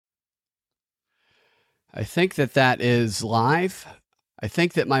I think that is live. I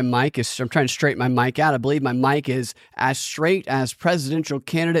think that my mic is, I'm trying to straighten my mic out. I believe my mic is as straight as presidential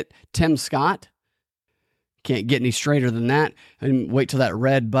candidate Tim Scott. Can't get any straighter than that. And wait till that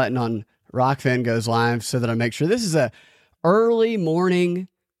red button on Rockfin goes live so that I make sure. This is a early morning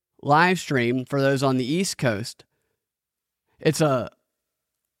live stream for those on the East Coast. It's a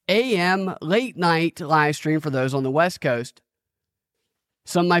AM late night live stream for those on the West Coast.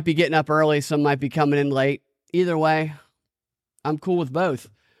 Some might be getting up early, some might be coming in late. Either way, I'm cool with both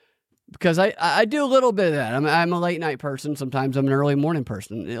because I do a little bit of that. I'm a late night person. Sometimes I'm an early morning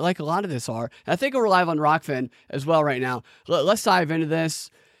person, like a lot of this are. I think we're live on Rockfin as well right now. Let's dive into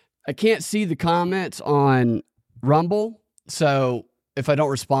this. I can't see the comments on Rumble, so if I don't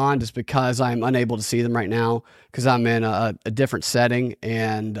respond, it's because I'm unable to see them right now because I'm in a different setting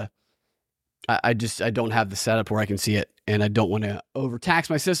and I don't have the setup where I can see it and I don't want to overtax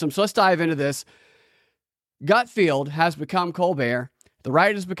my system. So let's dive into this. Gutfeld has become Colbert. The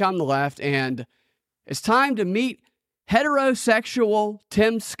right has become the left, and it's time to meet heterosexual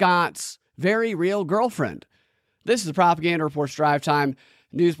Tim Scott's very real girlfriend. This is the Propaganda Report's Drive Time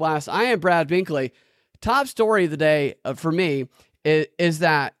News Blast. I am Brad Binkley. Top story of the day for me is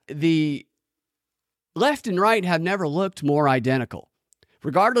that the left and right have never looked more identical.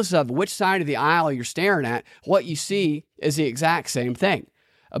 Regardless of which side of the aisle you're staring at, what you see is the exact same thing.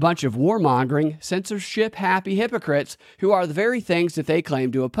 A bunch of warmongering, censorship-happy hypocrites who are the very things that they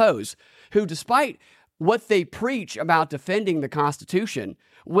claim to oppose, who, despite what they preach about defending the Constitution,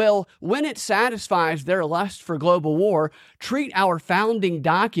 will, when it satisfies their lust for global war, treat our founding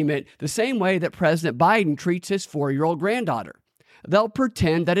document the same way that President Biden treats his 4-year-old granddaughter. They'll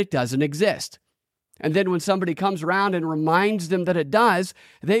pretend that it doesn't exist. And then when somebody comes around and reminds them that it does,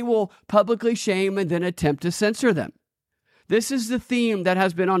 they will publicly shame and then attempt to censor them. This is the theme that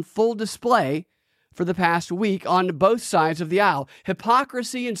has been on full display for the past week on both sides of the aisle.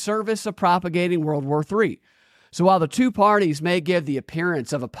 Hypocrisy in service of propagating World War III. So while the two parties may give the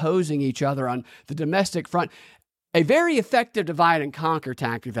appearance of opposing each other on the domestic front, a very effective divide and conquer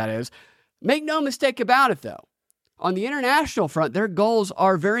tactic that is, make no mistake about it though. On the international front, their goals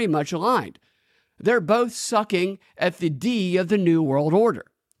are very much aligned. They're both sucking at the D of the New World Order.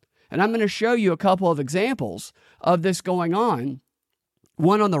 And I'm going to show you a couple of examples of this going on.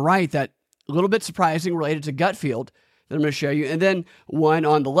 One on the right that a little bit surprising related to Gutfeld that I'm going to show you. And then one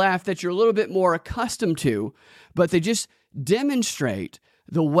on the left that you're a little bit more accustomed to, but they just demonstrate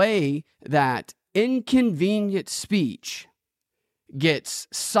the way that inconvenient speech gets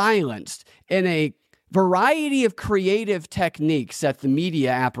silenced in a variety of creative techniques that the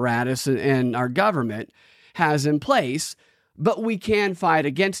media apparatus and our government has in place, but we can fight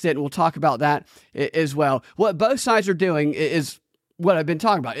against it, and we'll talk about that as well. What both sides are doing is what I've been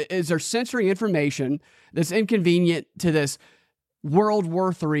talking about, is they're censoring information that's inconvenient to this World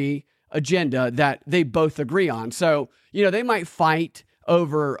War III agenda that they both agree on. So, they might fight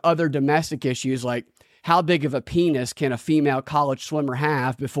over other domestic issues like how big of a penis can a female college swimmer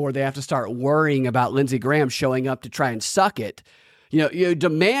have before they have to start worrying about Lindsey Graham showing up to try and suck it,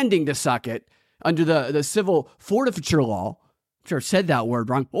 demanding to suck it under the civil forfeiture law. I'm sure I said that word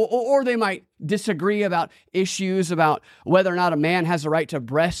wrong. Or they might disagree about issues about whether or not a man has the right to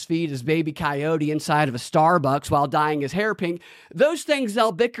breastfeed his baby coyote inside of a Starbucks while dyeing his hair pink. Those things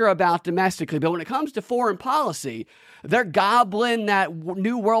they'll bicker about domestically. But when it comes to foreign policy, they're gobbling that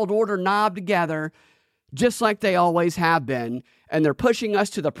New World Order knob together just like they always have been, and they're pushing us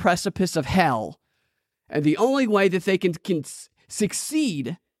to the precipice of hell. And the only way that they can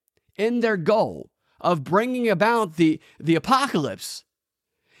succeed in their goal of bringing about the apocalypse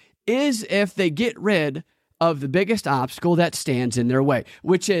is if they get rid of the biggest obstacle that stands in their way,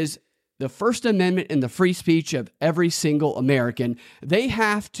 which is the First Amendment and the free speech of every single American. They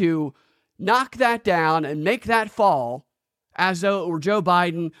have to knock that down and make that fall as though it were Joe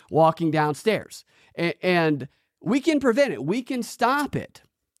Biden walking downstairs. And we can prevent it. We can stop it.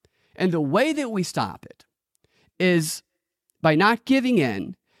 And the way that we stop it is by not giving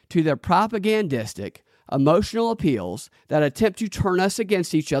in to their propagandistic, emotional appeals that attempt to turn us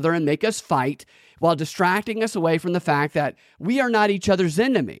against each other and make us fight while distracting us away from the fact that we are not each other's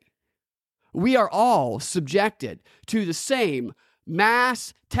enemy. We are all subjected to the same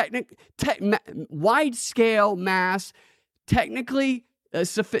wide-scale mass, technically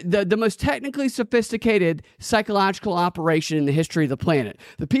the most technically sophisticated psychological operation in the history of the planet.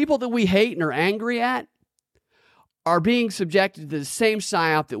 The people that we hate and are angry at are being subjected to the same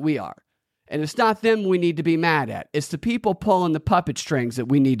psyop that we are. And it's not them we need to be mad at. It's the people pulling the puppet strings that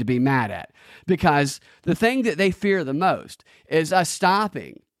we need to be mad at. Because the thing that they fear the most is us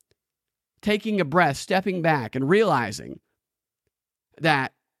stopping taking a breath, stepping back, and realizing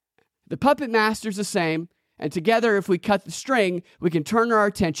that the puppet master's the same, and together, if we cut the string, we can turn our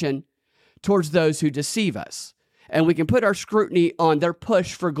attention towards those who deceive us. And we can put our scrutiny on their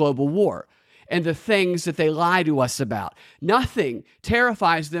push for global war and the things that they lie to us about. Nothing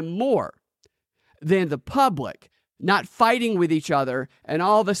terrifies them more than the public not fighting with each other and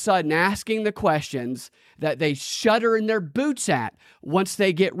all of a sudden asking the questions that they shudder in their boots at once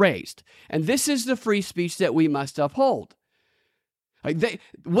they get raised. And this is the free speech that we must uphold.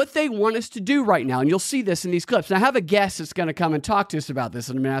 What they want us to do right now, and you'll see this in these clips. And I have a guest that's going to come and talk to us about this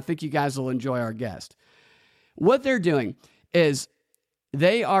in a minute. I think you guys will enjoy our guest. What they're doing is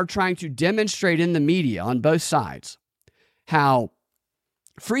they are trying to demonstrate in the media on both sides how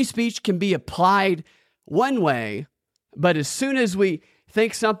free speech can be applied one way, but as soon as we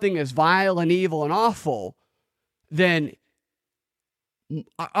think something is vile and evil and awful, then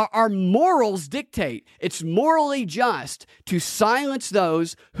our morals dictate it's morally just to silence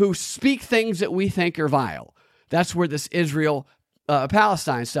those who speak things that we think are vile. That's where this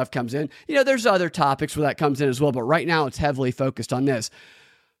Palestine stuff comes in. You know, there's other topics where that comes in as well, but right now it's heavily focused on this.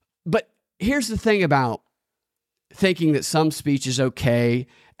 But here's the thing about thinking that some speech is okay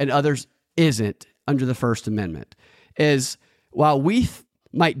and others isn't under the First Amendment is while we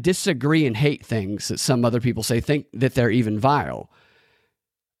might disagree and hate things that some other people say, think that they're even vile,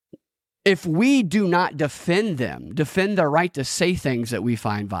 if we do not defend their right to say things that we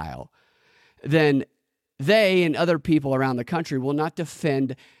find vile, then they and other people around the country will not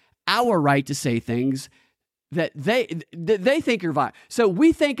defend our right to say things that they think are vile. So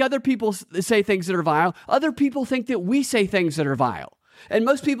we think other people say things that are vile. Other people think that we say things that are vile. And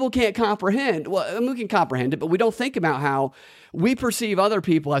most people can't comprehend. Well, I mean, we can comprehend it, but we don't think about how we perceive other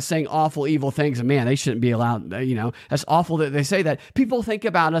people as saying awful, evil things. And man, they shouldn't be allowed, that's awful that they say that. People think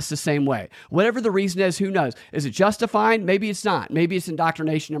about us the same way. Whatever the reason is, who knows? Is it justified? Maybe it's not. Maybe it's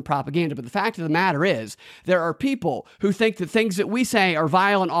indoctrination and propaganda. But the fact of the matter is, there are people who think that things that we say are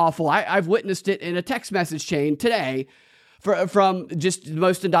vile and awful. I've witnessed it in a text message chain today from just the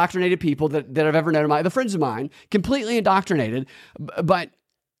most indoctrinated people that I've ever known. The friends of mine, completely indoctrinated, but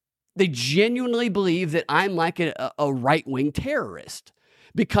they genuinely believe that I'm like a right-wing terrorist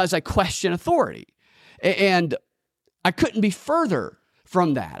because I question authority. And I couldn't be further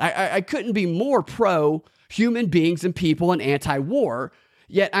from that. I couldn't be more pro-human beings and people and anti-war,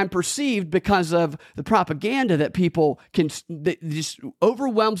 yet I'm perceived because of the propaganda that people that just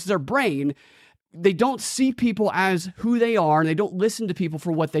overwhelms their brain. They don't see people as who they are, and they don't listen to people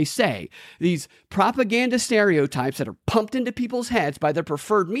for what they say. These propaganda stereotypes that are pumped into people's heads by their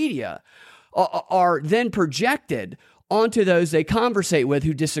preferred media are then projected onto those they conversate with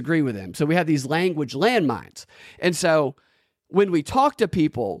who disagree with them. So we have these language landmines. And so when we talk to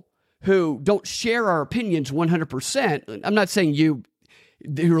people who don't share our opinions 100%, I'm not saying you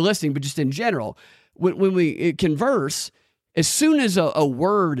who are listening, but just in general, when we converse, as soon as a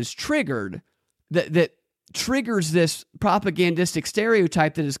word is triggered, that triggers this propagandistic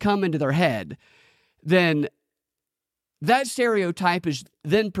stereotype that has come into their head, then that stereotype is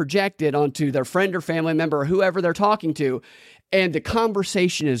then projected onto their friend or family member or whoever they're talking to, and the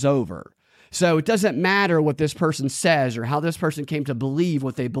conversation is over. So it doesn't matter what this person says or how this person came to believe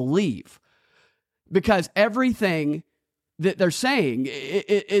what they believe, because everything that they're saying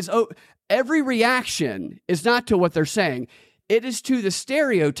is every reaction is not to what they're saying. It is to the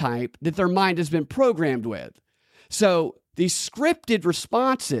stereotype that their mind has been programmed with. So these scripted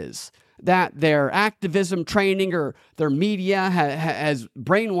responses that their activism training or their media has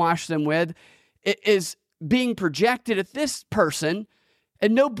brainwashed them with, it is being projected at this person,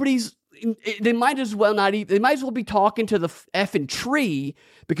 and they might as well be talking to the effing tree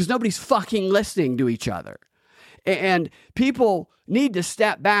because nobody's fucking listening to each other. And people need to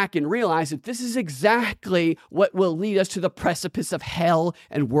step back and realize that this is exactly what will lead us to the precipice of hell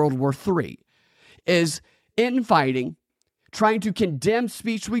and World War III, is infighting, trying to condemn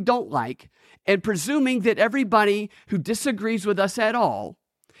speech we don't like, and presuming that everybody who disagrees with us at all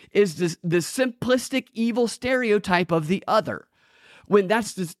is the simplistic evil stereotype of the other, when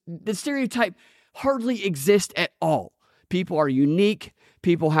that's the stereotype hardly exists at all. People are unique.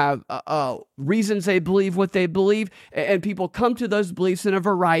 People have reasons they believe what they believe, and people come to those beliefs in a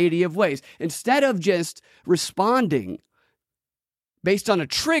variety of ways. Instead of just responding based on a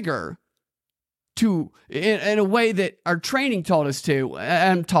trigger in a way that our training taught us to,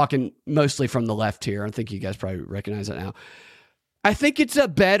 I'm talking mostly from the left here. I think you guys probably recognize that now. I think it's a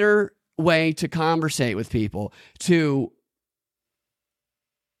better way to conversate with people, to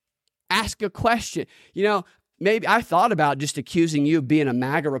ask a question. maybe I thought about just accusing you of being a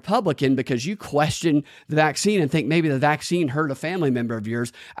MAGA Republican because you question the vaccine and think maybe the vaccine hurt a family member of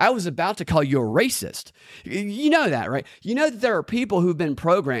yours. I was about to call you a racist. You know that, right? You know that there are people who've been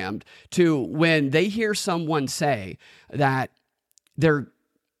programmed to, when they hear someone say that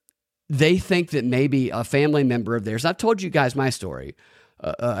they think that maybe a family member of theirs, I've told you guys my story,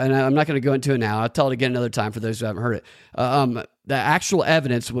 and I'm not going to go into it now. I'll tell it again another time for those who haven't heard it. The actual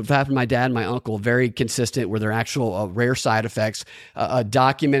evidence, what happened to my dad and my uncle, very consistent, were their actual rare side effects,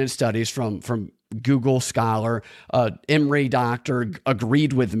 documented studies from Google Scholar, Emory doctor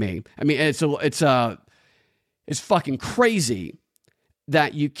agreed with me. I mean, it's fucking crazy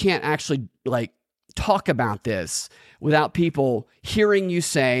that you can't actually like talk about this without people hearing you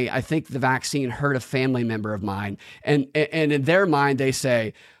say, I think the vaccine hurt a family member of mine. And in their mind, they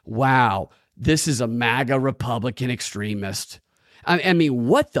say, wow, this is a MAGA Republican extremist. I mean,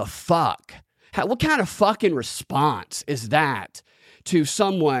 what the fuck? What kind of fucking response is that to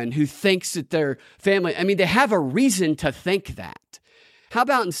someone who thinks that their family, I mean, they have a reason to think that. How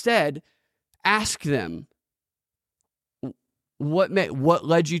about instead ask them, what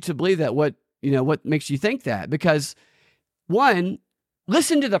led you to believe that? What makes you think that? Because one,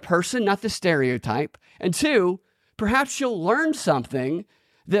 listen to the person, not the stereotype. And two, perhaps you'll learn something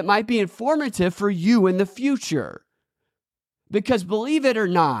that might be informative for you in the future. Because believe it or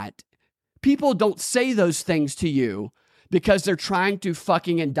not, people don't say those things to you because they're trying to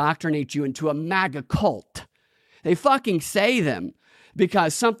fucking indoctrinate you into a MAGA cult. They fucking say them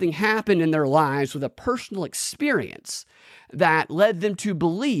because something happened in their lives with a personal experience that led them to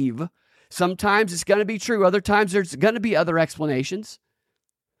believe. Sometimes it's going to be true. Other times there's going to be other explanations.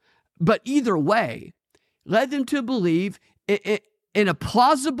 But either way, led them to believe it in a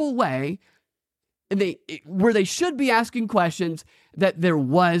plausible way, and where they should be asking questions, that there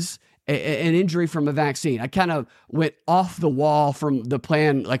was an injury from a vaccine. I kind of went off the wall from the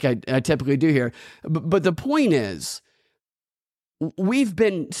plan like I typically do here. But the point is, we've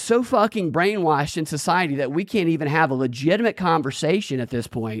been so fucking brainwashed in society that we can't even have a legitimate conversation at this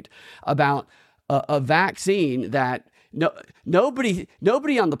point about a vaccine that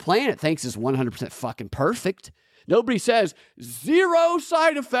nobody on the planet thinks is 100% fucking perfect. Nobody says 0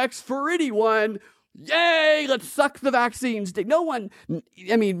 side effects for anyone. Yay, let's suck the vaccines. No one,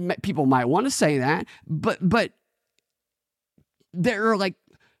 I mean, people might want to say that, but there are like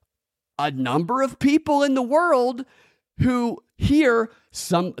a number of people in the world who hear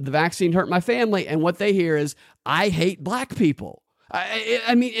the vaccine hurt my family, and what they hear is, I hate black people.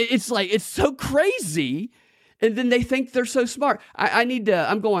 I mean, it's like, it's so crazy. And then they think they're so smart.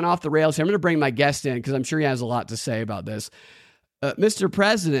 I'm going off the rails here. I'm going to bring my guest in because I'm sure he has a lot to say about this. Mr.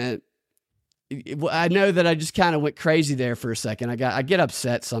 President, I know that I just kind of went crazy there for a second. I get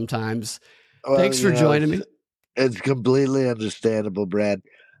upset sometimes. Well, thanks for joining me. It's completely understandable, Brad.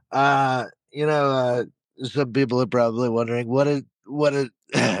 Some people are probably wondering what is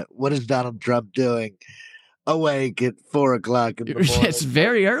Donald Trump doing awake at 4 o'clock in the morning? It's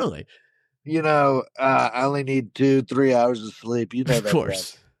very early. I only need 2-3 hours of sleep. You know that. Of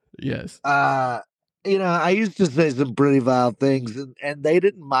course. Brad. Yes. I used to say some pretty vile things, and they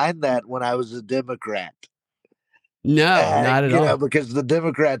didn't mind that when I was a Democrat. No, not at all. Because the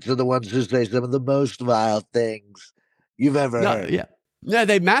Democrats are the ones who say some of the most vile things you've ever heard. Yeah. No,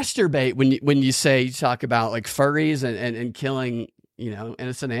 they masturbate when you talk about like furries and killing,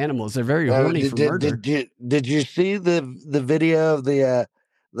 innocent animals. They're very horny for murder. Did you see the video of the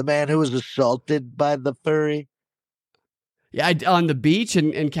man who was assaulted by the furry? Yeah, on the beach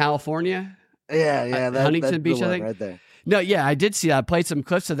in California. Yeah, Huntington Beach, I think. Right there. No, yeah, I did see that. I played some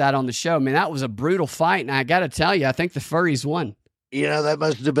clips of that on the show. Man, that was a brutal fight, and I got to tell you, I think the furries won. That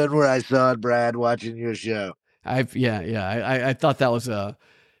must have been where I saw it, Brad, watching your show. I thought that was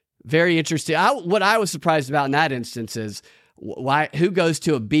very interesting. What I was surprised about in that instance is who goes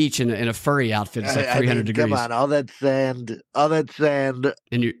to a beach in a furry outfit? It's like 300 degrees. Come on, all that sand,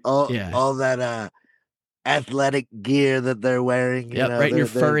 and all that athletic gear that they're wearing. Right in your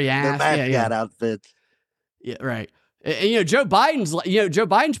furry ass. Their mascot outfits. Yeah, right. And Joe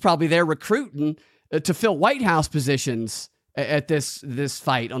Biden's probably there recruiting to fill White House positions at this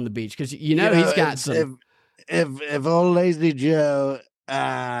fight on the beach because he's got some. If old lazy Joe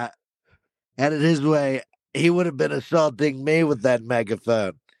had it his way, he would have been assaulting me with that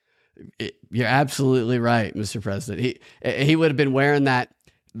megaphone. You're absolutely right, Mr. President. He would have been wearing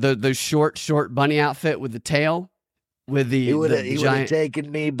the short bunny outfit with the tail, with the he would have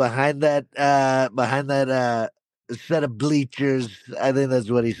taken me behind that set of bleachers. I think that's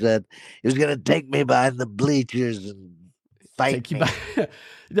what he said. He was going to take me behind the bleachers and fight me.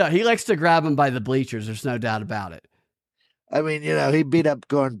 No, he likes to grab him by the bleachers. There's no doubt about it. I mean, he beat up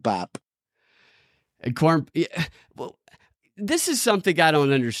Corn Pop. And Corn, yeah, well, this is something I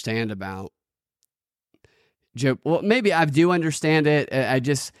don't understand about Joe. Well, maybe I do understand it. I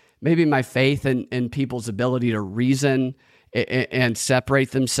just, maybe my faith in people's ability to reason and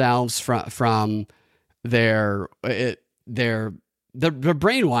separate themselves from their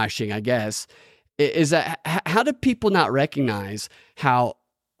brainwashing, I guess, is that how do people not recognize how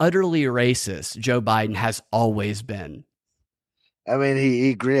utterly racist Joe Biden has always been? I mean,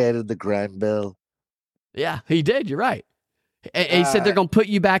 he created the crime bill. Yeah, he did. You're right. And he said they're going to put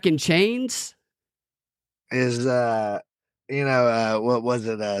you back in chains. What was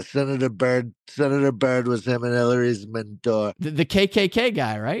it? Senator Byrd. Senator Byrd was him and Hillary's mentor. The KKK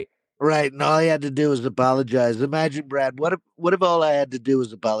guy, right? Right, and all he had to do was apologize. Imagine, Brad, what if all I had to do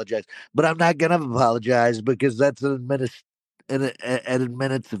was apologize? But I'm not gonna apologize because that's an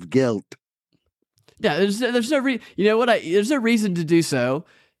admittance of guilt. Yeah, there's no reason. You know what? There's no reason to do so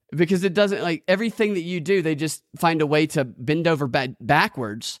because it doesn't, like, everything that you do, they just find a way to bend over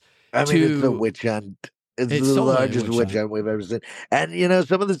backwards. I mean, it's a witch hunt. It's the totally largest witch hunt we've ever seen. And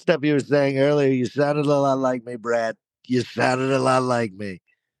some of the stuff you were saying earlier, you sounded a lot like me, Brad. You sounded a lot like me.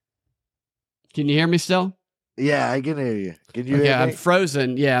 Can you hear me still? Yeah, I can hear you. Can you hear me? I'm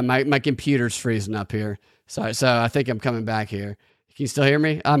frozen. Yeah, my computer's freezing up here. Sorry, so I think I'm coming back here. Can you still hear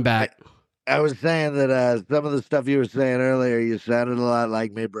me? I'm back. I was saying that some of the stuff you were saying earlier, you sounded a lot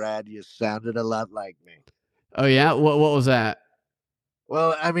like me, Brad. You sounded a lot like me. Oh, yeah? What was that?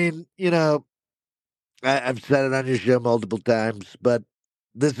 Well, I mean, I've said it on your show multiple times, but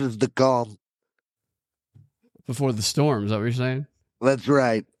this is the calm. Before the storm, is that what you're saying? That's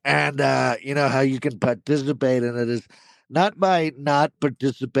right. And how you can participate in it is not by not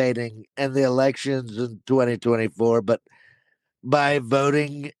participating in the elections in 2024, but by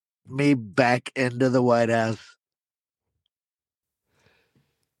voting me back into the White House.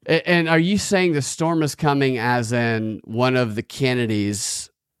 And are you saying the storm is coming as in one of the Kennedys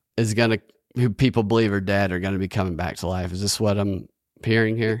is going to, who people believe are dead, are going to be coming back to life? Is this what I'm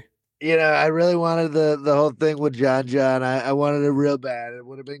hearing here? I really wanted the whole thing with John. I wanted it real bad. It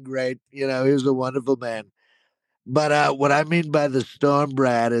would have been great. He was a wonderful man. But what I mean by the storm,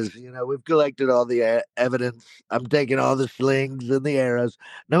 Brad, is, we've collected all the evidence. I'm taking all the slings and the arrows,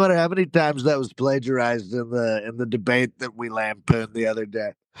 no matter how many times that was plagiarized in the debate that we lampooned the other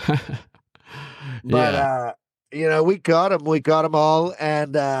day. But, we caught him. We caught them all.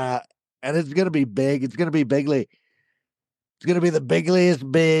 And it's going to be big. It's going to be bigly. It's going to be the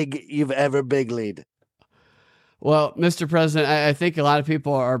bigliest big you've ever biglied. Well, Mr. President, I think a lot of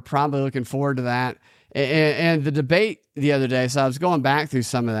people are probably looking forward to that. And the debate the other day, so I was going back through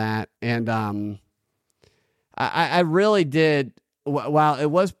some of that, and I really did, while it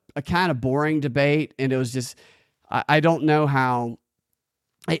was a kind of boring debate, and it was just, I don't know how,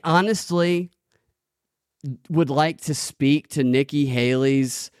 I honestly would like to speak to Nikki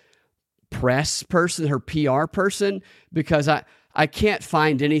Haley's press person, her PR person, because I can't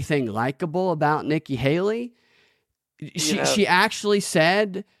find anything likable about Nikki Haley. She actually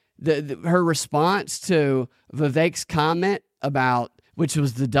said her response to Vivek's comment about, which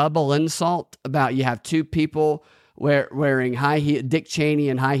was the double insult about you have two people wearing high heel, Dick Cheney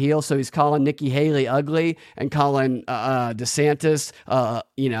in high heels. So he's calling Nikki Haley ugly and calling DeSantis,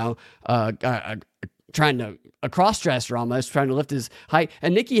 trying to, a cross-dresser almost, trying to lift his height.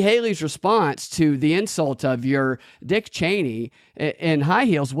 And Nikki Haley's response to the insult of your Dick Cheney in high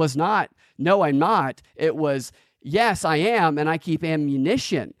heels was not, no, I'm not. It was, yes, I am, and I keep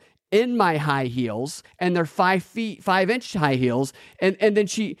ammunition in my high heels, and they're 5-inch high heels. And then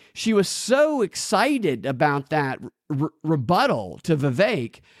she was so excited about that rebuttal to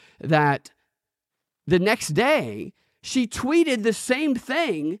Vivek that the next day she tweeted the same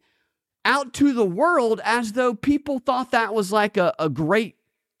thing out to the world as though people thought that was like a great,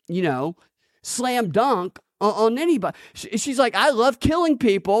 slam dunk on anybody. She's like, I love killing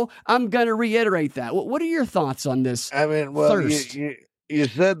people. I'm going to reiterate that. What are your thoughts on this? I mean, well, thirst? You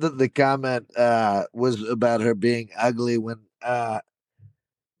said that the comment was about her being ugly when,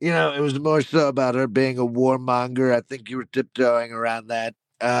 it was more so about her being a warmonger. I think you were tiptoeing around that.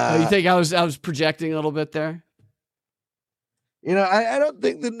 You think I was projecting a little bit there? I don't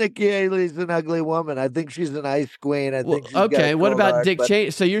think that Nikki Haley's an ugly woman. I think she's an ice queen. I think she's okay. What about heart, Dick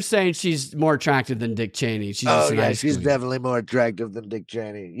Cheney? So you're saying she's more attractive than Dick Cheney? She's she's definitely more attractive than Dick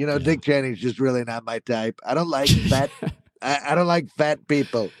Cheney. Dick Cheney's just really not my type. I don't like fat. I don't like fat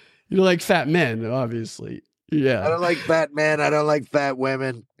people. You like fat men, obviously. Yeah. I don't like fat men. I don't like fat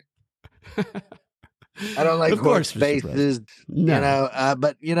women. I don't like Of horse course, Mr. President. faces, No.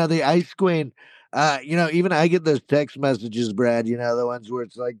 but the Ice Queen, even I get those text messages, Brad, the ones where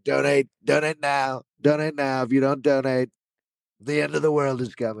it's like, donate now, donate now. If you don't donate, the end of the world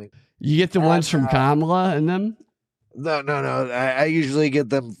is coming. You get the ones from Kamala and them? No. I usually get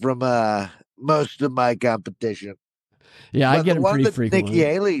them from most of my competition. Yeah, I get them pretty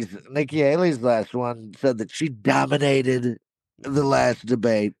frequently. Nikki Haley's last one said that she dominated the last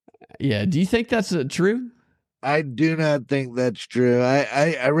debate. Yeah. Do you think that's true? I do not think that's true.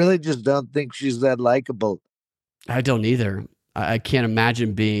 I really just don't think she's that likable. I don't either. I can't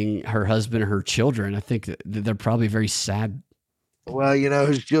imagine being her husband or her children. I think that they're probably very sad. Well,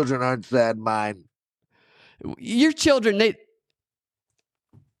 whose children aren't sad? Mine. Your children,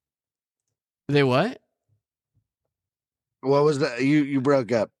 they what? What was that? You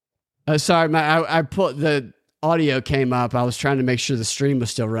broke up. Sorry, I put the audio came up. I was trying to make sure the stream was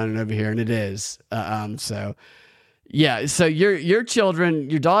still running over here, and it is. So yeah. So your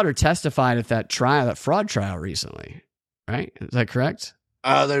children, your daughter testified at that fraud trial recently, right? Is that correct?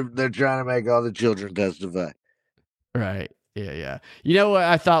 Oh, they're trying to make all the children testify. Right. Yeah. You know what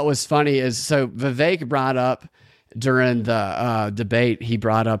I thought was funny is, so Vivek brought up during the debate, he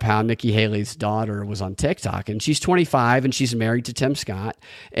brought up how Nikki Haley's daughter was on TikTok, and she's 25 and she's married to Tim Scott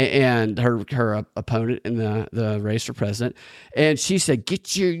and her opponent in the race for president. And she said, "Get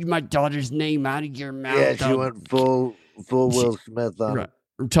my daughter's name out of your mouth." Yeah, she went full Will Smith on it.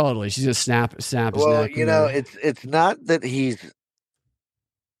 Totally. She's just snap his neck. Well, it's not that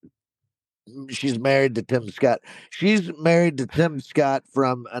she's married to Tim Scott. She's married to Tim Scott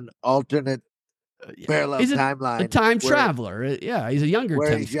from an alternate parallel timeline. A time traveler. Yeah, he's a younger where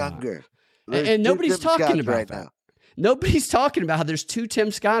Tim he's Scott. Younger. And nobody's talking about right that. Now. Nobody's talking about how there's two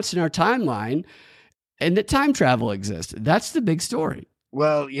Tim Scotts in our timeline and that time travel exists. That's the big story.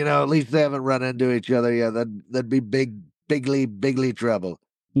 Well, at least they haven't run into each other yet. That'd be bigly trouble.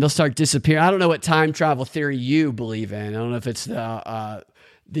 And they'll start disappearing. I don't know what time travel theory you believe in. I don't know if it's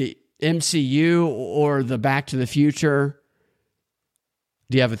the MCU or the Back to the Future.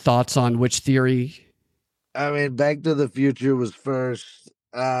 Do you have thoughts on which theory? I mean, Back to the Future was first.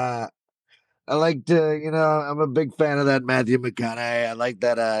 I like to, I'm a big fan of that Matthew McConaughey. I like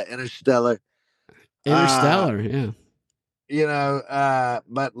that Interstellar. Yeah.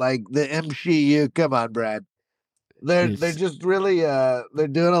 But like the MCU, come on, Brad. They're just really they're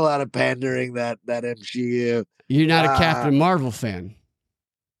doing a lot of pandering that MCU. You're not a Captain Marvel fan.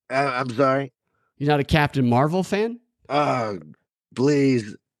 I'm sorry? You're not a Captain Marvel fan? Oh,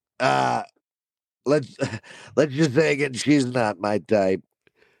 please. Let's just say again, she's not my type.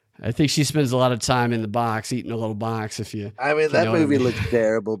 I think she spends a lot of time in the box, eating a little box. That movie looks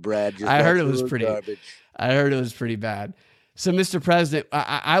terrible, Brad. I heard it was pretty garbage. I heard it was pretty bad. So, Mr. President,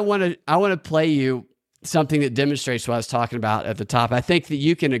 I want to play you something that demonstrates what I was talking about at the top. I think that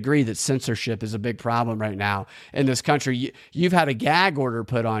you can agree that censorship is a big problem right now in this country. You've had a gag order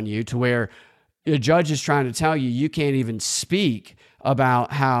put on you to where a judge is trying to tell you can't even speak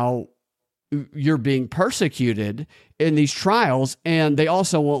about how you're being persecuted in these trials, and they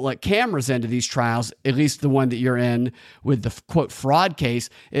also won't let cameras into these trials, at least the one that you're in with the quote fraud case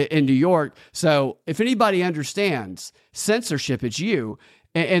in New York. So if anybody understands censorship, it's you.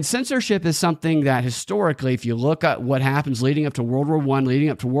 And censorship is something that historically, if you look at what happens leading up to World War I, leading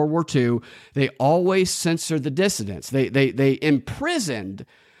up to World War II, they always censored the dissidents. They imprisoned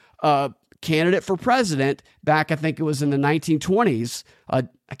candidate for president back, I think it was in the 1920s.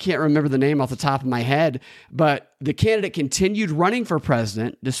 I can't remember the name off the top of my head, but the candidate continued running for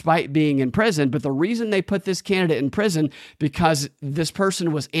president despite being in prison. But the reason they put this candidate in prison because this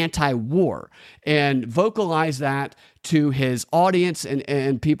person was anti-war and vocalized that to his audience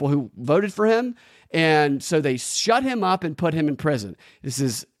and people who voted for him. And so they shut him up and put him in prison. This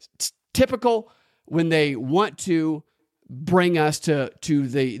is typical when they want to bring us to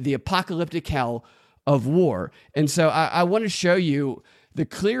the apocalyptic hell of war. And so I want to show you the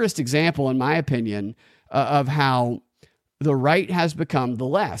clearest example, in my opinion, of how the right has become the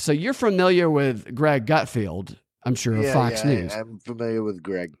left. So you're familiar with Greg Gutfeld, I'm sure, of Fox News. I'm familiar with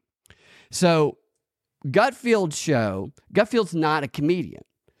Greg. So Gutfeld's not a comedian,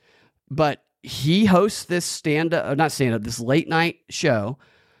 but he hosts this this late night show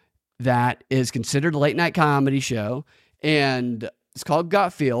that is considered a late night comedy show. And it's called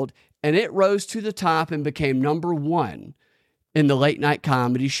Gutfeld, and it rose to the top and became number one in the late night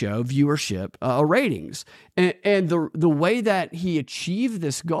comedy show viewership ratings. And the way that he achieved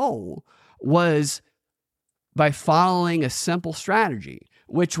this goal was by following a simple strategy,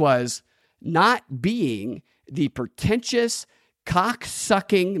 which was not being the pretentious,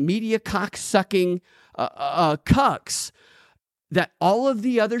 media cock-sucking cucks, that all of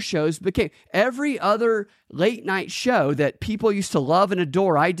the other shows became. Every other late night show that people used to love and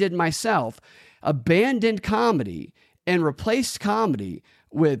adore, I did myself, abandoned comedy and replaced comedy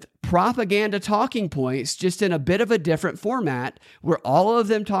with propaganda talking points, just in a bit of a different format, where all of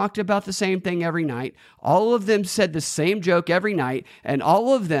them talked about the same thing every night. All of them said the same joke every night, and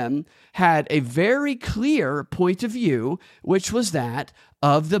all of them had a very clear point of view, which was that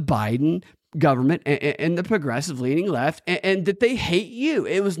of the Biden government and the progressive leaning left, and that they hate you.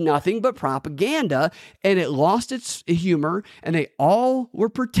 It was nothing but propaganda, and it lost its humor, and they all were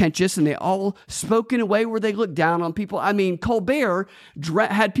pretentious, and they all spoke in a way where they looked down on people. I mean, Colbert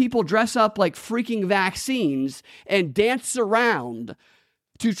had people dress up like freaking vaccines and dance around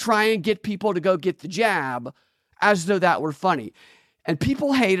to try and get people to go get the jab, as though that were funny. And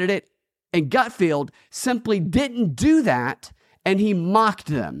people hated it, and Gutfeld simply didn't do that, and he mocked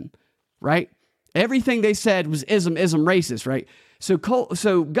them. Right? Everything they said was ism, racist, right? So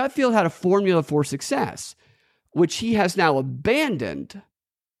Gutfeld had a formula for success, which he has now abandoned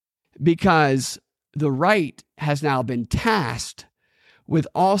because the right has now been tasked with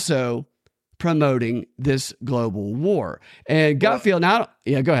also promoting this global war. And Gutfeld now,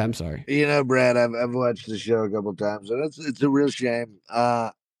 yeah, go ahead. I'm sorry. You know, Brad, I've watched the show a couple times, and it's a real shame.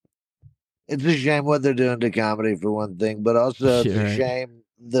 It's a shame what they're doing to comedy, for one thing, but also it's a shame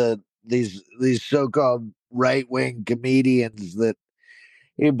that these so-called right-wing comedians that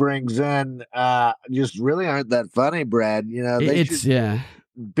he brings in just really aren't that funny, Brad. You know,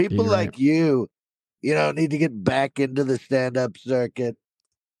 people like you know, need to get back into the stand-up circuit.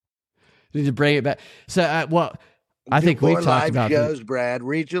 Need to bring it back. So, I think we've talked about shows, Brad.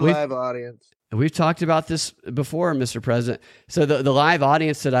 Reach a live audience. We've talked about this before, Mr. President. So the live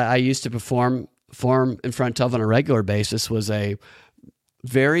audience that I used to perform in front of on a regular basis was a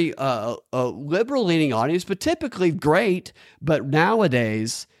very liberal-leaning audience, but typically great. But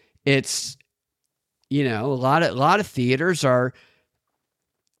nowadays, it's, you know, a lot of theaters are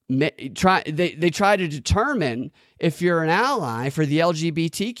they try to determine if you're an ally for the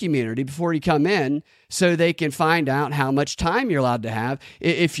LGBT community before you come in, so they can find out how much time you're allowed to have.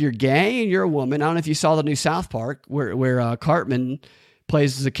 If you're gay and you're a woman, I don't know if you saw the new South Park where Cartman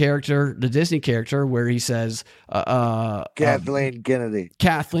plays the character, the Disney character, where he says, Kathleen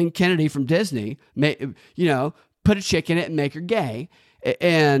Kennedy from Disney, you know, put a chick in it and make her gay.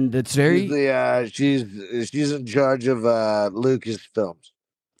 And it's very, she's in charge of Lucasfilms.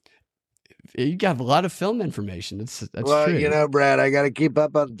 You got a lot of film information. That's well, true. You know, Brad, I got to keep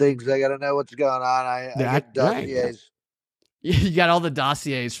up on things. I got to know what's going on. I get dossiers. Right. You got all the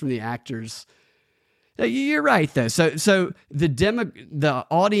dossiers from the actors. You're right, though. So the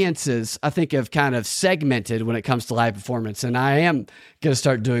audiences, I think, have kind of segmented when it comes to live performance, and I am going to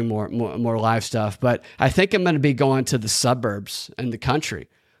start doing more live stuff. But I think I'm going to be going to the suburbs and the country.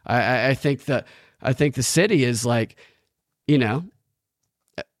 I think the city is like, you know,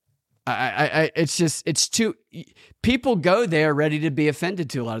 it's too. People go there ready to be offended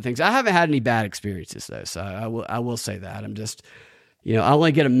to a lot of things. I haven't had any bad experiences though, so I will say that. I'm just. You know, I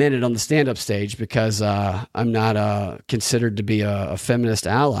only get a minute on the stand-up stage because I'm not considered to be a feminist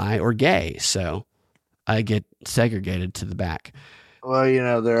ally or gay, so I get segregated to the back. Well, you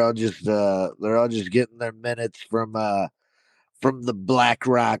know, they're all just getting their minutes from the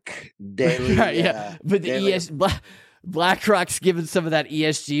BlackRock daily. Right, yeah, but daily. BlackRock's giving some of that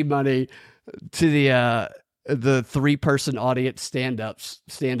ESG money to the 3-person audience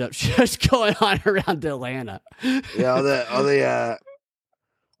stand-up shows going on around Atlanta. Yeah,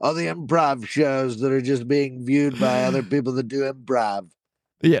 all the improv shows that are just being viewed by other people that do improv.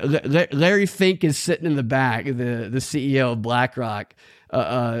 Yeah, Larry Fink is sitting in the back, the CEO of BlackRock,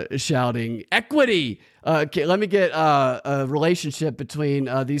 shouting, "Equity! Okay, let me get a relationship between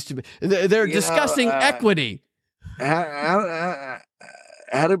these two." They're discussing equity. How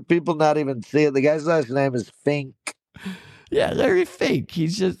do people not even see it? The guy's last name is Fink. Yeah, Larry Fink.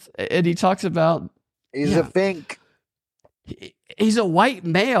 He's just, and he talks about he's a Fink. He's a white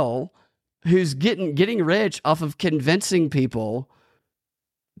male who's getting rich off of convincing people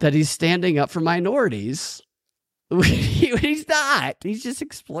that he's standing up for minorities. He's not. He's just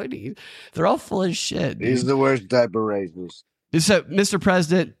exploiting. They're all full of shit. Dude. He's the worst type of racist. So, Mr.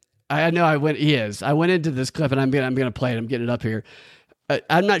 President, I know he is. I went into this clip and I'm gonna play it. I'm getting it up here.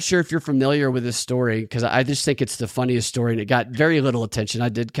 I'm not sure if you're familiar with this story because I just think it's the funniest story and it got very little attention. I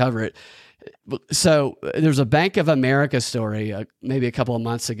did cover it. So there's a Bank of America story maybe a couple of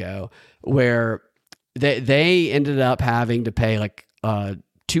months ago where they ended up having to pay like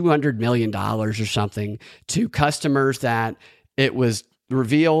 $200 million or something to customers that it was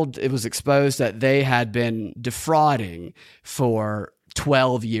revealed, it was exposed that they had been defrauding for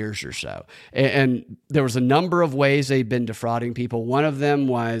 12 years or so. And there was a number of ways they'd been defrauding people. One of them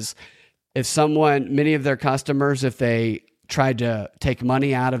was many of their customers, if they tried to take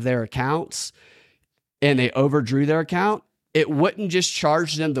money out of their accounts and they overdrew their account, it wouldn't just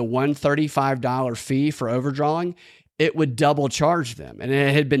charge them the $135 fee for overdrawing. It would double charge them. And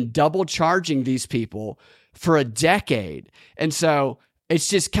it had been double charging these people for a decade. And so it's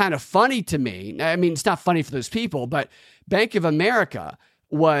just kind of funny to me. I mean, it's not funny for those people, but Bank of America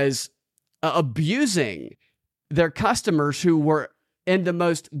was abusing their customers who were in the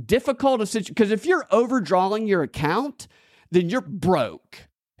most difficult of situations. Because if you're overdrawing your account, then you're broke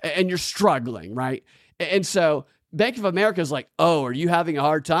and you're struggling, right? And so Bank of America is like, oh, are you having a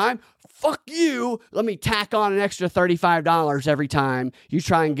hard time? Fuck you. Let me tack on an extra $35 every time you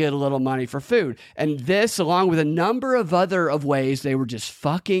try and get a little money for food. And this, along with a number of other ways, they were just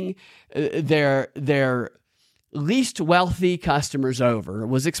fucking their least wealthy customers over,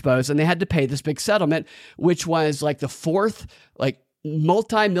 was exposed, and they had to pay this big settlement, which was like the fourth,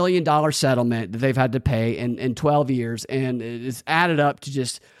 multi-million-dollar settlement that they've had to pay in 12 years. And it's added up to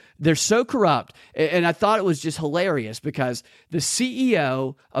just, they're so corrupt. And I thought it was just hilarious because the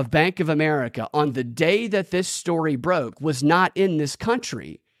CEO of Bank of America, on the day that this story broke, was not in this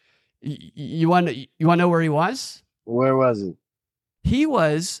country. You want to know where he was? Where was he? He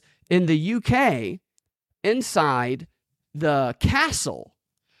was in the UK, inside the castle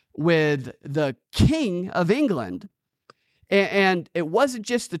with the King of England. And it wasn't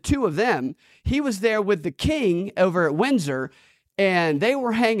just the two of them. He was there with the king over at Windsor, and they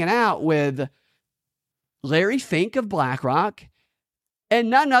were hanging out with Larry Fink of BlackRock and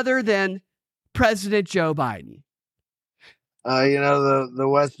none other than President Joe Biden. The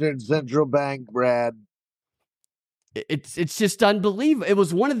Western Central Bank, Brad. It's just unbelievable. It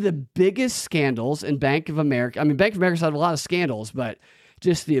was one of the biggest scandals in Bank of America. I mean, Bank of America's had a lot of scandals, but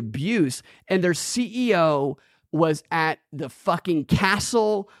just the abuse. And their CEO was at the fucking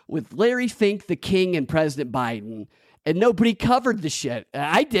castle with Larry Fink, the king, and President Biden. And nobody covered the shit.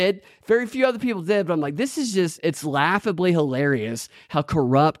 I did. Very few other people did. But I'm like, this is just, it's laughably hilarious how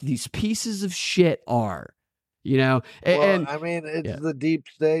corrupt these pieces of shit are. It's the deep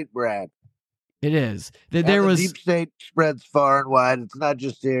state, Brad. It is. The deep state spreads far and wide. It's not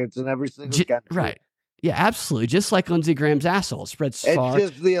just here. It's in every single country. Right. Yeah, absolutely. Just like Lindsey Graham's asshole spreads far. It's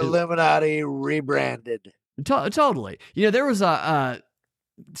just the Illuminati rebranded. Totally. There was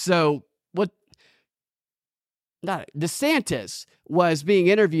DeSantis was being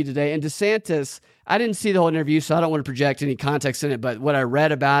interviewed today, and DeSantis, I didn't see the whole interview, so I don't want to project any context in it, but what I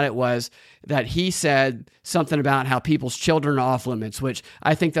read about it was that he said something about how people's children are off limits, which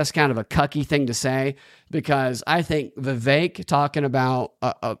I think that's kind of a cucky thing to say, because I think Vivek talking about,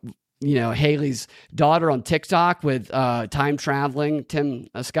 Haley's daughter on TikTok with time traveling Tim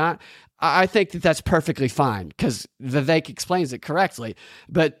Scott, I think that that's perfectly fine because Vivek explains it correctly,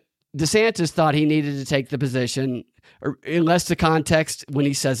 but DeSantis thought he needed to take the position, or unless the context when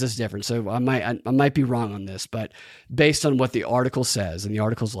he says is different. So I might be wrong on this, but based on what the article says, and the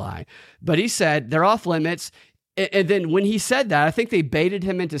articles lie, but he said they're off limits. And then when he said that, I think they baited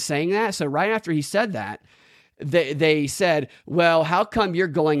him into saying that. So right after he said that, they said, well, how come you're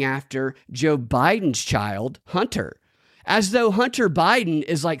going after Joe Biden's child, Hunter? As though Hunter Biden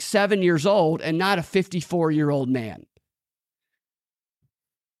is like 7 years old and not a 54-year-old man.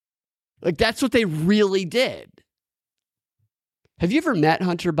 Like, that's what they really did. Have you ever met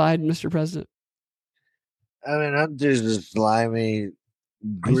Hunter Biden, Mr. President? I mean, Hunter's a slimy,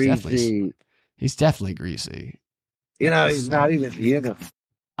 greasy. He's definitely greasy. He's not even human.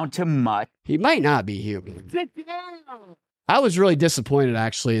 Not too much. He might not be human. I was really disappointed,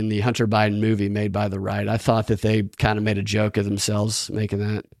 actually, in the Hunter Biden movie made by the right. I thought that they kind of made a joke of themselves making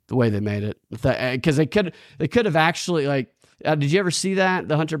that, the way they made it. Because they could have actually, did you ever see that?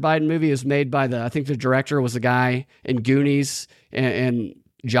 The Hunter Biden movie is made by I think the director was the guy in Goonies and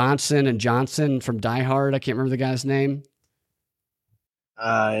Johnson from Die Hard. I can't remember the guy's name. Yeah,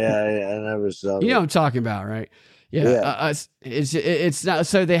 I never saw that. You know what I'm talking about, right? Yeah. It's not,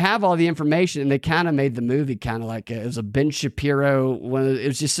 so they have all the information, and they kind of made the movie kind of like it was a Ben Shapiro one. It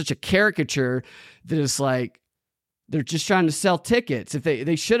was just such a caricature that it's like they're just trying to sell tickets. If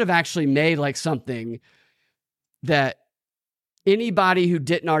they should have actually made like something that anybody who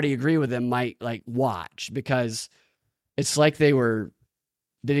didn't already agree with them might like watch, because it's like they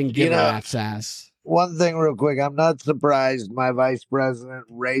didn't give a rat's ass. One thing real quick, I'm not surprised my vice president,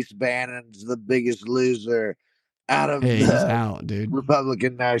 Race Bannon's the biggest loser out of he's out, dude.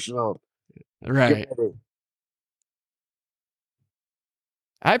 Republican National Right. Committee.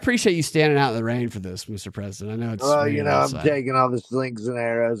 I appreciate you standing out in the rain for this, Mr. President. I know it's Well, raining I'm outside. taking all the slings and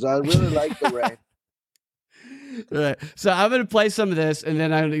arrows. I really like the rain. Right. So I'm going to play some of this, and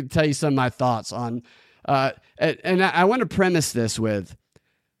then I'm going to tell you some of my thoughts on. And I want to premise this with,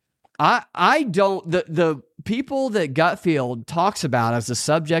 I don't the people that Gutfeld talks about as the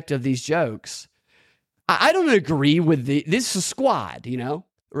subject of these jokes. I don't agree with this is squad,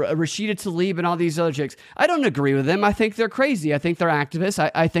 Rashida Tlaib and all these other chicks. I don't agree with them. I think they're crazy. I think they're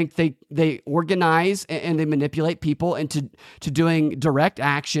activists. I think they organize and they manipulate people into doing direct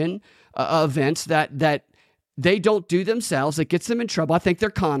action events that they don't do themselves. It gets them in trouble. I think they're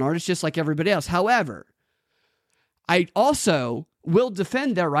con artists just like everybody else. However, I also will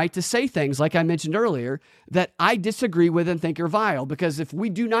defend their right to say things, like I mentioned earlier, that I disagree with and think are vile, because if we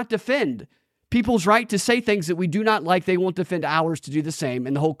do not defend people's right to say things that we do not like, they won't defend ours to do the same,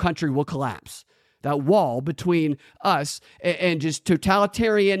 and the whole country will collapse. That wall between us and just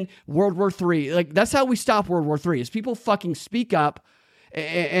totalitarian World War III. Like, that's how we stop World War III, is people fucking speak up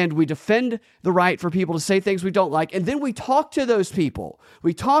and we defend the right for people to say things we don't like. And then we talk to those people.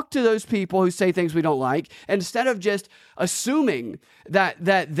 We talk to those people who say things we don't like. And instead of just assuming that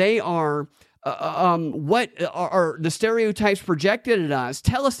they are what are the stereotypes projected at us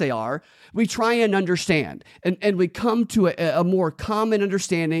tell us they are, we try and understand. And we come to a more common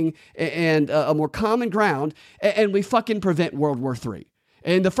understanding and a more common ground, and we fucking prevent World War III.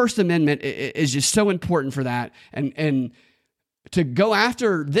 And the First Amendment is just so important for that. And to go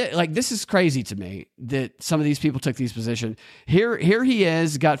after this, like, this is crazy to me that some of these people took these positions. Here he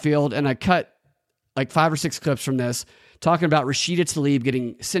is, Gutfeld, and I cut like 5 or 6 clips from this talking about Rashida Tlaib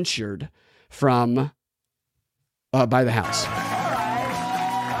getting censured from by the House.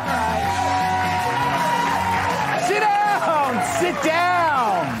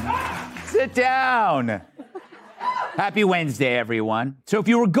 Sit down. Happy Wednesday, everyone. So if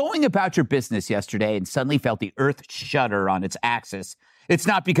you were going about your business yesterday and suddenly felt the earth shudder on its axis, it's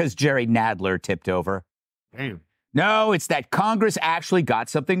not because Jerry Nadler tipped over. Damn. No, it's that Congress actually got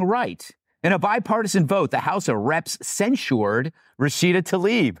something right. In a bipartisan vote, the House of Reps censured Rashida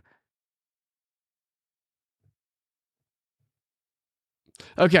Tlaib.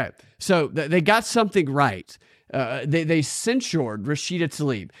 Okay, so they got something right. They censured Rashida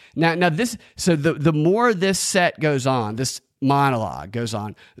Tlaib. Now this. So the more this set goes on, this monologue goes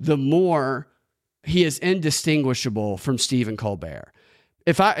on, the more he is indistinguishable from Stephen Colbert.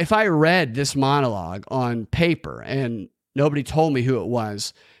 If I read this monologue on paper and nobody told me who it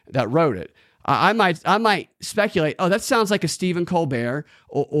was that wrote it, I might speculate, oh, that sounds like a Stephen Colbert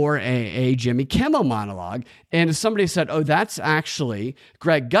or a Jimmy Kimmel monologue. And if somebody said, oh, that's actually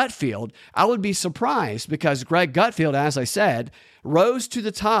Greg Gutfeld, I would be surprised, because Greg Gutfeld, as I said, rose to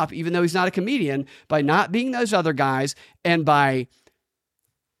the top, even though he's not a comedian, by not being those other guys and by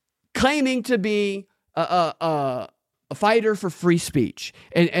claiming to be a fighter for free speech.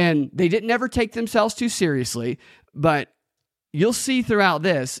 And they didn't ever take themselves too seriously, but you'll see throughout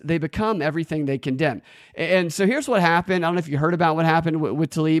this, they become everything they condemn. And so here's what happened. I don't know if you heard about what happened with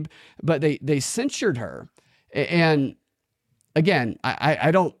Tlaib, but they censured her. And again,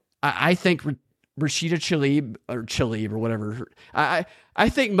 I think Rashida Tlaib or whatever, I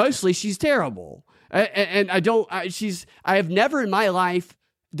think mostly she's terrible. And I have never in my life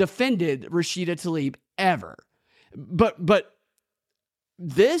defended Rashida Tlaib ever. But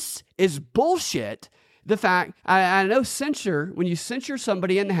this is bullshit. The fact, I know censure, when you censure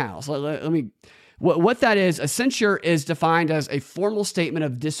somebody in the House, let me, what that is, a censure is defined as a formal statement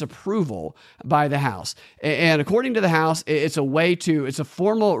of disapproval by the House. And according to the House, it's a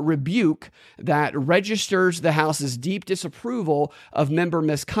formal rebuke that registers the House's deep disapproval of member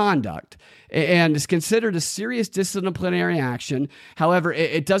misconduct and is considered a serious disciplinary action. However,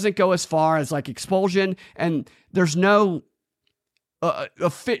 it doesn't go as far as like expulsion, and there's no,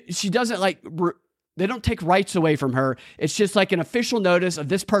 she doesn't they don't take rights away from her. It's just like an official notice of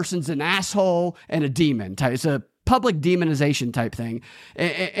this person's an asshole and a demon type. It's a public demonization type thing.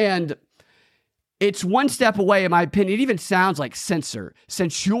 And it's one step away, in my opinion. It even sounds like censure,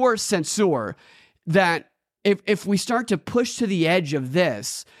 that if we start to push to the edge of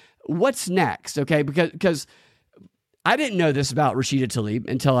this, what's next? Okay. Because I didn't know this about Rashida Tlaib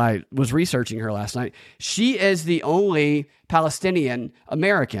until I was researching her last night. She is the only Palestinian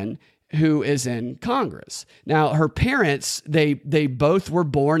American who is in Congress. Now, her parents, they both were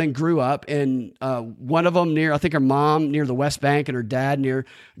born and grew up in, one of them near, I think her mom near the West Bank and her dad near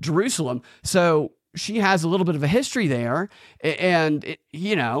Jerusalem. So she has a little bit of a history there. And,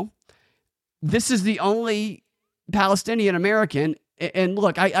 this is the only Palestinian American And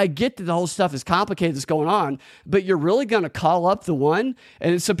look, I get that the whole stuff is complicated that's going on, but you're really going to call up the one?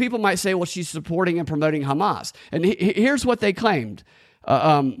 And some people might say, well, she's supporting and promoting Hamas. And here's what they claimed.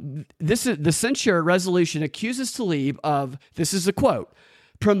 This is the censure resolution accuses Tlaib of, this is a quote,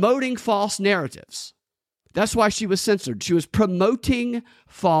 promoting false narratives. That's why she was censored. She was promoting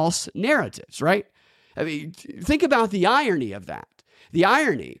false narratives, right? I mean, think about the irony of that. The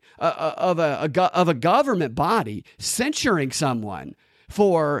irony of a government body censoring someone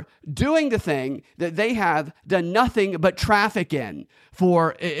for doing the thing that they have done nothing but traffic in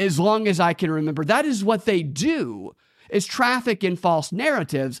for as long as I can remember. That is what they do, is traffic in false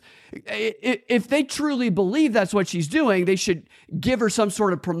narratives. If they truly believe that's what she's doing, they should give her some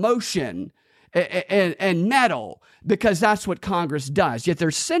sort of promotion and medal, because that's what Congress does. Yet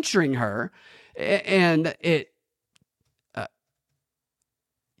they're censoring her, and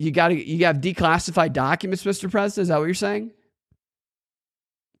you have declassified documents, Mr. President. Is that what you're saying?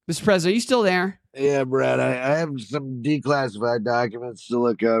 Mr. President, are you still there? Yeah, Brad, I have some declassified documents to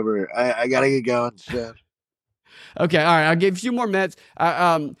look over. I got to get going soon. Okay, all right. I'll give you a few more minutes.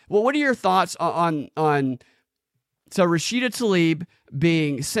 Well, what are your thoughts on so Rashida Tlaib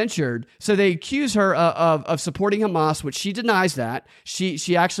being censured? So they accuse her of supporting Hamas, which she denies that.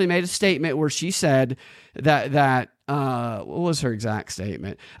 She actually made a statement where she said that what was her exact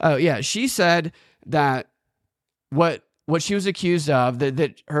statement? Oh, yeah. She said that what she was accused of,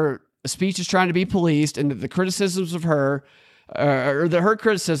 that her speech is trying to be policed, and that the criticisms of her, or that her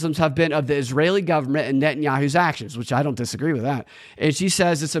criticisms have been of the Israeli government and Netanyahu's actions, which I don't disagree with that. And she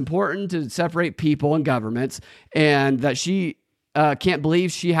says it's important to separate people and governments, and that she can't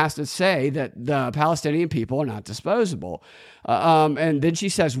believe she has to say that the Palestinian people are not disposable. And then she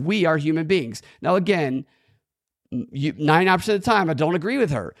says, we are human beings. Now, again, 99% of the time, I don't agree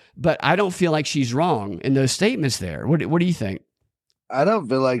with her, but I don't feel like she's wrong in those statements there. What do you think? I don't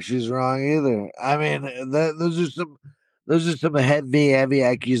feel like she's wrong either. I mean, those are some heavy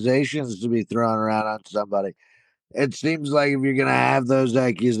accusations to be thrown around on somebody. It seems like if you're going to have those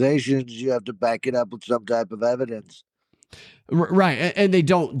accusations, you have to back it up with some type of evidence. Right. And they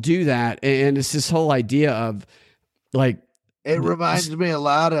don't do that. And it's this whole idea of like, it reminds me a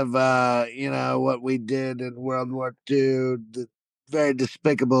lot of, what we did in World War II, the very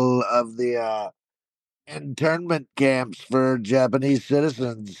despicable of the internment camps for Japanese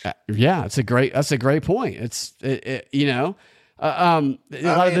citizens. Yeah, that's a great point. A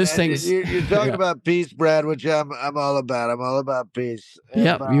lot of those things. You're talking about peace, Brad, which I'm all about. I'm all about peace.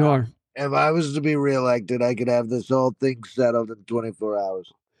 Yeah, you are. If I was to be reelected, I could have this whole thing settled in 24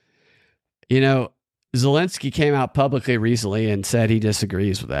 hours. Zelensky came out publicly recently and said he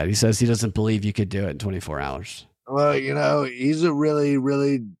disagrees with that. He says he doesn't believe you could do it in 24 hours. Well, he's a really,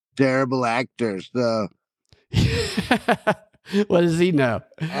 really terrible actor. So what does he know?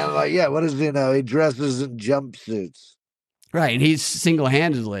 And what does he know? He dresses in jumpsuits. Right. And he's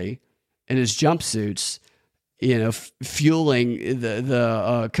single-handedly in his jumpsuits, fueling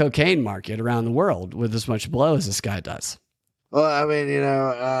the cocaine market around the world with as much blow as this guy does. Well, I mean,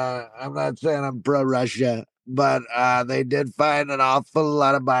 I'm not saying I'm pro-Russia, but they did find an awful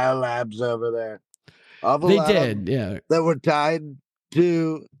lot of biolabs over there. They did, yeah. That were tied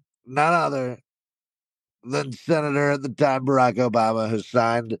to none other than Senator at the time, Barack Obama, who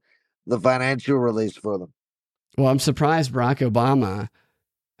signed the financial release for them. Well, I'm surprised Barack Obama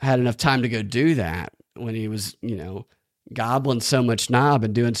had enough time to go do that when he was, gobbling so much knob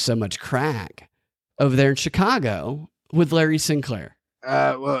and doing so much crack over there in Chicago with Larry Sinclair.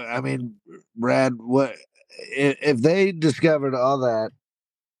 Well, I mean, Brad, what if they discovered all that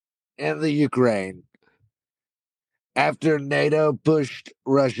in the Ukraine after NATO pushed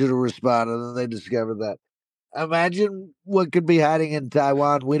Russia to respond, and then they discovered that? Imagine what could be hiding in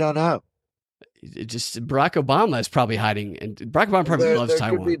Taiwan. We don't know. Barack Obama is probably hiding, and Barack Obama probably loves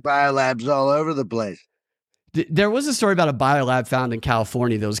Taiwan. There could be biolabs all over the place. There was a story about a biolab found in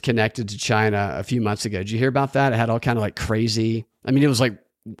California that was connected to China a few months ago. Did you hear about that? It had all kind of like crazy. I mean, it was like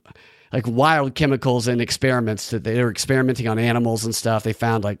wild chemicals and experiments that they were experimenting on animals and stuff. They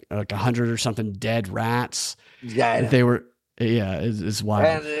found like 100 or something dead rats. Yeah, they were. Yeah, it's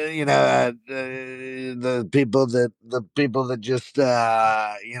wild. And the people that just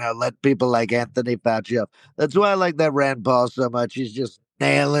let people like Anthony Fauci up. That's why I like that Rand Paul so much. He's just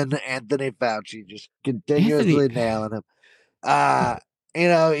nailing Anthony Fauci, just continuously nailing him.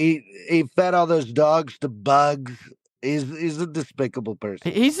 He fed all those dogs to bugs. He's a despicable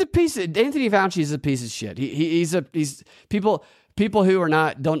person. He's a piece of Anthony Fauci is a piece of shit. He's people who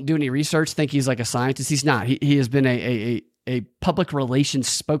don't do any research think he's like a scientist. He's not. He has been a public relations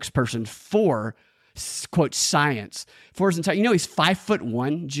spokesperson for quote, science for his entire. He's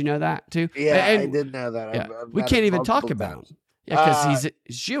 5'1". Did you know that too? Yeah, and, I did know that. Yeah, I've we met can't him even talk multiple about times. him. Yeah, because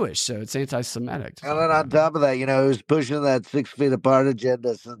he's Jewish, so it's anti-Semitic. And then on top of that, he was pushing that 6 feet apart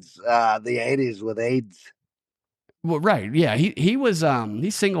agenda since the 80s with AIDS. Well, right, yeah, he was he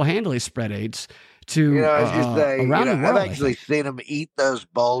single-handedly spread AIDS to As you say, around the world. I've actually seen him eat those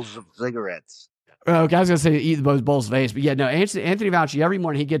bowls of cigarettes. Okay, I was gonna say eat those bowls of AIDS, but yeah, no. Anthony Fauci, every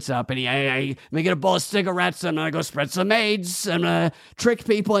morning he gets up and hey, let me get a bowl of cigarettes. I'm gonna go spread some AIDS. I'm gonna trick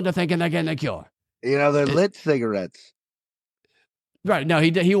people into thinking they're getting a cure. They're lit cigarettes. Right? No,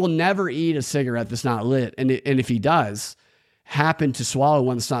 he will never eat a cigarette that's not lit, and if he does happen to swallow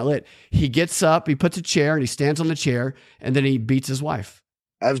one that's not lit, he gets up, he puts a chair, and he stands on the chair, and then he beats his wife.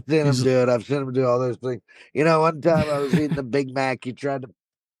 I've seen him do it. I've seen him do all those things. One time I was eating the Big Mac. He tried to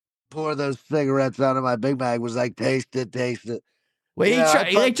pour those cigarettes out of my Big Mac. Was like, taste it, taste it. Wait, he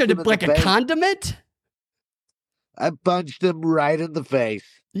tried to like a condiment? I punched him right in the face.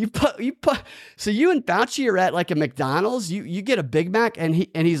 So you and Fauci are at like a McDonald's. You get a Big Mac, and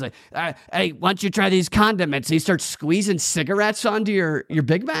he's like, hey, why don't you try these condiments? And he starts squeezing cigarettes onto your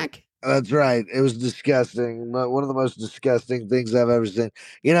Big Mac. That's right. It was disgusting. One of the most disgusting things I've ever seen.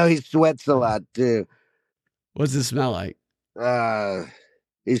 He sweats a lot too. What's it smell like?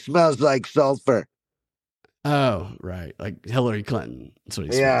 He smells like sulfur. Oh, right. Like Hillary Clinton. That's what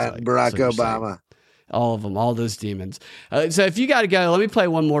he smells like. Barack Obama. All of them, all those demons. So if you got to go, let me play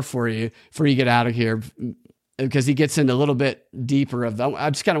one more for you before you get out of here, because he gets into a little bit deeper of them. I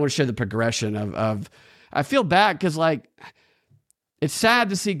just kind of want to show the progression of I feel bad because it's sad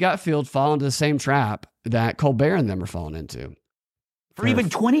to see Gutfeld fall into the same trap that Colbert and them are falling into. For even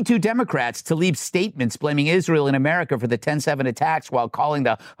 22 Democrats to leave statements blaming Israel and America for the 10/7 attacks while calling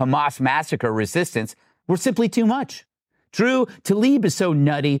the Hamas massacre resistance were simply too much. Drew, Tlaib is so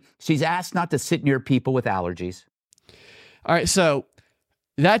nutty, she's asked not to sit near people with allergies. All right, so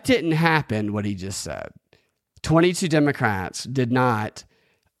that didn't happen, what he just said. 22 Democrats did not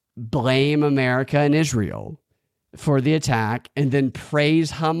blame America and Israel for the attack and then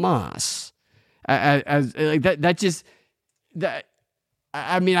praise Hamas. As like that.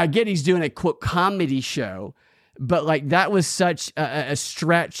 I mean, I get he's doing a quote comedy show, but that was such a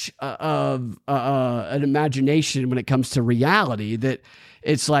stretch of an imagination when it comes to reality that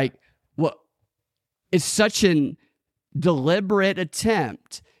it's it's such an deliberate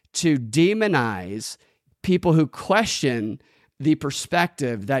attempt to demonize people who question the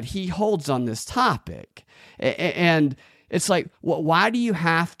perspective that he holds on this topic. And it's why do you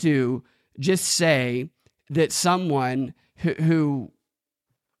have to just say that someone who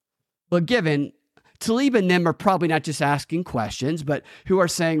given Tlaib and them are probably not just asking questions, but who are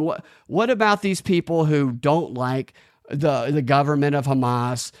saying, what about these people who don't like the government of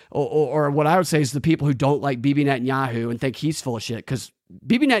Hamas, or what I would say is the people who don't like Bibi Netanyahu and think he's full of shit, because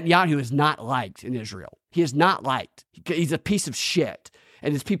Bibi Netanyahu is not liked in Israel. He is not liked. He's a piece of shit,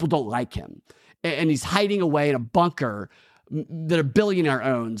 and his people don't like him. And he's hiding away in a bunker that a billionaire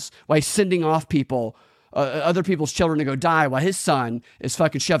owns while he's sending off people, other people's children to go die, while his son is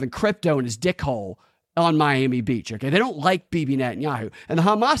fucking shoving crypto in his dick hole on Miami Beach. Okay, they don't like Bibi Netanyahu, and the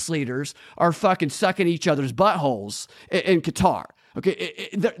Hamas leaders are fucking sucking each other's buttholes in Qatar. Okay,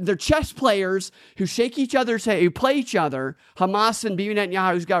 they're chess players who shake each other's hand, who play each other. Hamas and Bibi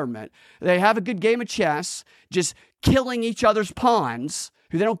Netanyahu's government. They have a good game of chess, just killing each other's pawns,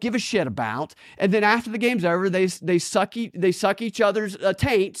 who they don't give a shit about. And then after the game's over, they suck each other's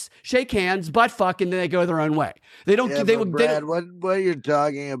taints, shake hands, butt fuck, and then they go their own way. They don't. Yeah, Brad, what you're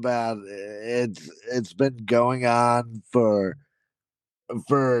talking about? It's been going on for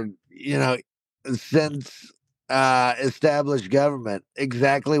since established government.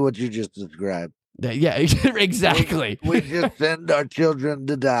 Exactly what you just described. Yeah, exactly. We just send our children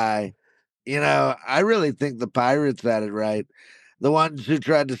to die. I really think the pirates had it right. The ones who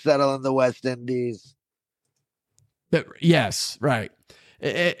tried to settle in the West Indies. Yes, right.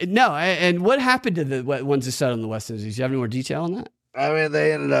 No, and what happened to the ones who settled in the West Indies? Do you have any more detail on that? I mean,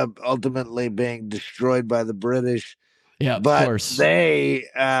 they ended up ultimately being destroyed by the British. Yeah, of but course. They,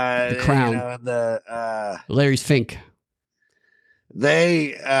 the Crown, Larry's Fink.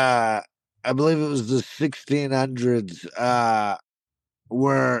 They, I believe it was the 1600s,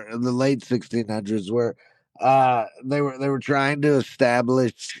 were the late 1600s, where they were trying to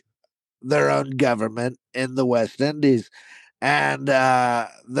establish their own government in the West Indies, and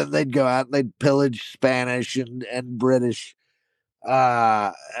then they'd go out and they'd pillage Spanish and British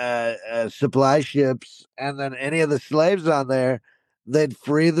supply ships, and then any of the slaves on there, they'd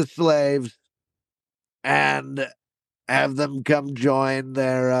free the slaves and have them come join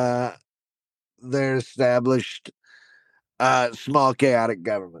their their established small chaotic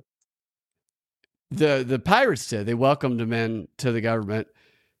government. The pirates did. They welcomed him into the government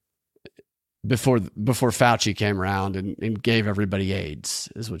before Fauci came around and gave everybody AIDS,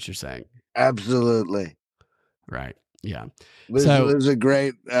 is what you're saying. Absolutely. Right. Yeah. There's a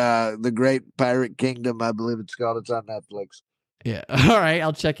great the Great Pirate Kingdom, I believe it's called. It's on Netflix. Yeah. All right.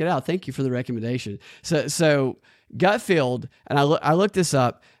 I'll check it out. Thank you for the recommendation. So Gutfeld, and I looked this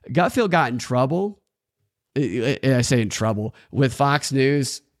up. Gutfeld got in trouble. I say in trouble with Fox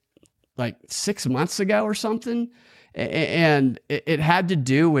News like 6 months ago or something. And it had to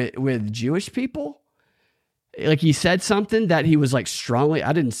do with Jewish people. Like he said something that he was like strongly,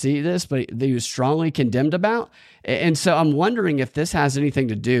 I didn't see this, but he was strongly condemned about. And so I'm wondering if this has anything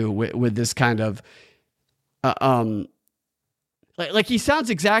to do with this kind of, like he sounds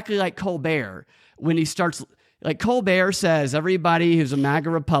exactly like Colbert when he starts. Like Colbert says, everybody who's a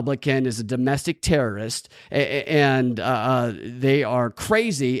MAGA Republican is a domestic terrorist, and they are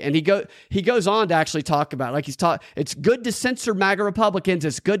crazy. And he goes on to actually talk about, like it's good to censor MAGA Republicans.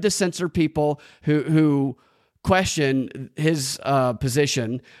 It's good to censor people who question his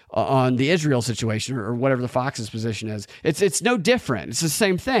position on the Israel situation or whatever the Fox's position is. It's no different. It's the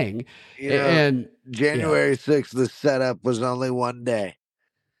same thing. And January 6th, the setup was only one day.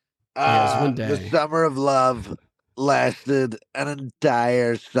 One day. The summer of love lasted an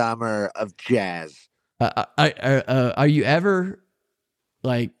entire summer of jazz. Are you ever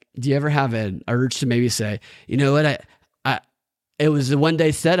like? Do you ever have an urge to maybe say, you know what? It was a one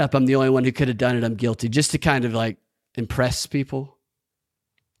day setup. I'm the only one who could have done it. I'm guilty, just to kind of like impress people.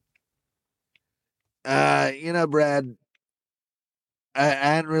 Brad, I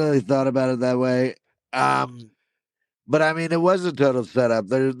hadn't really thought about it that way. But I mean, it was a total setup.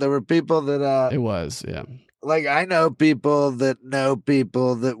 There were people that it was, yeah. Like I know people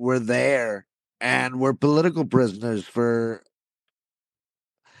that were there and were political prisoners for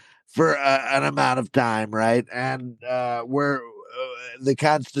an amount of time, right? And the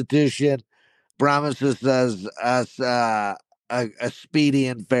Constitution promises us a speedy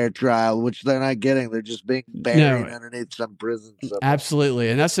and fair trial, which they're not getting. They're just being buried underneath some prison somewhere. Absolutely,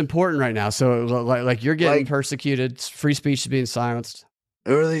 and that's important right now. So, like you're getting persecuted, free speech is being silenced.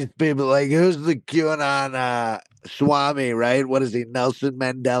 Who are these people? Like, who's the QAnon Swami? Right? What is he, Nelson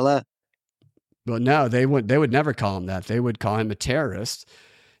Mandela? Well, no, they would never call him that. They would call him a terrorist.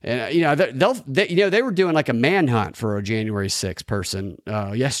 And they were doing like a manhunt for a January 6th person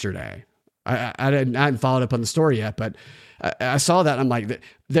yesterday. I hadn't followed up on the story yet, but I saw that. And I'm like,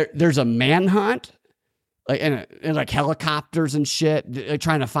 there's a manhunt, like and like helicopters and shit, like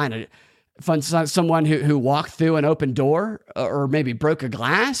trying to find someone who walked through an open door or maybe broke a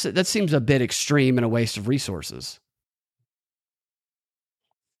glass. That seems a bit extreme and a waste of resources.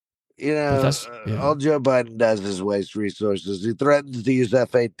 All Joe Biden does is waste resources. He threatens to use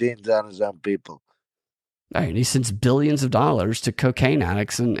F-18s on his own people. Right, and he sends billions of dollars to cocaine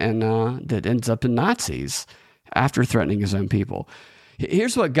addicts and that ends up in Nazis after threatening his own people.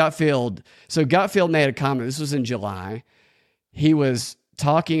 Here's what Gutfeld. So Gutfeld made a comment. This was in July. He was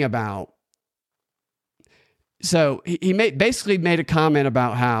talking about. So he basically made a comment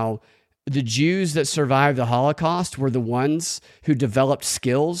about how the Jews that survived the Holocaust were the ones who developed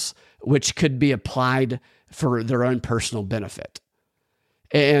skills which could be applied for their own personal benefit.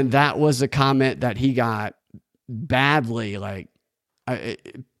 And that was a comment that he got badly. Like,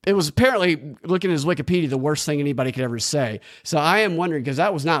 it was apparently, looking at his Wikipedia, the worst thing anybody could ever say. So I am wondering, because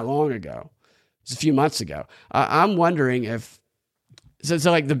that was not long ago. It was a few months ago. I'm wondering if, so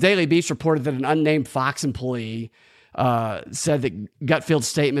like the Daily Beast reported that an unnamed Fox employee said that Gutfeld's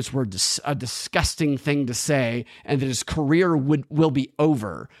statements were a disgusting thing to say and that his career will be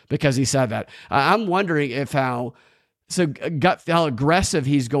over because he said that. I'm wondering if how aggressive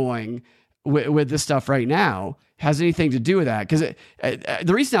he's going with this stuff right now has anything to do with that. Because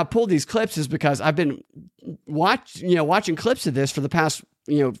the reason I pulled these clips is because I've been watching clips of this for the past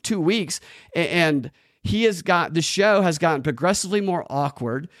 2 weeks, and the show has gotten progressively more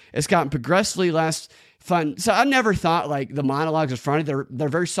awkward. It's gotten progressively less fun. So I never thought like the monologues are funny. They're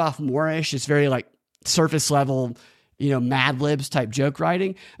very sophomore-ish. It's very like surface level, Mad Libs type joke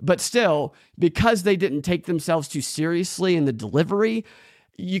writing. But still, because they didn't take themselves too seriously in the delivery,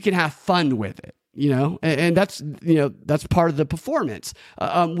 you can have fun with it. And that's part of the performance.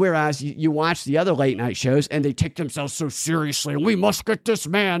 Whereas you watch the other late night shows and they take themselves so seriously, and we must get this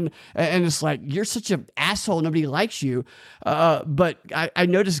man. And it's like, you're such an asshole. Nobody likes you. But I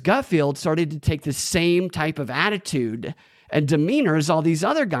noticed Gutfeld started to take the same type of attitude and demeanor as all these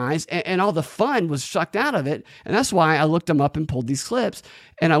other guys, and all the fun was sucked out of it. And that's why I looked them up and pulled these clips.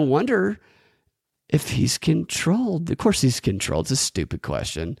 And I wonder if he's controlled. Of course he's controlled. It's a stupid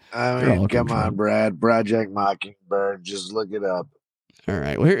question. I They're mean, all come controlled. on, Brad. Project Mockingbird. Just look it up. All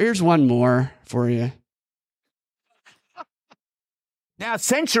right. Well, here's one more for you. Now,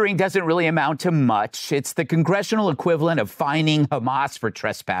 censuring doesn't really amount to much. It's the congressional equivalent of fining Hamas for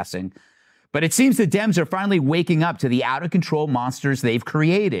trespassing. But it seems the Dems are finally waking up to the out-of-control monsters they've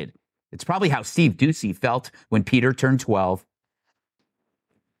created. It's probably how Steve Doocy felt when Peter turned 12.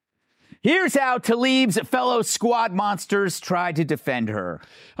 Here's how Tlaib's fellow squad monsters tried to defend her.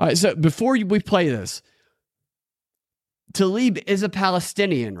 All right. So before we play this, Tlaib is a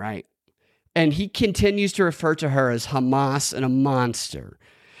Palestinian, right? And he continues to refer to her as Hamas and a monster.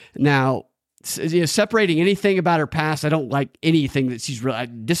 Now, separating anything about her past, I don't like anything that she's really. I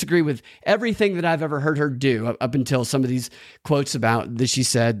disagree with everything that I've ever heard her do up until some of these quotes about that she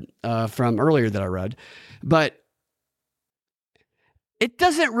said from earlier that I read. But it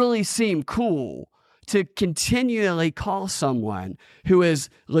doesn't really seem cool to continually call someone who is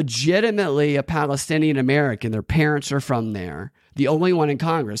legitimately a Palestinian American, their parents are from there, the only one in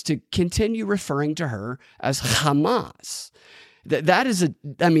Congress, to continue referring to her as Hamas.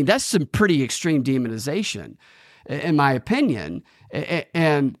 That's some pretty extreme demonization, in my opinion.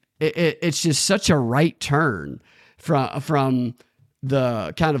 And it's just such a right turn from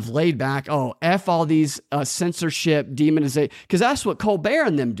the kind of laid back, F all these censorship, demonization, because that's what Colbert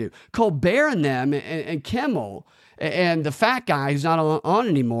and them do. Colbert and them and Kimmel and the fat guy who's not on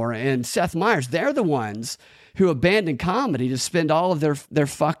anymore and Seth Meyers, they're the ones who abandoned comedy to spend all of their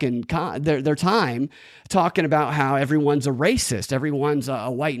fucking their time talking about how everyone's a racist, everyone's a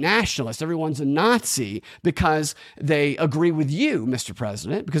white nationalist, everyone's a Nazi because they agree with you, Mr.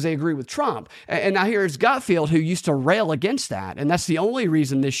 President, because they agree with Trump. And now here's Gutfeld, who used to rail against that, and that's the only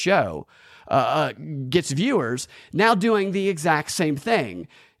reason this show gets viewers, now doing the exact same thing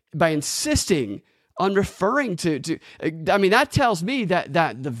by insisting on referring to. I mean, that tells me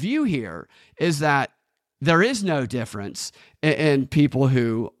that the view here is that there is no difference in people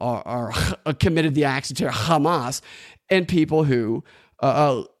who are committed the acts of terror, Hamas, and people who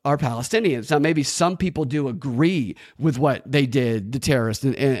are Palestinians. Now, maybe some people do agree with what they did, the terrorists,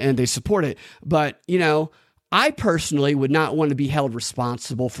 and they support it. But, I personally would not want to be held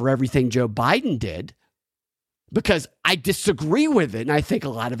responsible for everything Joe Biden did because I disagree with it, and I think a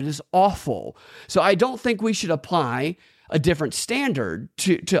lot of it is awful. So I don't think we should apply a different standard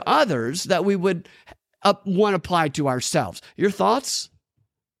to others that we would one applied to ourselves. Your thoughts?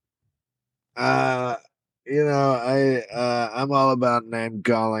 I'm all about name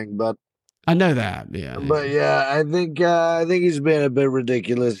calling, but I know that. Yeah. But yeah, I think he's been a bit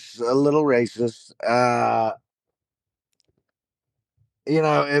ridiculous, a little racist.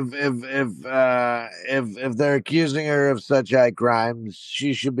 If they're accusing her of such high crimes,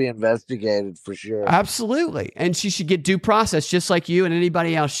 she should be investigated for sure. Absolutely. And she should get due process just like you and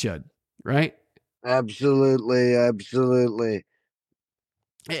anybody else should, right? Absolutely.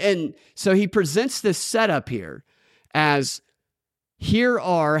 And so he presents this setup here as here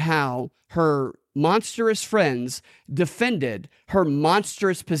are how her monstrous friends defended her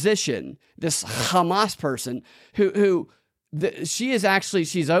monstrous position, this Hamas person she's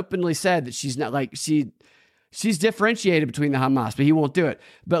openly said that she's not like she's differentiated between the Hamas, but he won't do it.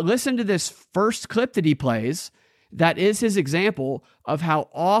 But listen to this first clip that he plays. That is his example of how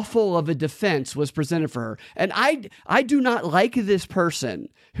awful of a defense was presented for her. And I do not like this person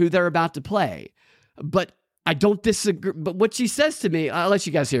who they're about to play, but I don't disagree. But what she says to me, I'll let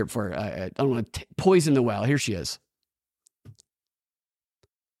you guys hear it before I don't want to poison the well. Here she is.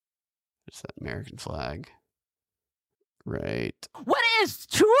 There's that American flag. Right. What is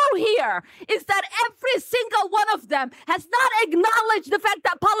true here is that every single one of them has not acknowledged the fact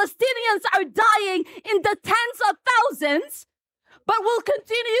that Palestinians are dying in the tens of thousands, but will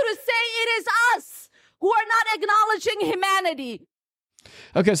continue to say it is us who are not acknowledging humanity.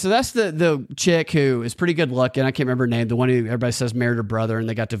 Okay, so that's the chick who is pretty good looking. I can't remember her name. The one who everybody says married her brother and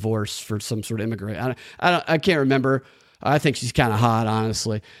they got divorced for some sort of immigrant. I can't remember. I think she's kind of hot,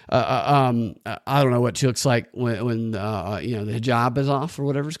 honestly. I don't know what she looks like when the hijab is off or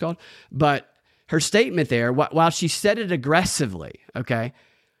whatever it's called. But her statement there, while she said it aggressively, okay,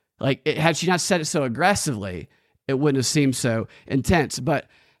 like had she not said it so aggressively, it wouldn't have seemed so intense. But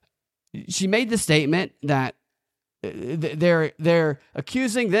she made the statement that they're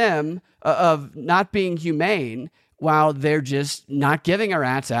accusing them of not being humane, while they're just not giving her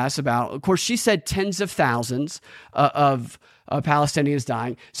rat's ass about, of course, she said tens of thousands of Palestinians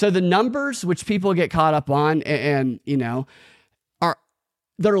dying. So the numbers, which people get caught up on,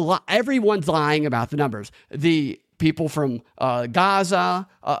 everyone's lying about the numbers. The people from Gaza,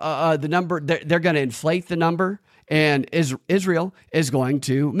 the number, they're going to inflate the number, and Israel is going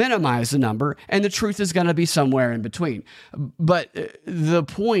to minimize the number, and the truth is going to be somewhere in between. But the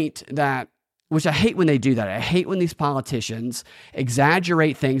point that, which I hate when they do that, I hate when these politicians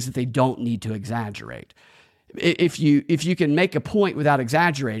exaggerate things that they don't need to exaggerate. If you can make a point without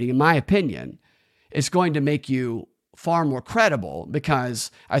exaggerating, in my opinion, it's going to make you far more credible, because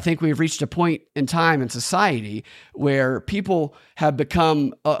I think we've reached a point in time in society where people have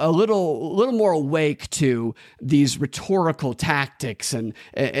become a little more awake to these rhetorical tactics and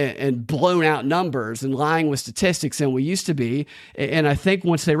blown out numbers and lying with statistics than we used to be. And I think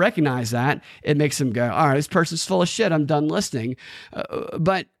once they recognize that, it makes them go, all right, this person's full of shit, I'm done listening.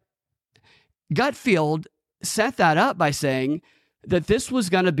 But Gutfeld set that up by saying that this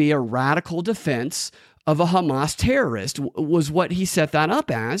was going to be a radical defense of a Hamas terrorist, was what he set that up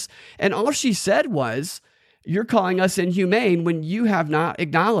as. And all she said was, you're calling us inhumane when you have not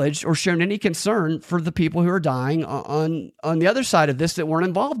acknowledged or shown any concern for the people who are dying on the other side of this that weren't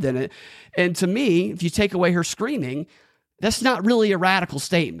involved in it. And to me, if you take away her screaming, that's not really a radical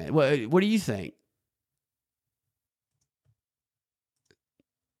statement. What do you think?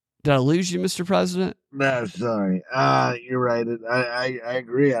 Did I lose you, Mr. President? No, sorry. You're right. I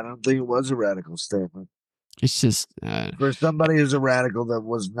agree. I don't think it was a radical statement. It's just for somebody who's a radical, that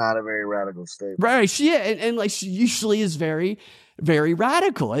was not a very radical statement. Right. Yeah, and like she usually is very, very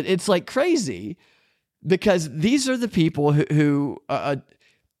radical. It's like crazy, because these are the people who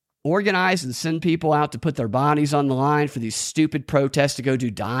organize and send people out to put their bodies on the line for these stupid protests to go do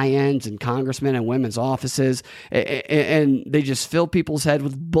die-ins in congressmen and women's offices. And they just fill people's head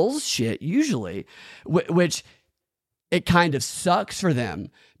with bullshit, usually, which it kind of sucks for them,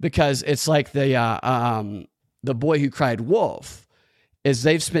 because it's like the boy who cried wolf, is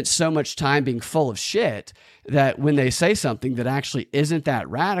they've spent so much time being full of shit that when they say something that actually isn't that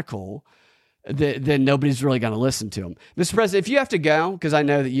radical, then nobody's really going to listen to them. Mr. President, if you have to go, because I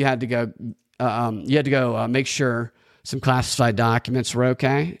know that you had to go, make sure some classified documents were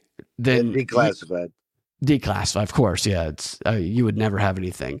okay. Then declassified. Declassified, of course. Yeah, it's you would never have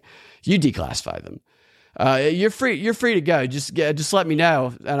anything. You declassify them. You're free. You're free to go. Just let me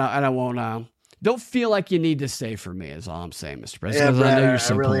know, and I won't. Don't feel like you need to stay for me, is all I'm saying, Mr. President. Yeah, Brad, I know you're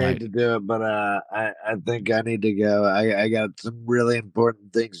so I really polite. hate to do it, but I think I need to go. I got some really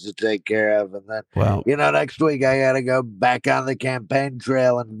important things to take care of, and then next week I got to go back on the campaign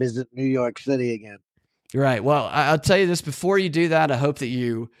trail and visit New York City again. Right. Well, I'll tell you this: before you do that, I hope that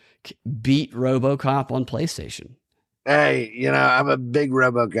you beat RoboCop on PlayStation. Hey, I'm a big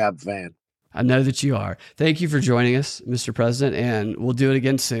RoboCop fan. I know that you are. Thank you for joining us, Mr. President, and we'll do it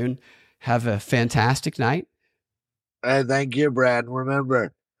again soon. Have a fantastic night. Hey, thank you, Brad.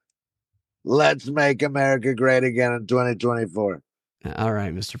 Remember, let's make America great again in 2024. All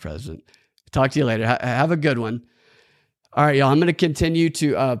right, Mr. President. Talk to you later. Have a good one. All right, y'all. I'm going to continue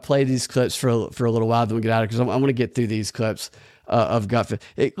to play these clips for a little while, then we get out of it, because I want to get through these clips of Gutfeld.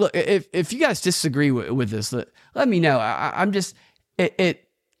 Look, if you guys disagree with this, let me know. I'm just it's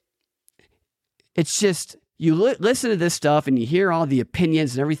just. You listen to this stuff and you hear all the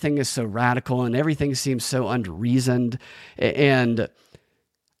opinions, and everything is so radical and everything seems so unreasoned. And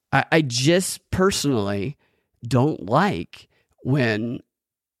I just personally don't like when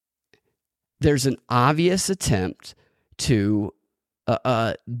there's an obvious attempt to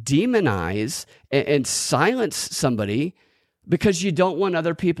demonize and silence somebody because you don't want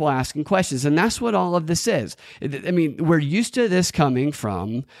other people asking questions. And that's what all of this is. I mean, we're used to this coming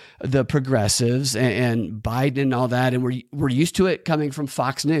from the progressives and Biden and all that, and we're used to it coming from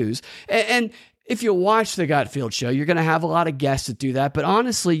Fox News. And if you watch the Gutfeld show, you're going to have a lot of guests that do that. But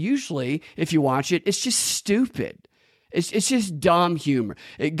honestly, usually, if you watch it, it's just stupid. It's just dumb humor.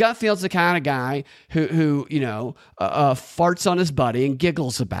 Gutfeld's the kind of guy who farts on his buddy and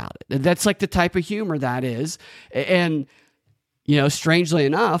giggles about it. That's like the type of humor that is. And strangely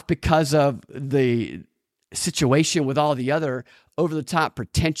enough, because of the situation with all the other over-the-top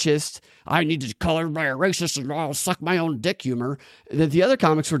pretentious, I need to call everybody a racist and I'll suck my own dick humor that the other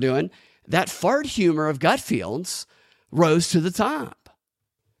comics were doing, that fart humor of Gutfeld's rose to the top.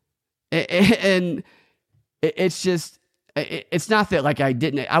 And it's just, it's not that like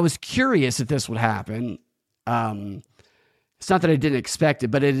I was curious if this would happen. It's not that I didn't expect it,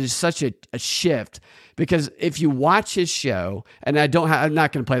 but it is such a shift, because if you watch his show, and I'm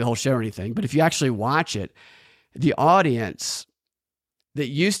not going to play the whole show or anything, but if you actually watch it, the audience that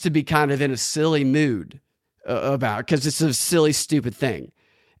used to be kind of in a silly mood because it's a silly, stupid thing.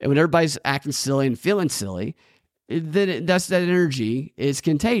 And when everybody's acting silly and feeling silly, then that energy is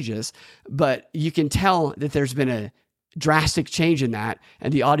contagious. But you can tell that there's been a drastic change in that,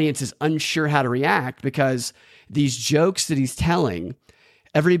 and the audience is unsure how to react because these jokes that he's telling,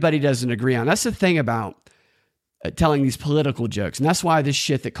 everybody doesn't agree on. That's the thing about telling these political jokes. And that's why this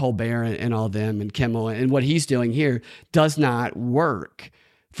shit that Colbert and all them and Kimmel and what he's doing here does not work.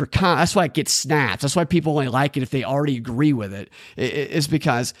 That's why it gets snaps. That's why people only like it if they already agree with it. It's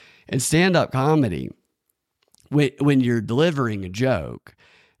because in stand-up comedy, when you're delivering a joke,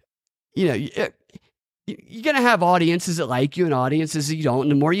 you're going to have audiences that like you and audiences that you don't.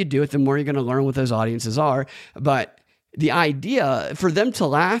 And the more you do it, the more you're going to learn what those audiences are. But the idea for them to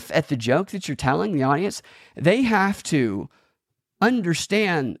laugh at the joke that you're telling the audience, they have to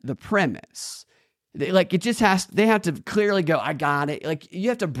understand the premise. They have to clearly go, I got it. Like, you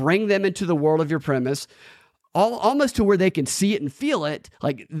have to bring them into the world of your premise, almost to where they can see it and feel it.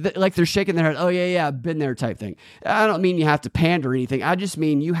 Like they're shaking their head. Oh yeah, I've been there type thing. I don't mean you have to pander or anything. I just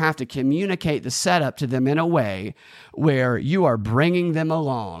mean you have to communicate the setup to them in a way where you are bringing them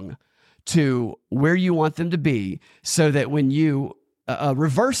along to where you want them to be, so that when you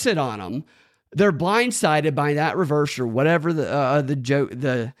reverse it on them, they're blindsided by that reverse or whatever the joke,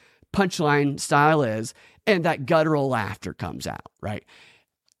 the punchline style is, and that guttural laughter comes out, right?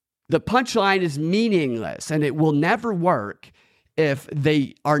 The punchline is meaningless, and it will never work if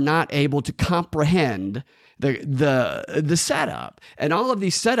they are not able to comprehend the setup. And all of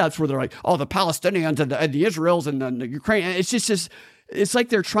these setups where they're like, oh, the Palestinians and the Israels and the Ukraine, it's like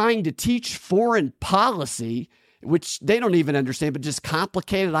they're trying to teach foreign policy, which they don't even understand, but just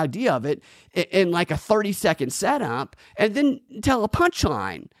complicated idea of it in like a 30-second setup, and then tell a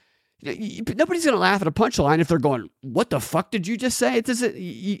punchline. Nobody's going to laugh at a punchline if they're going, what the fuck did you just say? It doesn't,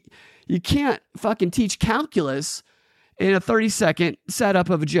 you can't fucking teach calculus in a 30-second setup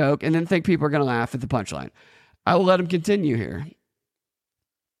of a joke and then think people are going to laugh at the punchline. I will let him continue here.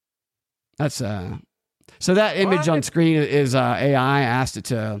 That's so that image on screen is AI asked it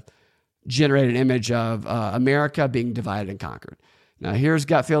to generate an image of America being divided and conquered. Now here's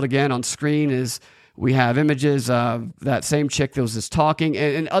Gutfeld again on screen. We have images of that same chick that was just talking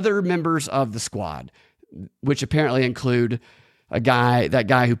and other members of the squad, which apparently include that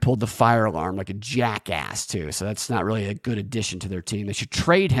guy who pulled the fire alarm like a jackass too. So that's not really a good addition to their team. They should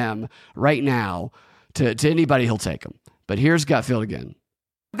trade him right now to anybody who'll take him. But here's Gutfeld again.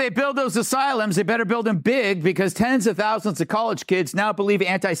 If they build those asylums, they better build them big, because tens of thousands of college kids now believe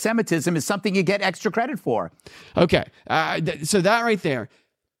anti-Semitism is something you get extra credit for. Okay. So that right there,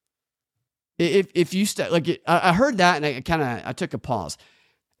 if you I heard that and I took a pause.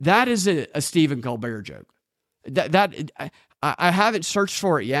 That is a Stephen Colbert joke. I haven't searched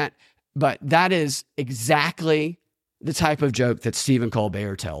for it yet, but that is exactly the type of joke that Stephen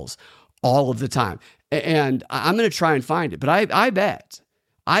Colbert tells all of the time. And I'm going to try and find it, but I bet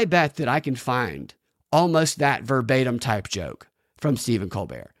that I can find almost that verbatim type joke from Stephen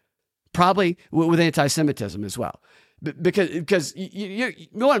Colbert, probably with anti-Semitism as well. Because you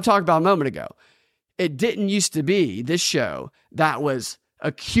know what I'm talking about a moment ago. It didn't used to be this show that was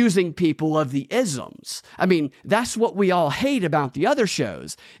accusing people of the isms. I mean, that's what we all hate about the other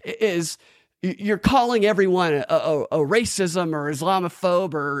shows, is you're calling everyone a racism or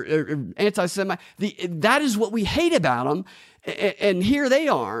Islamophobe or anti-Semite. That is what we hate about them. And here they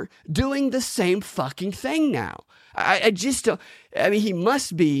are doing the same fucking thing now. I just don't, I mean, they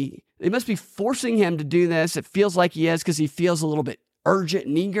must be forcing him to do this. It feels like he is because he feels a little bit urgent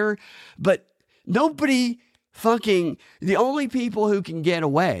and eager, but nobody the only people who can get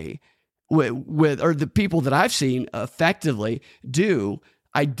away with or the people that I've seen effectively do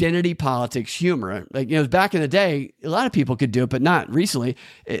identity politics humor. Like, back in the day, a lot of people could do it, but not recently.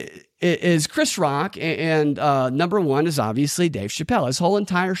 It is Chris Rock, and number one is obviously Dave Chappelle. His whole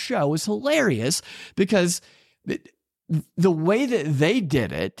entire show was hilarious because the way that they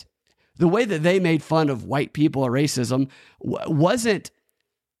did it, the way that they made fun of white people or racism wasn't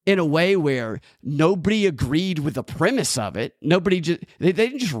in a way where nobody agreed with the premise of it. They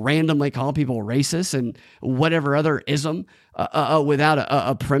didn't just randomly call people racist and whatever other ism without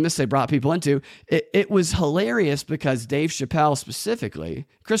a premise they brought people into. It was hilarious because Dave Chappelle specifically,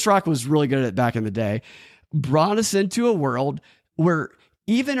 Chris Rock was really good at it back in the day, brought us into a world where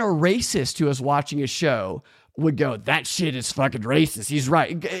even a racist who was watching a show would go, that shit is fucking racist. He's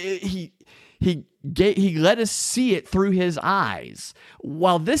right. He let us see it through his eyes.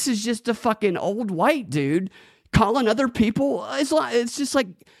 While this is just a fucking old white dude calling other people, it's just like,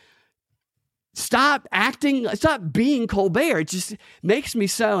 stop being Colbert. It just makes me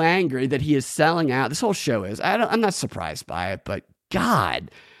so angry that he is selling out. This whole show is. I'm not surprised by it, but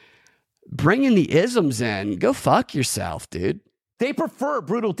God, bringing the isms in, go fuck yourself, dude. They prefer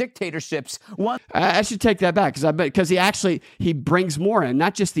brutal dictatorships. I should take that back because he brings more in,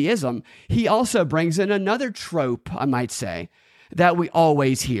 not just the ism. He also brings in another trope, I might say, that we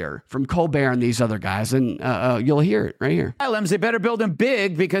always hear from Colbert and these other guys, and you'll hear it right here. They better build them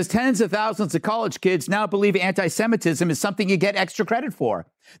big because tens of thousands of college kids now believe anti-Semitism is something you get extra credit for.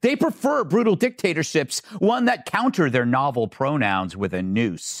 They prefer brutal dictatorships, one that counter their novel pronouns with a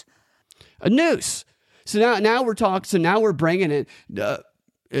noose. A noose. So now we're talking. So now we're bringing in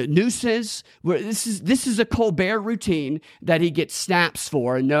nooses. This is a Colbert routine that he gets snaps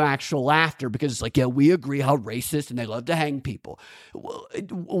for and no actual laughter because it's like, yeah, we agree how racist and they love to hang people.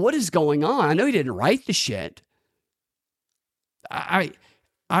 What is going on? I know he didn't write the shit. I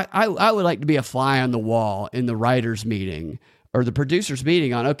would like to be a fly on the wall in the writers' meeting or the producers'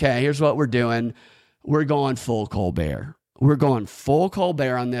 meeting on, okay, here's what we're doing. We're going full Colbert. We're going full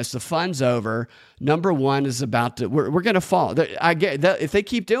Colbert on this. The fun's over. Number one is about to, we're going to fall. I get that if they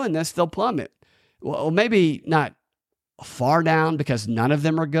keep doing this, they'll plummet. Well, maybe not far down because none of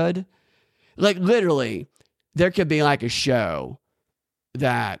them are good. Like literally, there could be like a show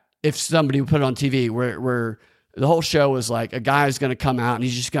that if somebody would put it on TV where the whole show was like a guy's going to come out and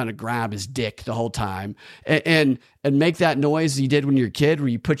he's just going to grab his dick the whole time and make that noise you did when you were a kid where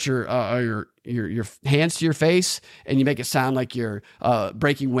you put your hands to your face and you make it sound like you're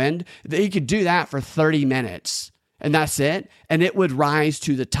breaking wind. You could do that for 30 minutes and that's it. And it would rise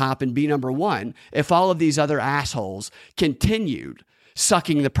to the top and be number one if all of these other assholes continued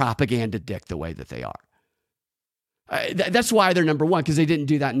sucking the propaganda dick the way that they are. That's why they're number one, because they didn't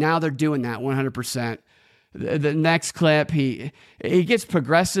do that. Now they're doing that 100%. The next clip, he gets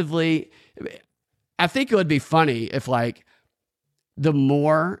progressively. I think it would be funny if, like, the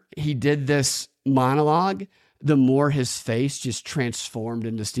more he did this monologue, the more his face just transformed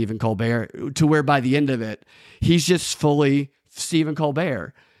into Stephen Colbert, to where by the end of it, he's just fully Stephen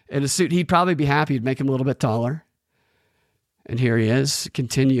Colbert in a suit. He'd probably be happy to make him a little bit taller. And here he is,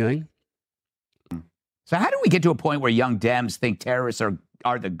 continuing. So how do we get to a point where young Dems think terrorists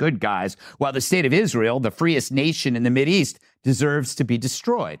are the good guys, while the state of Israel, the freest nation in the Mideast, deserves to be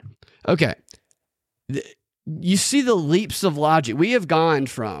destroyed? Okay. You see the leaps of logic. We have gone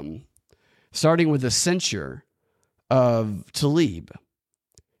from starting with the censure of Tlaib,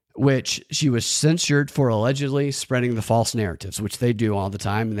 which she was censured for allegedly spreading the false narratives, which they do all the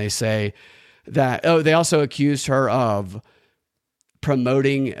time. And they say that, they also accused her of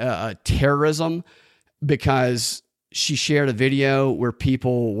promoting terrorism because she shared a video where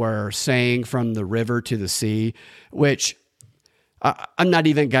people were saying from the river to the sea, which I'm not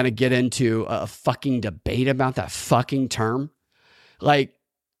even going to get into a fucking debate about that fucking term. Like,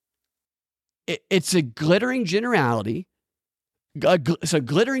 it's a glittering generality. So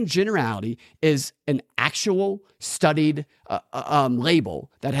glittering generality is an actual studied label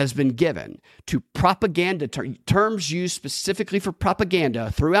that has been given to propaganda terms used specifically for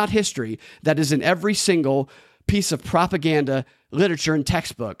propaganda throughout history that is in every single piece of propaganda literature and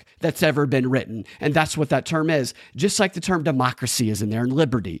textbook that's ever been written. And that's what that term is. Just like the term democracy is in there and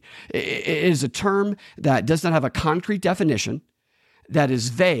liberty. It is a term that does not have a concrete definition, that is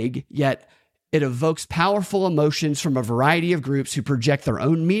vague, yet it evokes powerful emotions from a variety of groups who project their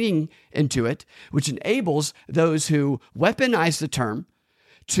own meaning into it, which enables those who weaponize the term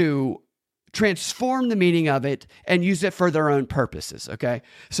to transform the meaning of it and use it for their own purposes, okay?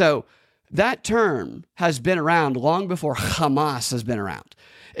 So that term has been around long before Hamas has been around.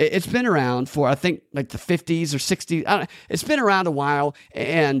 It's been around for, I think, like the 50s or 60s. I don't know. It's been around a while,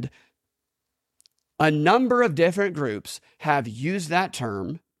 and a number of different groups have used that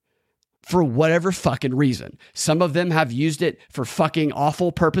term for whatever fucking reason. Some of them have used it for fucking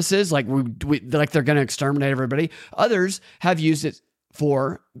awful purposes, like like they're going to exterminate everybody. Others have used it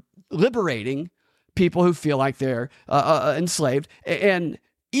for liberating people who feel like they're enslaved. And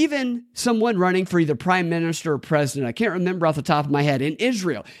even someone running for either prime minister or president, I can't remember off the top of my head, in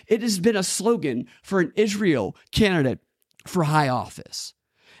Israel, it has been a slogan for an Israel candidate for high office.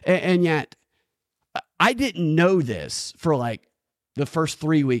 And yet, I didn't know this for like the first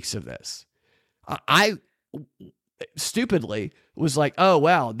 3 weeks of this. I stupidly was like, oh,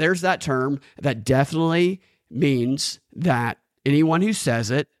 well, there's that term that definitely means that anyone who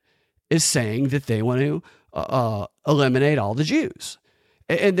says it is saying that they want to eliminate all the Jews.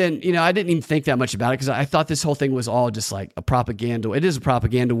 And then, I didn't even think that much about it because I thought this whole thing was all just like a propaganda. It is a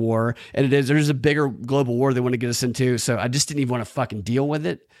propaganda war, and there's a bigger global war they want to get us into. So I just didn't even want to fucking deal with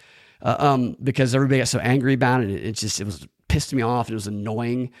it because everybody got so angry about it. It was pissed me off and it was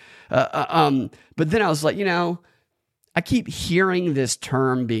annoying. But then I was like, I keep hearing this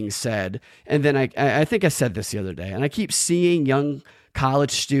term being said, and then I think I said this the other day, and I keep seeing young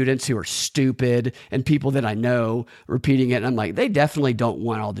college students who are stupid and people that I know repeating it. And I'm like, they definitely don't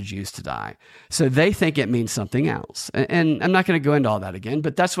want all the Jews to die. So they think it means something else. And I'm not going to go into all that again,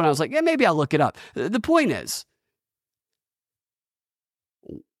 but that's when I was like, yeah, maybe I'll look it up. The point is,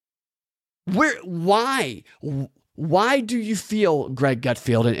 why do you feel, Greg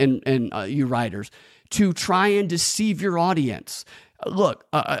Gutfeld and you writers, to try and deceive your audience? Look,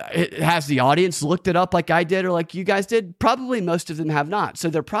 has the audience looked it up like I did or like you guys did? Probably most of them have not. So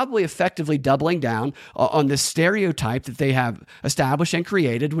they're probably effectively doubling down on this stereotype that they have established and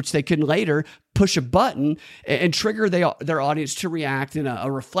created, which they can later push a button and trigger their audience to react in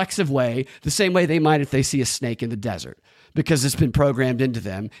a reflexive way, the same way they might if they see a snake in the desert, because it's been programmed into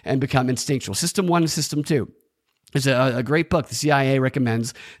them and become instinctual. System 1 and System 2. It's a great book the CIA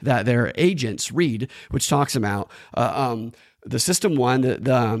recommends that their agents read, which talks about the System 1,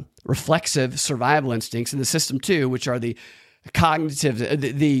 the reflexive survival instincts, and the System 2, which are the cognitive,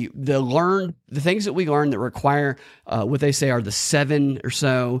 the things that we learn that require what they say are the 7 or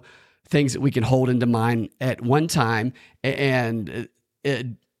so things that we can hold into mind at one time and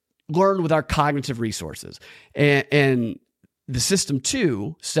learn with our cognitive resources. And the System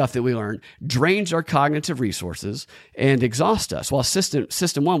 2 stuff that we learn drains our cognitive resources and exhausts us. While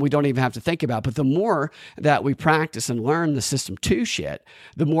System 1, we don't even have to think about. But the more that we practice and learn the System 2 shit,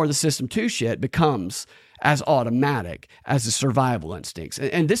 the more the System 2 shit becomes as automatic as the survival instincts.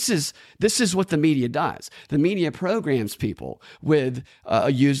 And this is what the media does. The media programs people with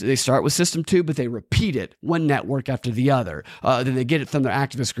they start with System 2, but they repeat it one network after the other. Then they get it from their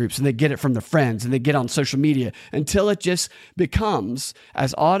activist groups, and they get it from their friends, and they get on social media until it just becomes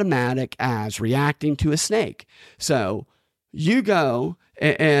as automatic as reacting to a snake. So you go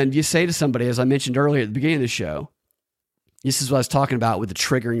and you say to somebody, as I mentioned earlier at the beginning of the show, this is what I was talking about with the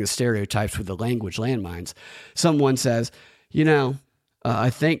triggering the stereotypes with the language landmines. Someone says, I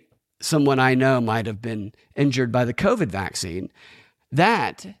think someone I know might have been injured by the COVID vaccine.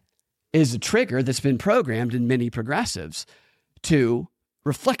 That is a trigger that's been programmed in many progressives to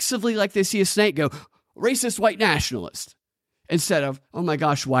reflexively, like they see a snake, go, racist white nationalist, instead of, oh my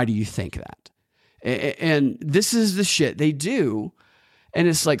gosh, why do you think that? And this is the shit they do. And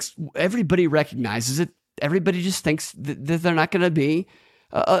it's like everybody recognizes it. Everybody just thinks that they're not going to be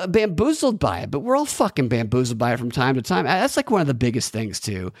bamboozled by it, but we're all fucking bamboozled by it from time to time. That's like one of the biggest things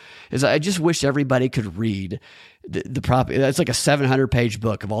too, is I just wish everybody could read the prop. It's like a 700-page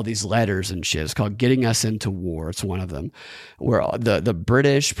book of all these letters and shit. It's called Getting Us into War. It's one of them, where the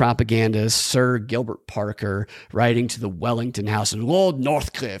British propagandist Sir Gilbert Parker, writing to the Wellington House, and Lord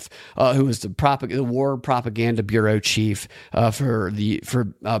Northcliffe, who was the War Propaganda Bureau chief for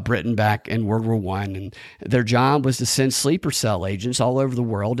Britain back in World War I, and their job was to send sleeper cell agents all over the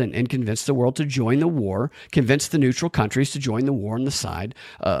world and convince the world to join the war, convince the neutral countries to join the war on the side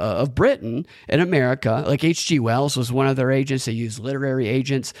of Britain and America. Like H.G. Wells was one of their agents. They used literary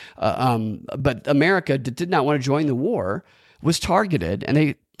agents. But America did not want to join the war, was targeted, and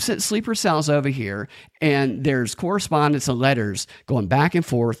they sent sleeper cells over here. And there's correspondence and letters going back and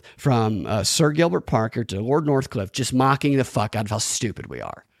forth from Sir Gilbert Parker to Lord Northcliffe, just mocking the fuck out of how stupid we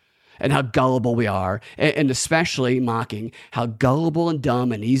are and how gullible we are, and especially mocking how gullible and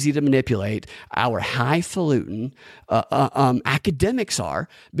dumb and easy to manipulate our highfalutin academics are,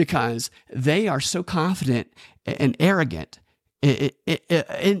 because they are so confident and arrogant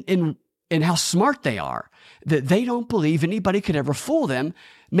in how smart they are that they don't believe anybody could ever fool them,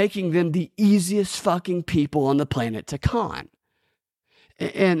 making them the easiest fucking people on the planet to con.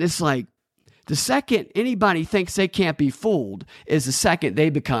 And it's like, the second anybody thinks they can't be fooled is the second they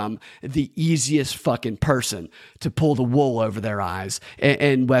become the easiest fucking person to pull the wool over their eyes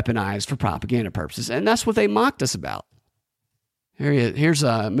and weaponize for propaganda purposes. And that's what they mocked us about. Here's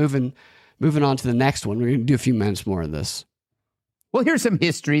moving on to the next one. We're going to do a few minutes more of this. Well, here's some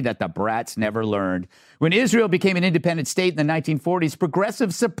history that the brats never learned. When Israel became an independent state in the 1940s,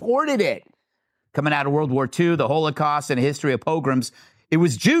 progressives supported it. Coming out of World War II, the Holocaust, and a history of pogroms, it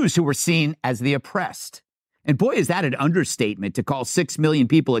was Jews who were seen as the oppressed. And boy, is that an understatement to call 6 million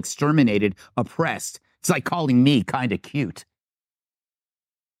people exterminated oppressed. It's like calling me kind of cute.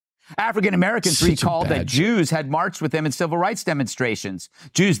 African Americans recalled that Jews had marched with them in civil rights demonstrations.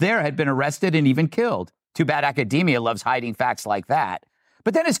 Jews there had been arrested and even killed. Too bad academia loves hiding facts like that.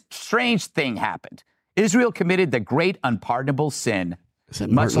 But then a strange thing happened. Israel committed the great unpardonable sin.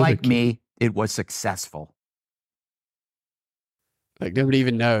 Much like me, it was successful. Like nobody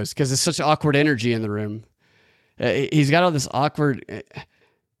even knows because there's such awkward energy in the room. He's got all this awkward.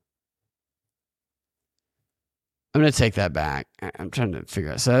 I'm going to take that back. I'm trying to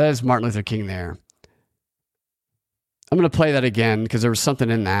figure out. So that is Martin Luther King there. I'm going to play that again because there was something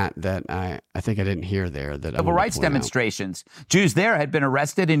in that I think I didn't hear there. That Civil rights demonstrations. Jews there had been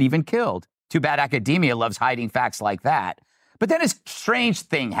arrested and even killed. Too bad academia loves hiding facts like that. But then a strange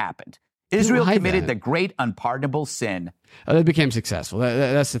thing happened. Israel committed the great unpardonable sin. They became successful.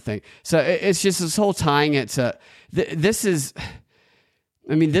 That's the thing. So it's just this whole tying it to this is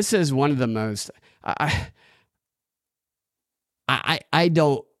one of the most. I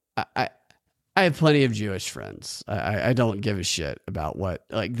have plenty of Jewish friends. I don't give a shit about what,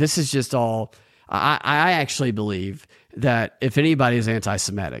 like, this is just all, I actually believe that if anybody is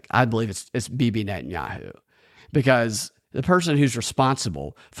anti-Semitic, I believe it's Bibi Netanyahu, because the person who's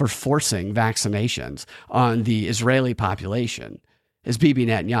responsible for forcing vaccinations on the Israeli population is Bibi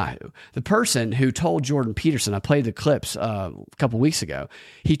Netanyahu. The person who told Jordan Peterson, I played the clips a couple weeks ago,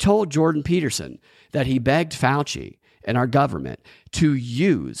 he told Jordan Peterson that he begged Fauci and our government to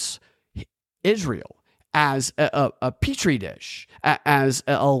use Israel as a petri dish, as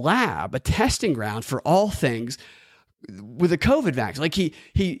a lab, a testing ground for all things with the COVID vaccine. Like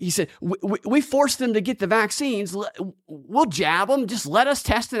he said, we forced them to get the vaccines. We'll jab them. Just let us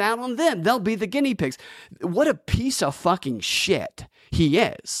test it out on them. They'll be the guinea pigs. What a piece of fucking shit he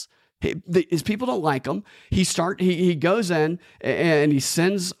is. His people don't like him. He goes in and he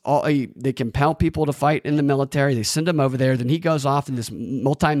sends they compel people to fight in the military. They send him over there. Then he goes off in this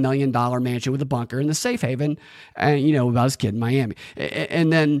multi-million-dollar mansion with a bunker in the safe haven, and about his kid in Miami.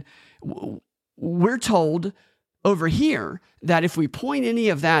 And then we're told over here that if we point any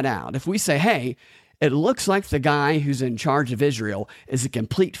of that out, if we say, hey, it looks like the guy who's in charge of Israel is a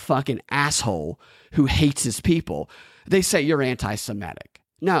complete fucking asshole who hates his people, they say you're anti-Semitic.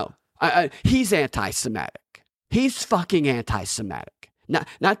 No. He's anti-Semitic. He's fucking anti-Semitic.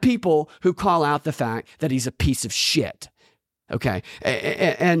 Not people who call out the fact that he's a piece of shit. Okay.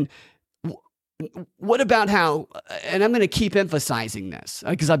 And what about how, and I'm going to keep emphasizing this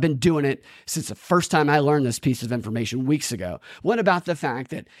because I've been doing it since the first time I learned this piece of information weeks ago. What about the fact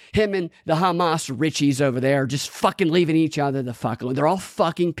that him and the Hamas Richies over there are just fucking leaving each other the fuck alone? They're all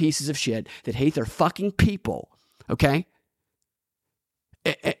fucking pieces of shit that hate their fucking people. Okay.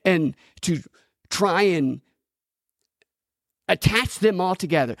 And to try and attach them all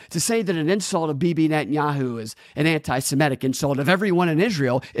together, to say that an insult of Bibi Netanyahu is an anti-Semitic insult of everyone in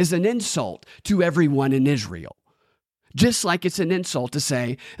Israel is an insult to everyone in Israel. Just like it's an insult to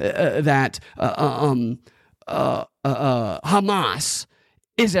say that Hamas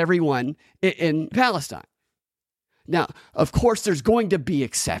is everyone in Palestine. Now, of course, there's going to be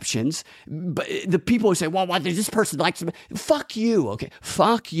exceptions, but the people who say, well, why does this person like them? Fuck you, okay?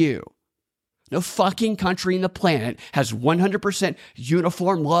 Fuck you. No fucking country in the planet has 100%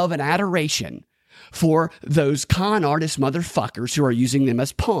 uniform love and adoration for those con artist motherfuckers who are using them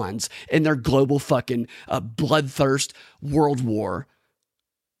as pawns in their global fucking bloodthirst world war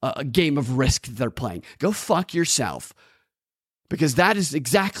game of Risk that they're playing. Go fuck yourself, because that is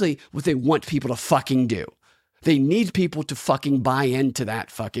exactly what they want people to fucking do. They need people to fucking buy into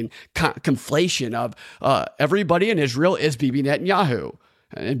that fucking conflation of everybody in Israel is Bibi Netanyahu.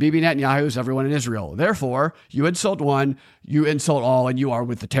 And Bibi Netanyahu is everyone in Israel. Therefore, you insult one, you insult all, and you are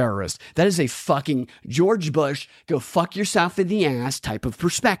with the terrorists. That is a fucking George Bush, go fuck yourself in the ass type of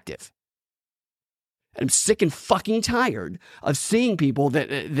perspective. I'm sick and fucking tired of seeing people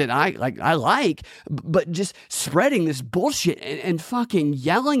that I like, but just spreading this bullshit and fucking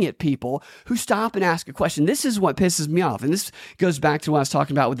yelling at people who stop and ask a question. This is what pisses me off. And this goes back to what I was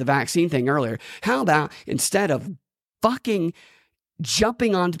talking about with the vaccine thing earlier. How about instead of fucking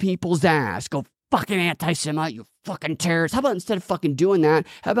jumping onto people's ass, go fucking anti-Semite, you fucking terrorist. How about instead of fucking doing that,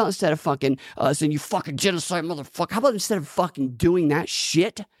 how about instead of fucking saying you fucking genocide motherfucker, how about instead of fucking doing that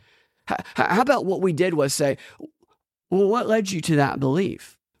shit, how about what we did was say, well, what led you to that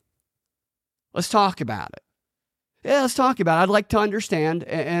belief? Let's talk about it. Yeah, let's talk about it. I'd like to understand.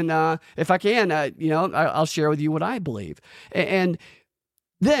 And if I can, I'll share with you what I believe. And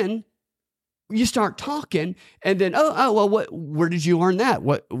then you start talking, and then, where did you learn that?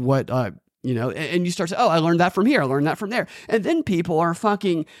 And you start saying, I learned that from here. I learned that from there. And then people are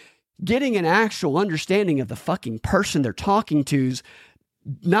fucking getting an actual understanding of the fucking person they're talking to's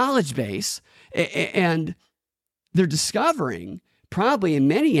knowledge base, and they're discovering, probably in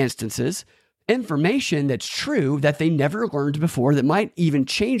many instances, information that's true that they never learned before, that might even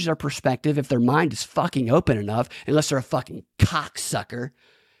change their perspective if their mind is fucking open enough, unless they're a fucking cocksucker.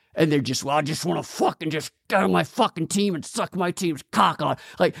 And they're just, I just want to fucking just get on my fucking team and suck my team's cock on.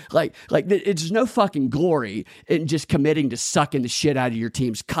 Like, it's no fucking glory in just committing to sucking the shit out of your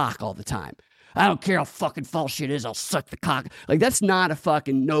team's cock all the time. I don't care how fucking false shit is. I'll suck the cock. Like, that's not a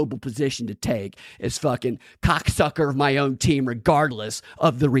fucking noble position to take as fucking cocksucker of my own team, regardless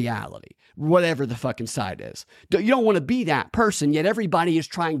of the reality, whatever the fucking side is. You don't want to be that person, yet everybody is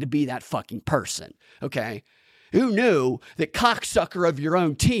trying to be that fucking person, okay? Who knew that cocksucker of your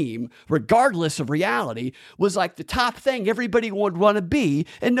own team, regardless of reality, was like the top thing everybody would want to be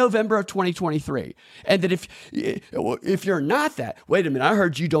in November of 2023? And that if you're not that, wait a minute, I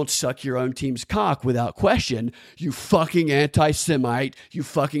heard you don't suck your own team's cock without question, you fucking anti-Semite, you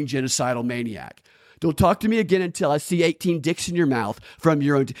fucking genocidal maniac. Don't talk to me again until I see 18 dicks in your mouth from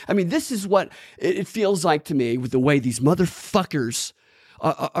your own team. I mean, this is what it feels like to me with the way these motherfuckers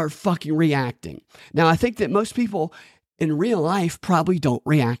are fucking reacting. Now, I think that most people in real life probably don't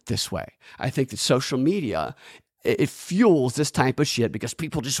react this way. I think that social media, it fuels this type of shit because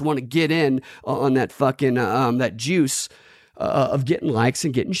people just want to get in on that fucking, that juice of getting likes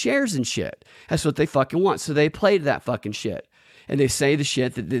and getting shares and shit. That's what they fucking want. So they play to that fucking shit. And they say the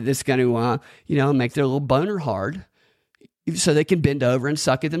shit that's going to, make their little boner hard so they can bend over and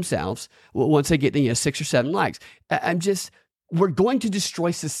suck it themselves once they get 6 or 7 likes. We're going to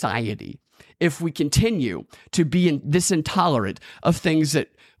destroy society if we continue to be this intolerant of things that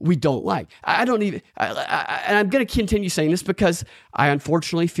we don't like. And I'm going to continue saying this because I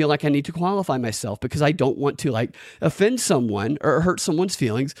unfortunately feel like I need to qualify myself because I don't want to offend someone or hurt someone's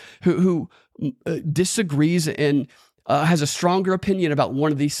feelings who disagrees and has a stronger opinion about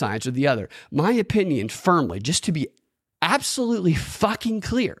one of these sides or the other. My opinion firmly, just to be absolutely fucking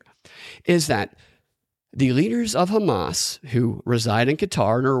clear, is that the leaders of Hamas, who reside in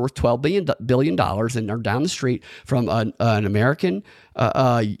Qatar and are worth $12 billion and are down the street from an American,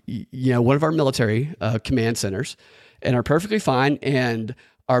 one of our military command centers, and are perfectly fine and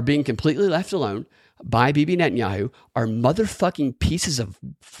are being completely left alone by Bibi Netanyahu, are motherfucking pieces of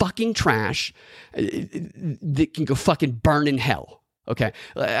fucking trash that can go fucking burn in hell. Okay?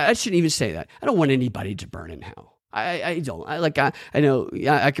 I shouldn't even say that. I don't want anybody to burn in hell. I don't. I know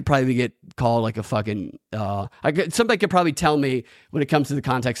I could probably get called like a fucking, somebody could probably tell me when it comes to the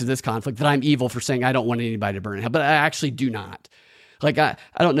context of this conflict that I'm evil for saying I don't want anybody to burn in hell, but I actually do not. I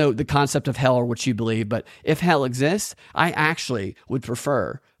don't know the concept of hell or what you believe, but if hell exists, I actually would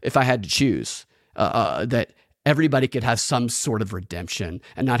prefer, if I had to choose, that everybody could have some sort of redemption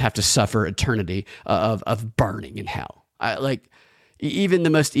and not have to suffer eternity of burning in hell. Even the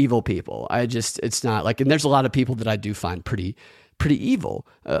most evil people, it's not and there's a lot of people that I do find pretty evil.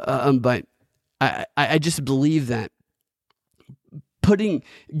 But I just believe that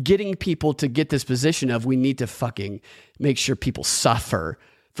getting people to get this position of we need to fucking make sure people suffer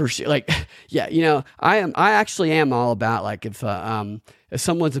for sure. I actually am all about if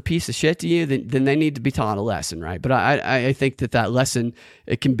someone's a piece of shit to you, then they need to be taught a lesson, right? But I think that lesson,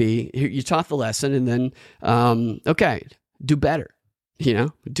 it can be, you taught the lesson and then, okay, do better.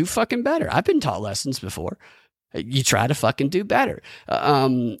 Do fucking better. I've been taught lessons before. You try to fucking do better.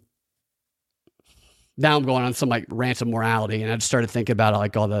 Now I'm going on some rant of morality, and I just started thinking about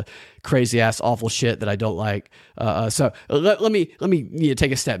all the crazy ass awful shit that I don't like. So let me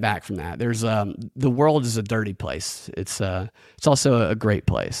take a step back from that. There's the world is a dirty place. It's also a great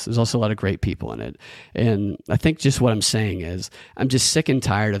place. There's also a lot of great people in it, and I think just what I'm saying is I'm just sick and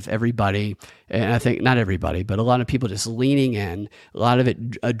tired of everybody. And I think not everybody, but a lot of people just leaning in. A lot of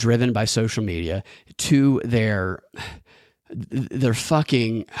it driven by social media to their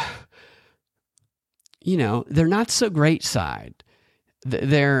fucking. They're not so great side.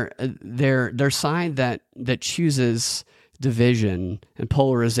 Their side that chooses division and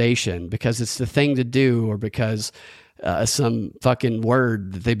polarization because it's the thing to do, or because some fucking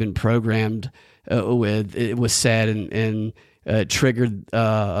word that they've been programmed with, it was said and triggered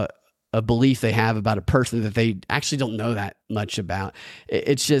a belief they have about a person that they actually don't know that much about.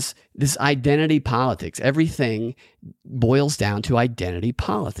 It's just this identity politics. Everything boils down to identity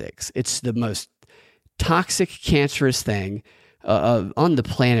politics. It's the most toxic, cancerous thing on the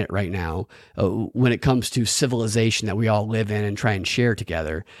planet right now when it comes to civilization that we all live in and try and share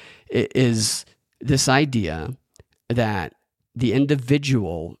together, is this idea that the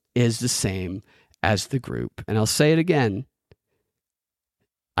individual is the same as the group. And I'll say it again.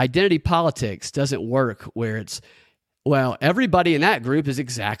 Identity politics doesn't work where it's, well, everybody in that group is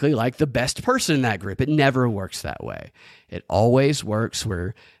exactly like the best person in that group. It never works that way. It always works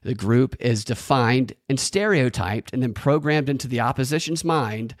where the group is defined and stereotyped and then programmed into the opposition's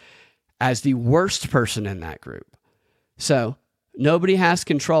mind as the worst person in that group. So nobody has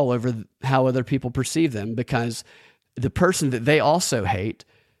control over how other people perceive them, because the person that they also hate,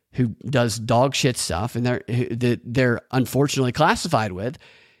 who does dog shit stuff and they're unfortunately classified with,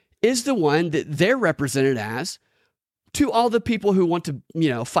 is the one that they're represented as to all the people who want to,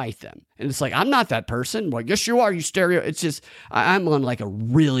 fight them. And it's like, I'm not that person. Well, yes, you are, you stereo. It's just, I'm on like a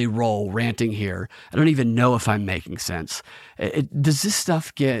really roll ranting here. I don't even know if I'm making sense. Does this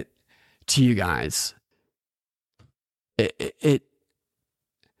stuff get to you guys?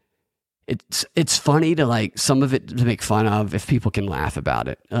 It's funny to like some of it to make fun of if people can laugh about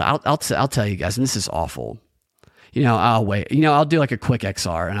it. I'll tell you guys, and this is awful. I'll wait. I'll do like a quick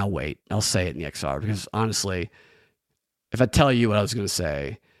XR and I'll wait. I'll say it in the XR because honestly, if I tell you what I was going to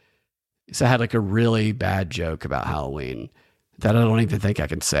say, so I had like a really bad joke about Halloween that I don't even think I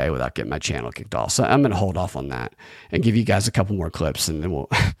can say without getting my channel kicked off. So I'm going to hold off on that and give you guys a couple more clips and then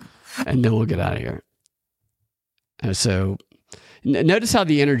we'll get out of here. So notice how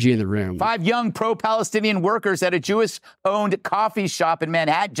the energy in the room. 5 young pro-Palestinian workers at a Jewish-owned coffee shop in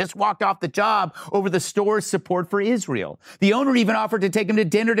Manhattan just walked off the job over the store's support for Israel. The owner even offered to take them to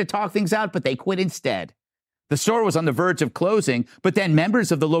dinner to talk things out, but they quit instead. The store was on the verge of closing, but then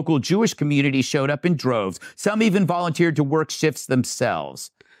members of the local Jewish community showed up in droves. Some even volunteered to work shifts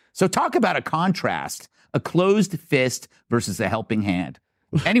themselves. So talk about a contrast, a closed fist versus a helping hand.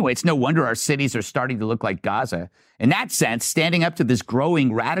 Anyway, it's no wonder our cities are starting to look like Gaza. In that sense, standing up to this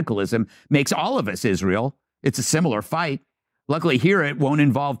growing radicalism makes all of us Israel. It's a similar fight. Luckily here, it won't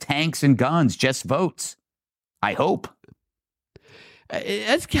involve tanks and guns, just votes. I hope.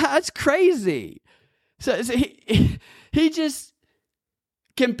 That's crazy. So he just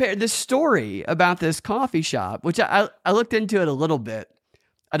compared this story about this coffee shop, which I looked into it a little bit.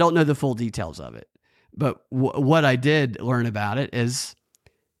 I don't know the full details of it, but what I did learn about it is,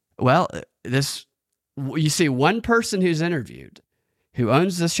 well, you see one person who's interviewed who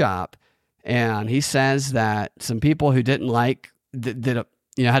owns the shop, and he says that some people who didn't like that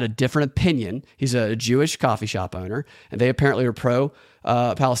had a different opinion. He's a Jewish coffee shop owner, and they apparently are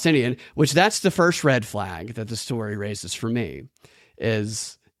pro-Palestinian, which that's the first red flag that the story raises for me,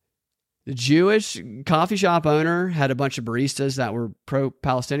 is the Jewish coffee shop owner had a bunch of baristas that were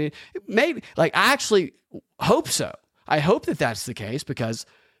pro-Palestinian. Maybe, I actually hope so. I hope that that's the case because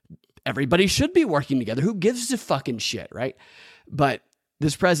everybody should be working together. Who gives a fucking shit, right? But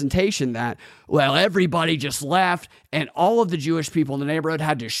this presentation that, well, everybody just left and all of the Jewish people in the neighborhood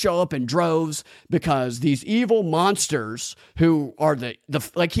had to show up in droves because these evil monsters who are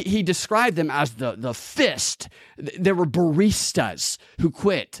he described them as the fist. There were baristas who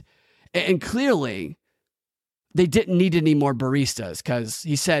quit. And clearly they didn't need any more baristas because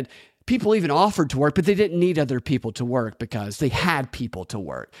he said people even offered to work, but they didn't need other people to work because they had people to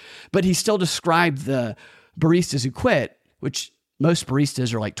work. But he still described the baristas who quit, which most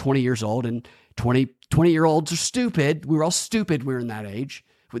baristas are like 20 years old, and 20-year-olds are stupid. We were all stupid. We were in that age.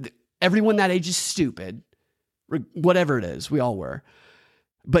 Everyone that age is stupid, whatever it is. We all were.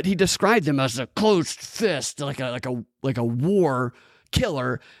 But he described them as a closed fist, like a war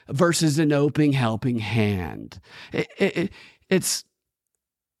killer versus an open helping hand. It's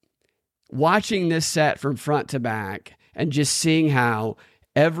watching this set from front to back and just seeing how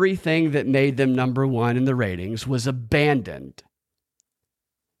everything that made them number one in the ratings was abandoned.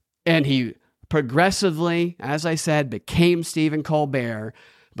 And he progressively, as I said, became Stephen Colbert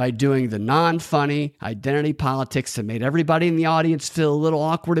by doing the non-funny identity politics that made everybody in the audience feel a little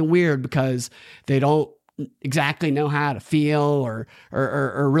awkward and weird because they don't exactly know how to feel or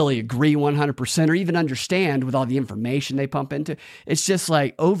really agree 100% or even understand with all the information they pump into. It's just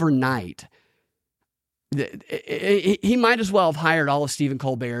like overnight, he might as well have hired all of Stephen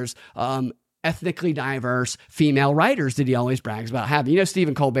Colbert's ethnically diverse female writers that he always brags about having.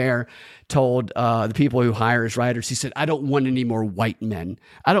 Stephen Colbert told the people who hire his writers, he said, I don't want any more white men.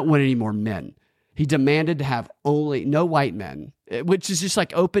 I don't want any more men. He demanded to have no white men, which is just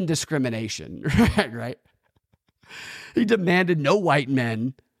like open discrimination, right? He demanded no white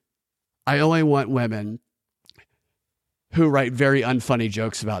men. I only want women who write very unfunny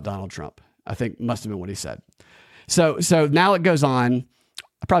jokes about Donald Trump. I think must have been what he said. So now it goes on.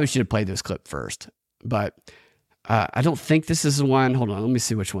 I probably should have played this clip first, but I don't think this is the one. Hold on. Let me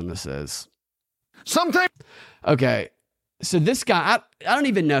see which one this is. Okay. So this guy, I don't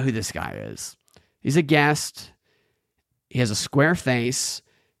even know who this guy is. He's a guest. He has a square face.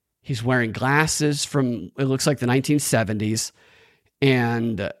 He's wearing glasses from, it looks like the 1970s.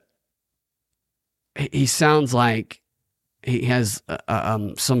 And he sounds like he has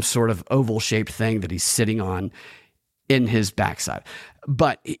some sort of oval shaped thing that he's sitting on in his backside.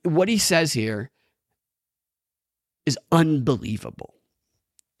 But what he says here is unbelievable.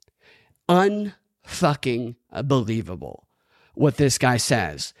 Unfucking believable what this guy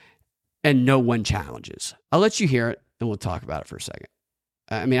says. And no one challenges. I'll let you hear it and we'll talk about it for a second.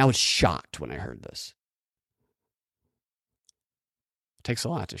 I mean, I was shocked when I heard this. It takes a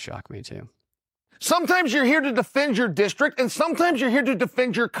lot to shock me, too. Sometimes you're here to defend your district, and sometimes you're here to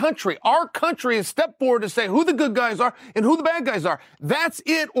defend your country. Our country has stepped forward to say who the good guys are and who the bad guys are. That's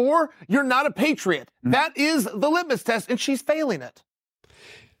it, or you're not a patriot. That is the litmus test, and she's failing it.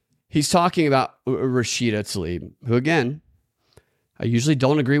 He's talking about Rashida Tlaib, who, again, I usually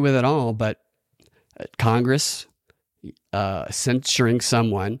don't agree with at all, but Congress censuring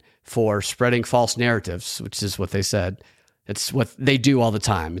someone for spreading false narratives, which is what they said. It's what they do all the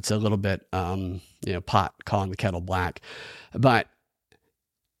time. It's a little bit, pot calling the kettle black. But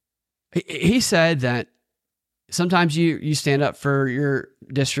he said that sometimes you stand up for your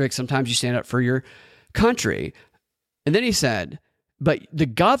district, sometimes you stand up for your country. And then he said, but the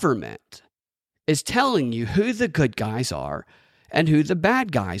government is telling you who the good guys are and who the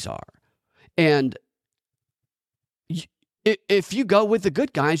bad guys are. And if you go with the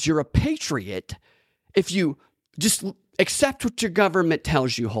good guys, you're a patriot. If you just accept what your government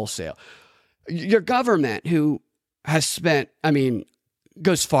tells you wholesale. Your government, who has spent,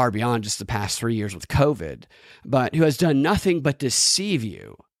 goes far beyond just the past 3 years with COVID, but who has done nothing but deceive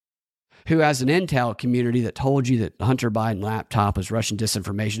you, who has an intel community that told you that the Hunter Biden laptop was Russian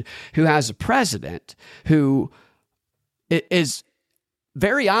disinformation, who has a president who is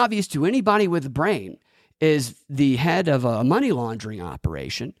very obvious to anybody with a brain is the head of a money laundering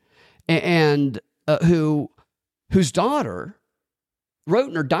operation, and whose daughter wrote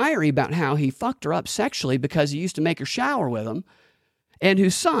in her diary about how he fucked her up sexually because he used to make her shower with him, and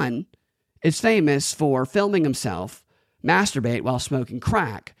whose son is famous for filming himself masturbate while smoking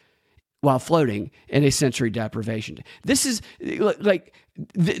crack while floating in a sensory deprivation. This is like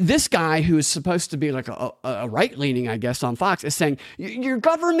this guy who is supposed to be like a right-leaning, I guess, on Fox is saying, your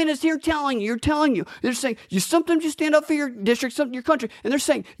government is here telling you, they're saying, sometimes you stand up for your district, your country, and they're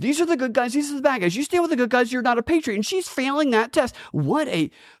saying, these are the good guys, these are the bad guys. You stand with the good guys, you're not a patriot. And she's failing that test. What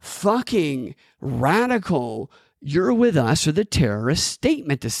a fucking radical, you're with us or the terrorist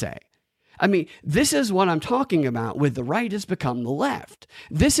statement to say. This is what I'm talking about with the right has become the left.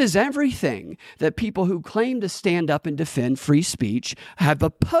 This is everything that people who claim to stand up and defend free speech have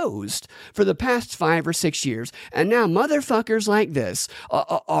opposed for the past 5 or 6 years. And now motherfuckers like this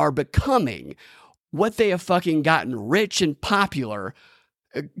are becoming what they have fucking gotten rich and popular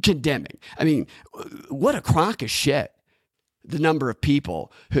condemning. What a crock of shit. The number of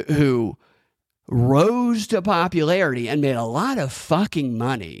people who rose to popularity and made a lot of fucking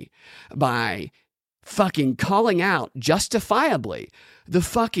money by fucking calling out justifiably the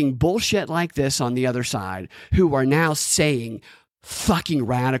fucking bullshit like this on the other side, who are now saying fucking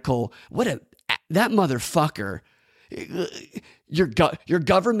radical. That motherfucker. Your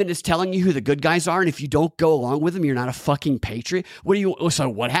government is telling you who the good guys are, and if you don't go along with them, you're not a fucking patriot. So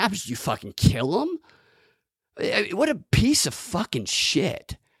what happens? You fucking kill them? What a piece of fucking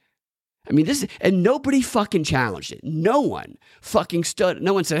shit. And nobody fucking challenged it. No one fucking stood.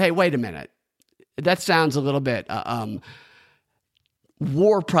 No one said, hey, wait a minute. That sounds a little bit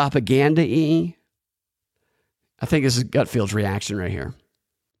war propaganda-y. I think this is Gutfeld's reaction right here.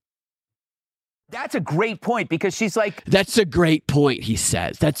 That's a great point, because she's like... That's a great point, he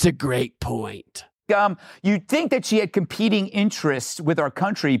says. That's a great point. You'd think that she had competing interests with our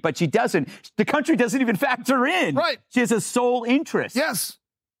country, but she doesn't. The country doesn't even factor in. Right. She has a sole interest. Yes.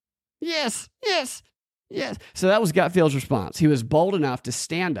 So that was Gutfeld's response. He was bold enough to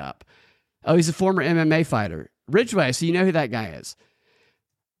stand up. Oh, he's a former MMA fighter. Ridgway, so you know who that guy is.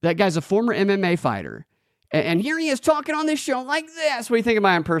 That guy's a former MMA fighter. And here he is talking on this show like this. What do you think of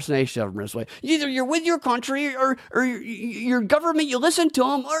my impersonation of him, Ridgway? Either you're with your country or your government, you listen to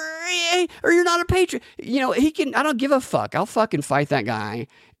him, or you're not a patriot. I don't give a fuck. I'll fucking fight that guy,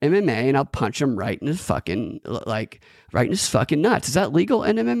 MMA, and I'll punch him right in his fucking, right in his fucking nuts. Is that legal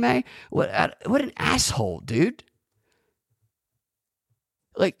in MMA? What an asshole, dude.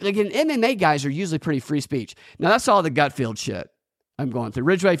 Like MMA guys are usually pretty free speech. Now, that's all the Gutfeld shit I'm going through.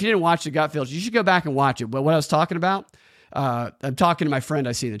 Ridgway, if you didn't watch the Gutfeld, you should go back and watch it. But what I was talking about, I'm talking to my friend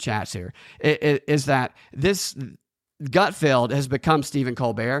I see in the chats here, is that this Gutfeld has become Stephen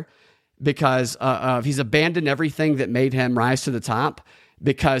Colbert because he's abandoned everything that made him rise to the top,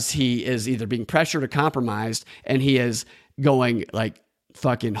 because he is either being pressured or compromised, and he is going like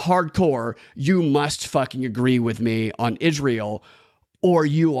fucking hardcore. You must fucking agree with me on Israel, or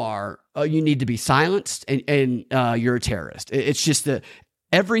you need to be silenced, and you're a terrorist. It's just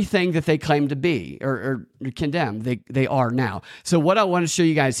everything that they claim to be or condemn, they are now. So what I want to show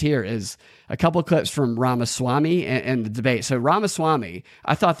you guys here is a couple of clips from Ramaswamy and the debate. So Ramaswamy,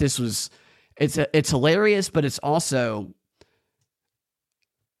 I thought this was, it's hilarious, but it's also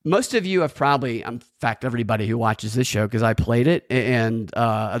most of you have probably, in fact, everybody who watches this show, because I played it and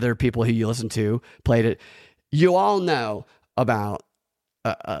other people who you listen to played it, you all know about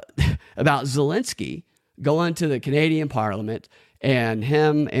Zelensky going to the Canadian Parliament and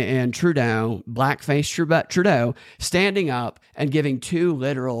him and Trudeau, blackface Trudeau, standing up and giving 2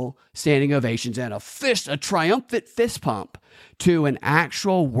 literal standing ovations and a triumphant fist pump to an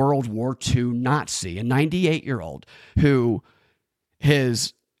actual World War II Nazi, a 98-year-old who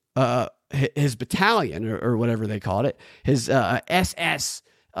his battalion or whatever they called it, his SS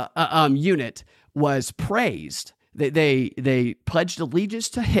unit was praised. They pledged allegiance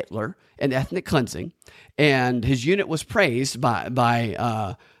to Hitler and ethnic cleansing, and his unit was praised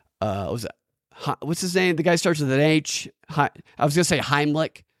by what's his name? The guy starts with an H. I was going to say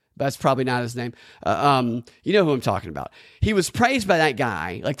Heimlich, but that's probably not his name. You know who I'm talking about. He was praised by that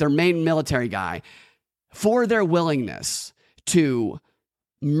guy, like their main military guy, for their willingness to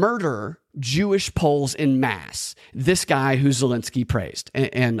murder Jewish Poles in mass. This guy who Zelensky praised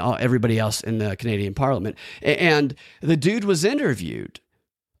and everybody else in the Canadian Parliament. And the dude was interviewed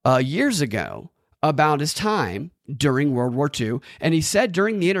years ago about his time during World War II. And he said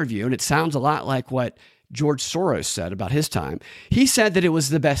during the interview, and it sounds a lot like what George Soros said about his time, he said that it was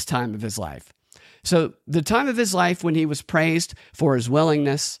the best time of his life. So the time of his life when he was praised for his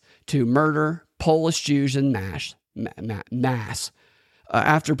willingness to murder Polish Jews in mass,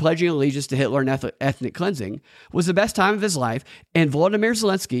 after pledging allegiance to Hitler and ethnic cleansing, was the best time of his life. And Volodymyr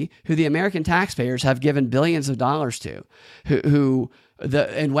Zelensky, who the American taxpayers have given billions of dollars to,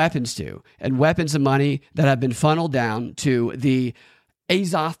 and weapons to, and weapons and money that have been funneled down to the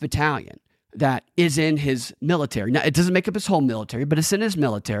Azov battalion that is in his military. Now, it doesn't make up his whole military, but it's in his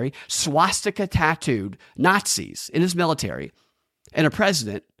military. Swastika tattooed Nazis in his military, and a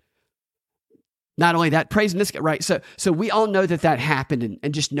president. Not only that, praising this guy, right? So we all know that happened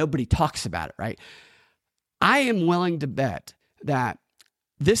and just nobody talks about it, right? I am willing to bet that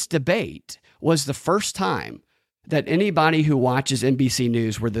this debate was the first time that anybody who watches NBC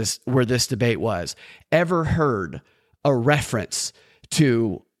News where this debate was ever heard a reference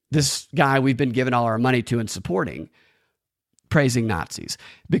to this guy we've been giving all our money to and supporting praising Nazis,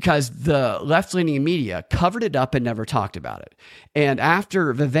 because the left-leaning media covered it up and never talked about it. And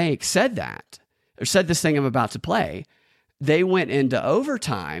after Vivek said that, or said this thing I'm about to play, they went into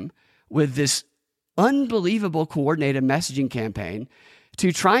overtime with this unbelievable coordinated messaging campaign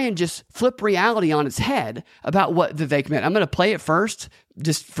to try and just flip reality on its head about what Vivek meant. I'm going to play it first,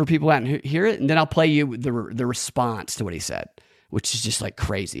 just for people out and hear it, and then I'll play you the response to what he said, which is just like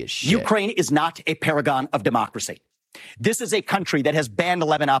crazy as shit. Ukraine is not a paragon of democracy. This is a country that has banned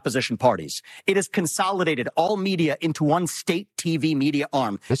 11 opposition parties. It has consolidated all media into one state TV media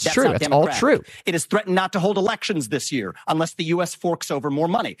arm. That's true. That's all true. It has threatened not to hold elections this year unless the U.S. forks over more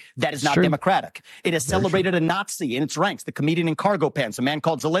money. That is not democratic. It has celebrated a Nazi in its ranks, the comedian in cargo pants, a man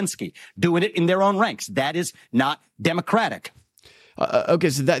called Zelensky, doing it in their own ranks. That is not democratic. Okay,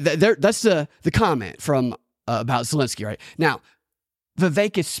 so that's the comment from about Zelensky, right? Now,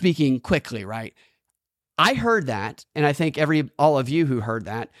 Vivek is speaking quickly, right? I heard that, and I think all of you who heard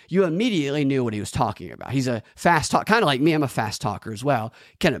that, you immediately knew what he was talking about. He's a fast talker, kind of like me. I'm a fast talker as well.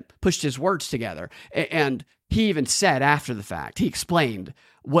 Kind of pushed his words together, and he even said after the fact, he explained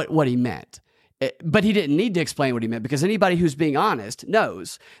what he meant. But he didn't need to explain what he meant, because anybody who's being honest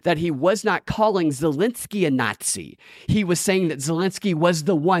knows that he was not calling Zelensky a Nazi. He was saying that Zelensky was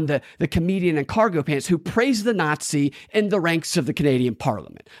the one, the comedian in cargo pants, who praised the Nazi in the ranks of the Canadian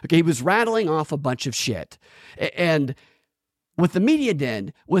Parliament. Okay, he was rattling off a bunch of shit. And what the media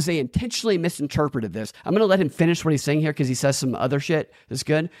did was they intentionally misinterpreted this. I'm going to let him finish what he's saying here because he says some other shit that's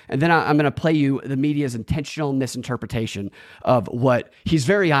good. And then I'm going to play you the media's intentional misinterpretation of what he's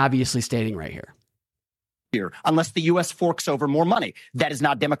very obviously stating right here. Unless the U.S. forks over more money. That is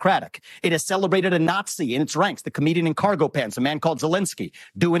not democratic. It has celebrated a Nazi in its ranks, the comedian in cargo pants, a man called Zelensky,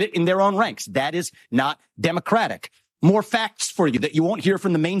 doing it in their own ranks. That is not democratic. More facts for you that you won't hear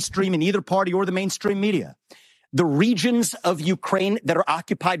from the mainstream in either party or the mainstream media. The regions of Ukraine that are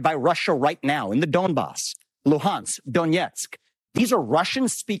occupied by Russia right now in the Donbass, Luhansk, Donetsk, these are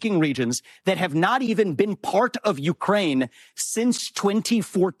Russian-speaking regions that have not even been part of Ukraine since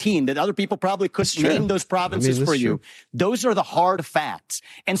 2014, that other people probably couldn't name those provinces for you. Those are the hard facts.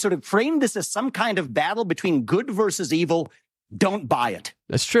 And so to frame this as some kind of battle between good versus evil, don't buy it.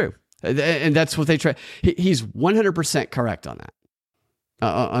 That's true. And that's what they try. He's 100% correct on that,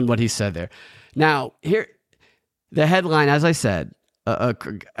 on what he said there. Now, here... the headline, as I said, I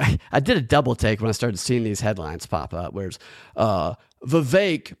did a double take when I started seeing these headlines pop up, where it's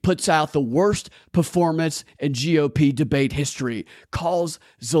Vivek puts out the worst performance in GOP debate history, calls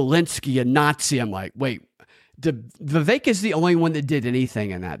Zelensky a Nazi. I'm like, wait, Vivek is the only one that did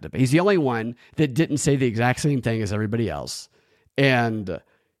anything in that debate. He's the only one that didn't say the exact same thing as everybody else. And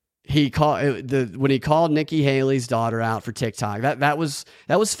when he called Nikki Haley's daughter out for TikTok, that was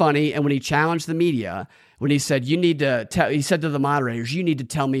funny. And when he challenged the media, when he said, he said to the moderators, you need to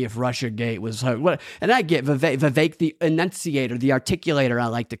tell me if Russiagate was what. And I get Vivek, the enunciator, the articulator, I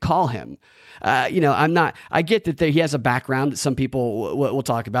like to call him. I get that he has a background that some people will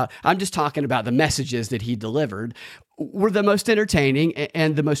talk about. I'm just talking about the messages that he delivered were the most entertaining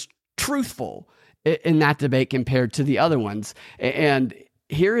and the most truthful in that debate compared to the other ones. And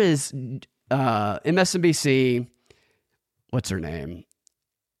here is MSNBC, what's her name,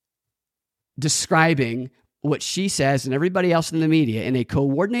 describing what she says and everybody else in the media in a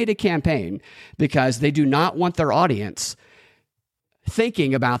coordinated campaign because they do not want their audience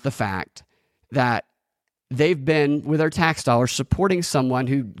thinking about the fact that they've been, with their tax dollars, supporting someone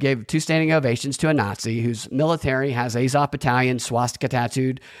who gave 2 standing ovations to a Nazi whose military has Azov Battalion swastika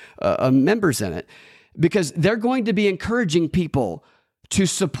tattooed members in it, because they're going to be encouraging people to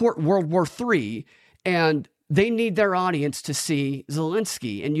support World War III, and they need their audience to see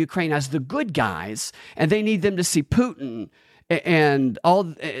Zelensky and Ukraine as the good guys, and they need them to see Putin and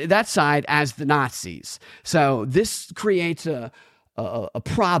all that side as the Nazis. So this creates a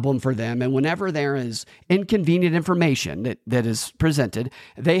problem for them, and whenever there is inconvenient information that is presented,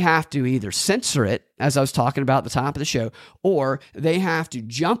 they have to either censor it, as I was talking about at the top of the show, or they have to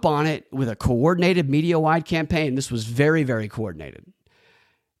jump on it with a coordinated media-wide campaign. This was very, very coordinated.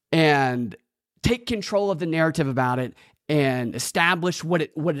 And take control of the narrative about it and establish what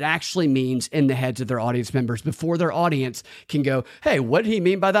it actually means in the heads of their audience members before their audience can go, hey, what did he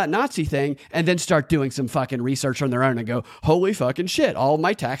mean by that Nazi thing? And then start doing some fucking research on their own and go, holy fucking shit, all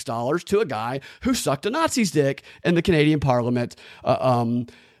my tax dollars to a guy who sucked a Nazi's dick in the Canadian Parliament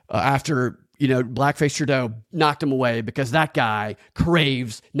after Blackface Trudeau knocked him away because that guy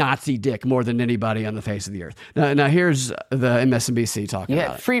craves Nazi dick more than anybody on the face of the earth. Now here's the MSNBC talking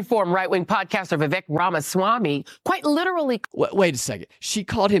about it. Freeform right-wing podcaster Vivek Ramaswamy quite literally... Wait a second. She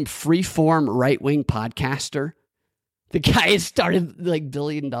called him freeform right-wing podcaster? The guy has started like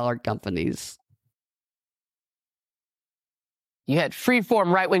billion-dollar companies. You had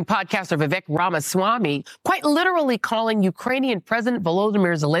freeform right-wing podcaster Vivek Ramaswamy quite literally calling Ukrainian President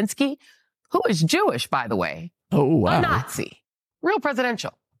Volodymyr Zelensky, who is Jewish, by the way, a Nazi. Real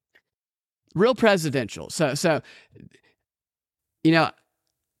presidential. So, I'm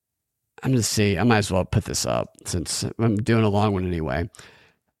going to see. I might as well put this up since I'm doing a long one anyway.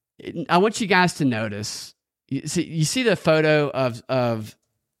 I want you guys to notice. You see the photo of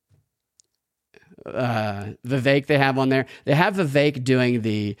Vivek they have on there? They have Vivek doing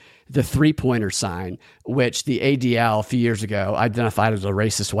the 3-pointer sign, which the ADL a few years ago identified as a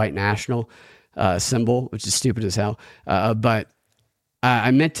racist white national symbol, which is stupid as hell. But I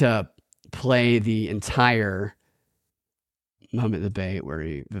meant to play the entire moment debate where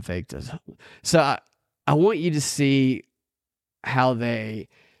Vivek does. So I want you to see how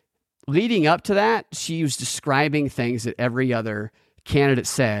leading up to that, she was describing things that every other candidate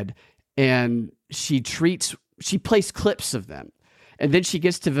said, and she plays clips of them. And then she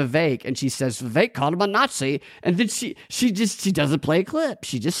gets to Vivek and she says, Vivek called him a Nazi. And then she doesn't play a clip.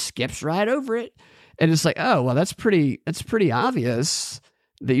 She just skips right over it. And it's like, oh, well, that's pretty obvious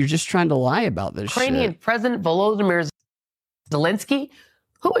that you're just trying to lie about this Ukrainian shit. President Volodymyr Zelensky,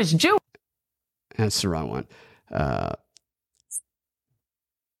 who is Jewish. That's the wrong one.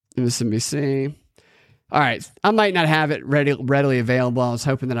 MSNBC. All right, I might not have it readily available. I was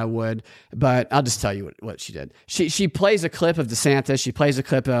hoping that I would, but I'll just tell you what she did. She plays a clip of DeSantis. She plays a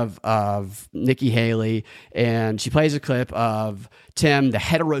clip of Nikki Haley, and she plays a clip of Tim, the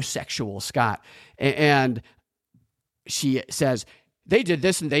heterosexual Scott. And she says, they did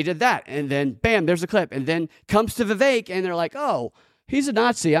this and they did that. And then, bam, there's a clip. And then comes to Vivek, and they're like, oh, he's a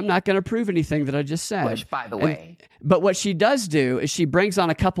Nazi. I'm not going to prove anything that I just said. Which, by the way. But what she does do is she brings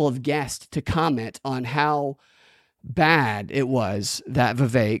on a couple of guests to comment on how bad it was that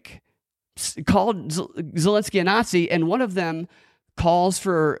Vivek called Zelensky a Nazi, and one of them calls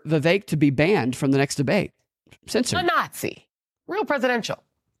for Vivek to be banned from the next debate. Censor. A Nazi. Real presidential.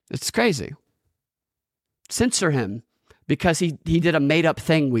 It's crazy. Censor him because he did a made-up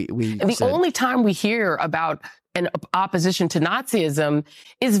thing we And the only time we hear about an opposition to Nazism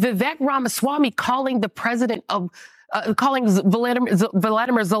is Vivek Ramaswamy calling the president of calling Vladimir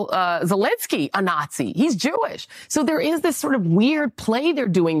Zelensky a Nazi. He's Jewish. So there is this sort of weird play they're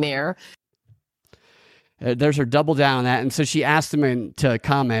doing there. There's her double down on that. And so she asked him to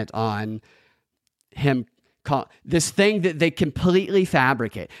comment on him this thing that they completely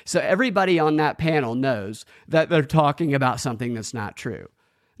fabricate. So everybody on that panel knows that they're talking about something that's not true.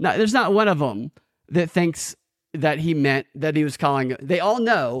 No, there's not one of them that thinks that he meant that he was calling. They all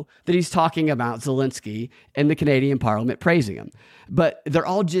know that he's talking about Zelensky in the Canadian Parliament, praising him. But they're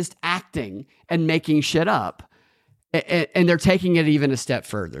all just acting and making shit up. And they're taking it even a step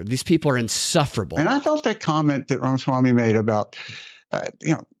further. These people are insufferable. And I thought that comment that Ramaswamy made about,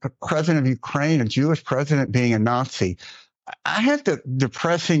 the president of Ukraine, a Jewish president, being a Nazi. I had the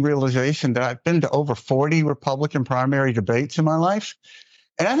depressing realization that I've been to over 40 Republican primary debates in my life.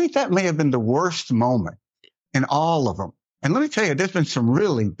 And I think that may have been the worst moment in all of them. And let me tell you, there's been some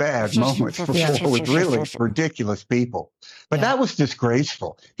really bad moments before with really ridiculous people. But that was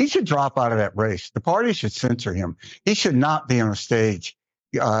disgraceful. He should drop out of that race. The party should censor him. He should not be on a stage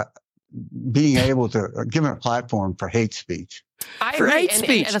being able to give him a platform for hate speech. I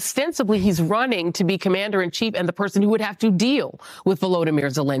agree. And ostensibly, he's running to be commander-in-chief and the person who would have to deal with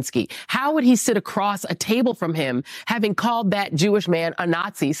Volodymyr Zelensky. How would he sit across a table from him, having called that Jewish man a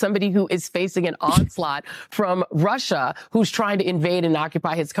Nazi, somebody who is facing an onslaught from Russia, who's trying to invade and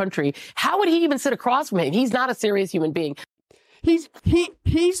occupy his country? How would he even sit across from him? He's not a serious human being. He's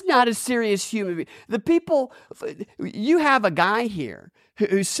not a serious human being. The people, you have a guy here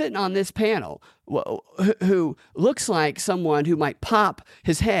who's sitting on this panel who looks like someone who might pop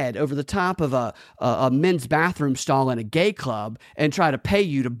his head over the top of a men's bathroom stall in a gay club and try to pay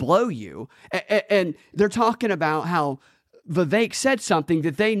you to blow you. And they're talking about how Vivek said something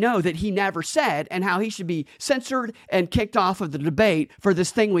that they know that he never said and how he should be censored and kicked off of the debate for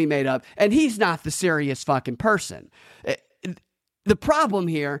this thing we made up. And he's not the serious fucking person. The problem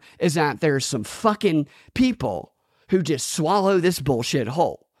here is that there's some fucking people who just swallow this bullshit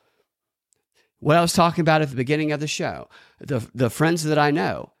whole. What I was talking about at the beginning of the show, the friends that I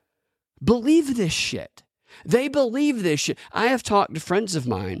know believe this shit. They believe this shit. I have talked to friends of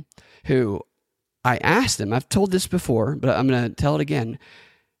mine who I asked them, I've told this before, but I'm going to tell it again,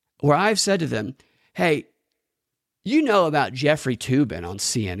 where I've said to them, hey, you know about Jeffrey Toobin on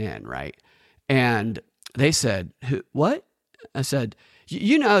CNN, right? And they said, what? I said,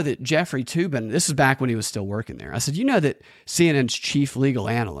 you know that Jeffrey Toobin, this is back when he was still working there. I said, you know that CNN's chief legal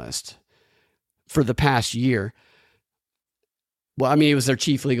analyst for the past year, well, I mean, he was their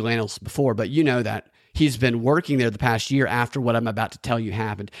chief legal analyst before, but you know that he's been working there the past year after what I'm about to tell you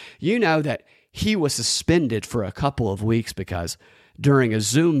happened. You know that he was suspended for a couple of weeks because during a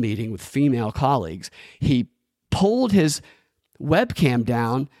Zoom meeting with female colleagues, he pulled his webcam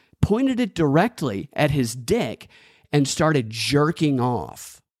down, pointed it directly at his dick, and started jerking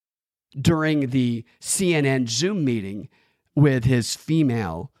off during the CNN Zoom meeting with his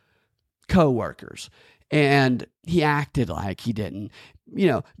female coworkers. And he acted like he didn't,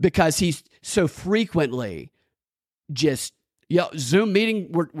 because he's so frequently just, Zoom meeting,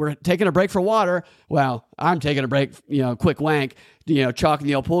 we're taking a break for water. Well, I'm taking a break, quick wank, chalking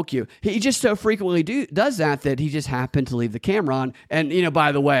the old pool cue. He just so frequently does that he just happened to leave the camera on. And,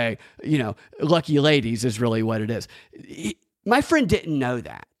 by the way, lucky ladies is really what it is. My friend didn't know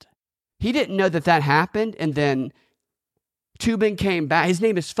that. He didn't know that happened. And then Toobin came back. His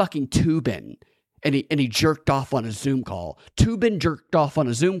name is fucking Toobin. And he jerked off on a Zoom call. Toobin jerked off on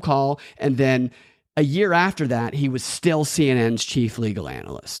a Zoom call. And then a year after that, he was still CNN's chief legal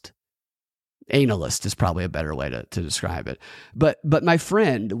analyst. Analyst is probably a better way to describe it. But my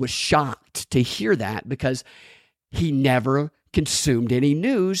friend was shocked to hear that because he never consumed any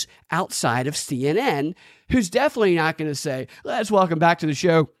news outside of CNN, who's definitely not going to say, let's welcome back to the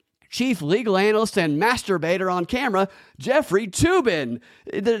show, chief legal analyst and masturbator on camera, Jeffrey Toobin.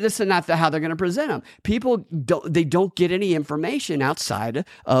 This is not how they're going to present him. People don't get any information outside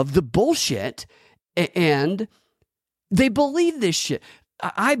of the bullshit. And they believe this shit.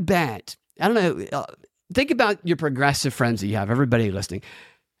 I bet. I don't know. Think about your progressive friends that you have, everybody listening.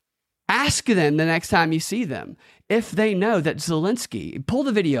 Ask them the next time you see them if they know that Zelensky, pull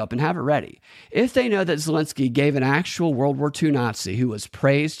the video up and have it ready. If they know that Zelensky gave an actual World War II Nazi who was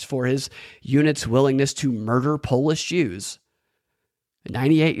praised for his unit's willingness to murder Polish Jews, a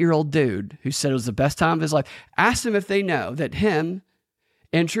 98-year-old dude who said it was the best time of his life, ask them if they know that him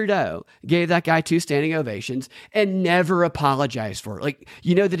and Trudeau gave that guy 2 standing ovations and never apologized for it.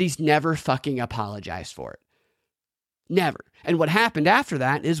 That he's never fucking apologized for it. Never. And what happened after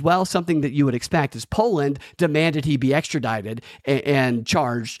that is, something that you would expect is Poland demanded he be extradited and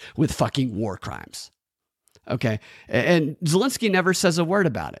charged with fucking war crimes. Okay. And Zelensky never says a word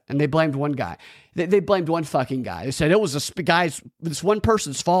about it. And they blamed one guy. They blamed one fucking guy. They said it was this one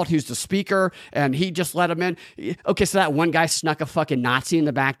person's fault. He was the speaker and he just let him in. Okay, so that one guy snuck a fucking Nazi in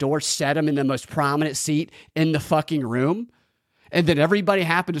the back door, set him in the most prominent seat in the fucking room. And then everybody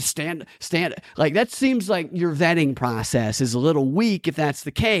happened to stand. Like, that seems like your vetting process is a little weak if that's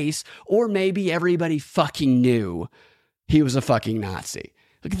the case. Or maybe everybody fucking knew he was a fucking Nazi.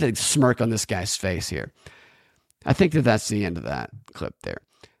 Look at the smirk on this guy's face here. I think that's the end of that clip there.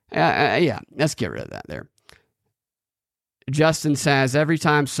 Yeah, let's get rid of that there. Justin says, every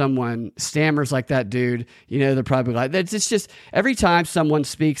time someone stammers like that dude, they're probably like, it's just every time someone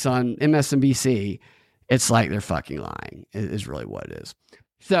speaks on MSNBC, it's like they're fucking lying, is really what it is.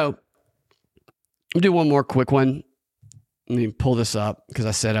 So I'll do one more quick one. Let me pull this up because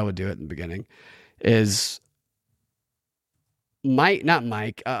I said I would do it in the beginning.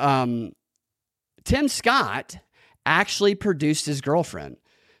 Tim Scott actually produced his girlfriend.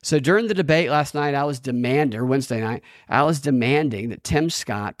 So during the debate last night, Wednesday night, I was demanding that Tim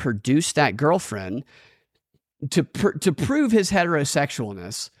Scott produce that girlfriend to prove his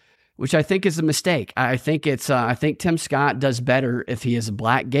heterosexualness, which I think is a mistake. I think Tim Scott does better if he is a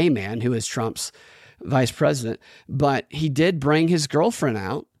black gay man who is Trump's vice president, but he did bring his girlfriend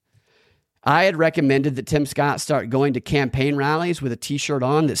out. I had recommended that Tim Scott start going to campaign rallies with a t-shirt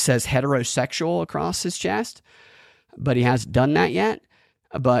on that says heterosexual across his chest, but he hasn't done that yet.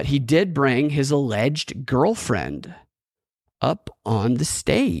 But he did bring his alleged girlfriend up on the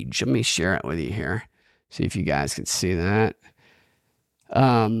stage. Let me share it with you here. See if you guys can see that.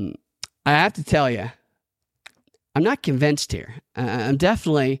 I have to tell you, I'm not convinced here. I'm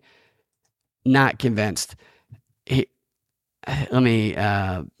definitely not convinced. All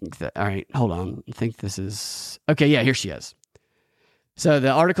right, hold on. I think this is, okay, yeah, here she is. So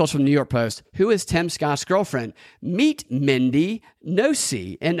the article's from New York Post. Who is Tim Scott's girlfriend? Meet Mindy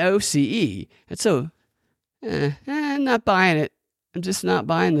Noce, N-O-C-E. And so, I'm not buying it. I'm just not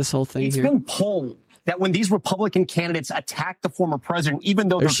buying this whole thing here. It's been polled that when these Republican candidates attack the former president, even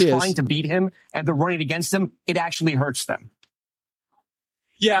though they're trying to beat him and they're running against him, it actually hurts them.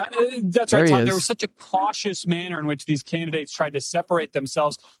 Yeah, that's right, Tom. There was such a cautious manner in which these candidates tried to separate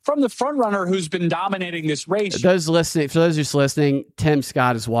themselves from the frontrunner who's been dominating this race. For those just listening, Tim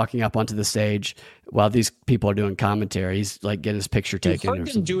Scott is walking up onto the stage while these people are doing commentaries, like getting his picture taken. You heard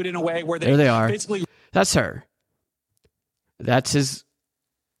them do it in a way where there they are. Basically, that's her. That's his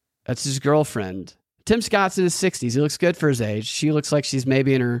girlfriend. Tim Scott's in his 60s. He looks good for his age. She looks like she's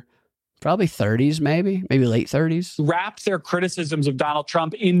maybe in her probably 30s, maybe late 30s. Wrap their criticisms of Donald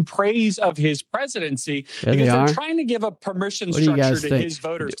Trump in praise of his presidency there because they're trying to give a permission structure to his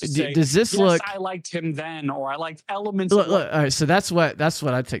voters to say, does this look? I liked him then, or I liked elements. Look, all right, so that's what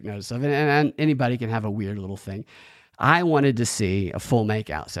I take notice of, and anybody can have a weird little thing. I wanted to see a full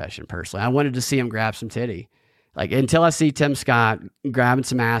makeout session personally. I wanted to see him grab some titty. Like, until I see Tim Scott grabbing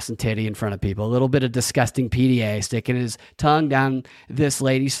some ass and titty in front of people, a little bit of disgusting PDA sticking his tongue down this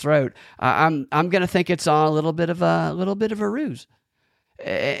lady's throat, I'm gonna think it's all a little bit of a ruse,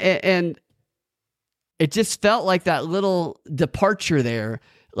 and it just felt like that little departure there,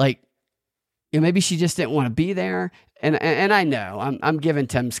 like maybe she just didn't want to be there, and I know I'm giving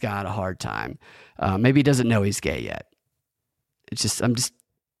Tim Scott a hard time. Maybe he doesn't know he's gay yet. I'm just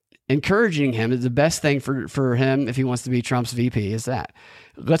encouraging him. Is the best thing for him if he wants to be Trump's VP is that.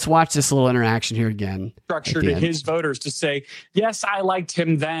 Let's watch this little interaction here again. Structure to his voters to say, yes, I liked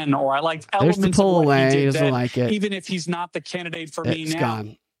him then, or I liked elements There's the pull of what away. he did doesn't then, like it. even if he's not the candidate for me now.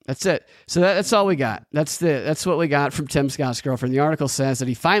 Gone. That's it. So that's all we got. That's what we got from Tim Scott's girlfriend. The article says that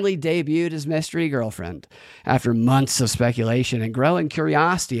he finally debuted his mystery girlfriend after months of speculation and growing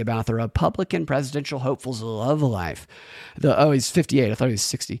curiosity about the Republican presidential hopeful's love life. He's 58. I thought he was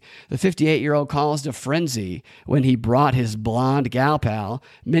 60. The 58-year-old caused a frenzy when he brought his blonde gal pal,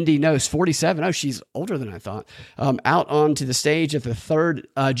 Mindy Noce, 47. Oh, she's older than I thought. Out onto the stage at the third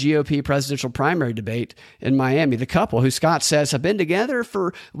GOP presidential primary debate in Miami. The couple, who Scott says have been together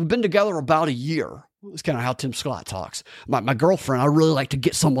about a year. That's kind of how Tim Scott talks. My girlfriend, I really like to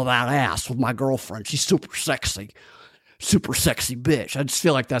get some of that ass with my girlfriend. She's super sexy bitch. I just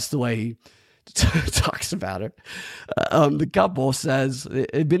feel like that's the way he talks about her. The couple says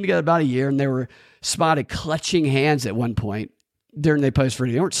they'd been together about a year and they were spotted clutching hands at one point during they posed for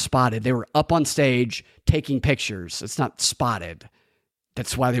it. They weren't spotted. They were up on stage taking pictures. It's not spotted.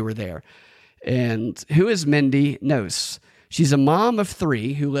 That's why they were there. And who is Mindy Noce? She's a mom of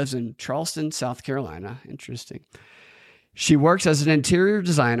 3 who lives in Charleston, South Carolina. Interesting. She works as an interior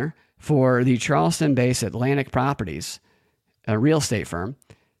designer for the Charleston-based Atlantic Properties, a real estate firm.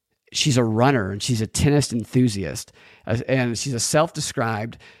 she's a runner and she's a tennis enthusiast. And she's a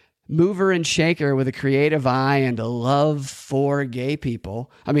self-described mover and shaker with a creative eye and a love for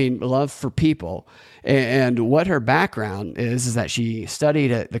love for people. And what her background is that she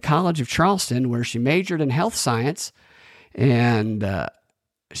studied at the College of Charleston, where she majored in health science. And there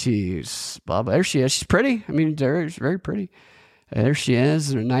she is. She's pretty. I mean, she's very pretty. There she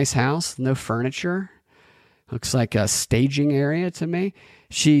is in a nice house, no furniture. Looks like a staging area to me.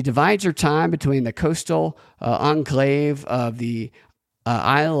 She divides her time between the coastal enclave of the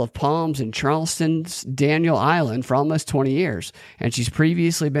Isle of Palms and Charleston's Daniel Island for almost 20 years. And she's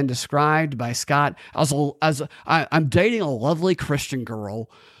previously been described by Scott as I'm dating a lovely Christian girl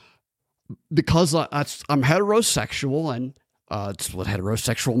because I'm heterosexual, and it's what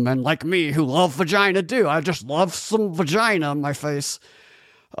heterosexual men like me who love vagina do. I just love some vagina in my face.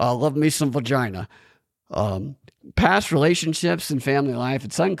 Love me some vagina. Past relationships and family life,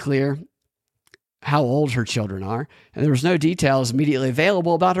 it's unclear how old her children are, and there was no details immediately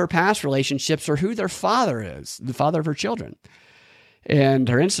available about her past relationships or who their father is, the father of her children. And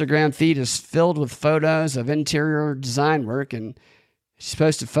her Instagram feed is filled with photos of interior design work, and she's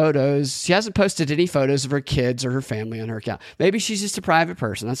posted photos. She hasn't posted any photos of her kids or her family on her account. Maybe she's just a private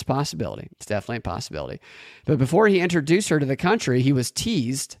person. That's a possibility. It's definitely a possibility. But before he introduced her to the country, he was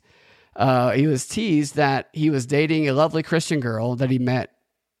teased. That he was dating a lovely Christian girl that he met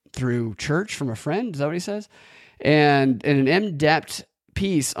through church from a friend. Is that what he says? And in an in-depth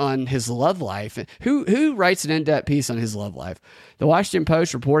piece on his love life. Who writes an in-depth piece on his love life? The Washington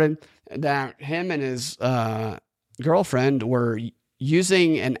Post reported that him and his girlfriend were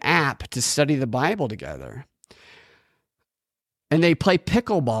using an app to study the Bible together. And they play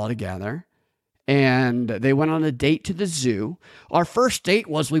pickleball together. And they went on a date to the zoo. Our first date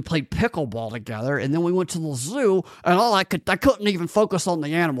was we played pickleball together, and then we went to the zoo, and I couldn't even focus on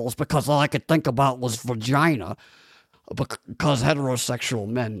the animals because all I could think about was vagina. Because heterosexual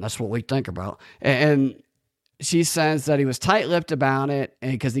men, that's what we think about. And she says that he was tight-lipped about it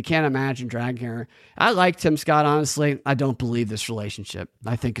because he can't imagine dragging her. I like Tim Scott, honestly. I don't believe this relationship.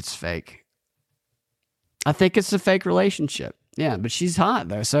 I think it's fake. I think it's a fake relationship. Yeah, but she's hot,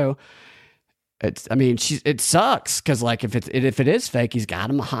 though, so... It sucks because if it is fake, he's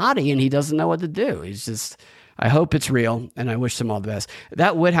got him a hottie and he doesn't know what to do. I hope it's real, and I wish him all the best.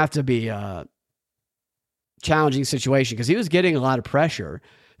 That would have to be a challenging situation because he was getting a lot of pressure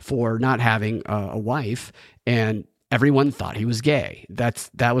for not having a wife, and everyone thought he was gay.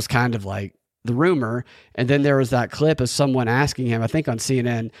 That was kind of like the rumor. And then there was that clip of someone asking him, I think on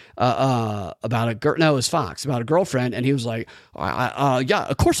CNN, about a girl. No, it was Fox, about a girlfriend. And he was like, yeah,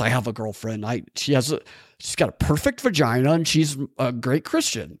 of course I have a girlfriend. She's got a perfect vagina and she's a great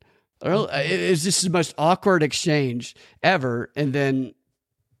Christian. It's just the most awkward exchange ever. And then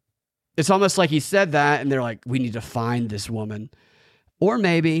it's almost like he said that and they're like, we need to find this woman. Or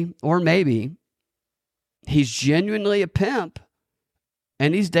maybe he's genuinely a pimp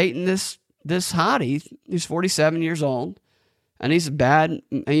and he's dating this hottie. He's 47 years old and he's a bad,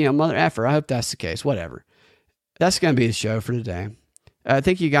 mother effer. I hope that's the case. Whatever. That's going to be the show for today.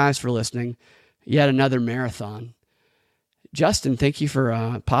 Thank you guys for listening. Yet another marathon. Justin, thank you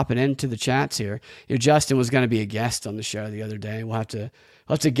for popping into the chats here. Justin was going to be a guest on the show the other day. We'll have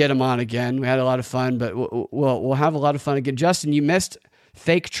to get him on again. We had a lot of fun, but we'll have a lot of fun again. Justin, you missed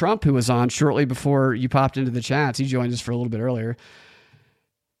Fake Trump, who was on shortly before you popped into the chats. He joined us for a little bit earlier.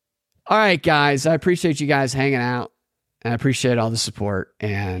 All right, guys, I appreciate you guys hanging out. I appreciate all the support,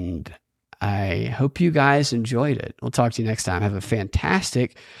 and I hope you guys enjoyed it. We'll talk to you next time. Have a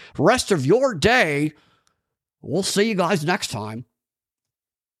fantastic rest of your day. We'll see you guys next time.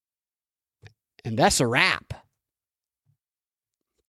 And that's a wrap.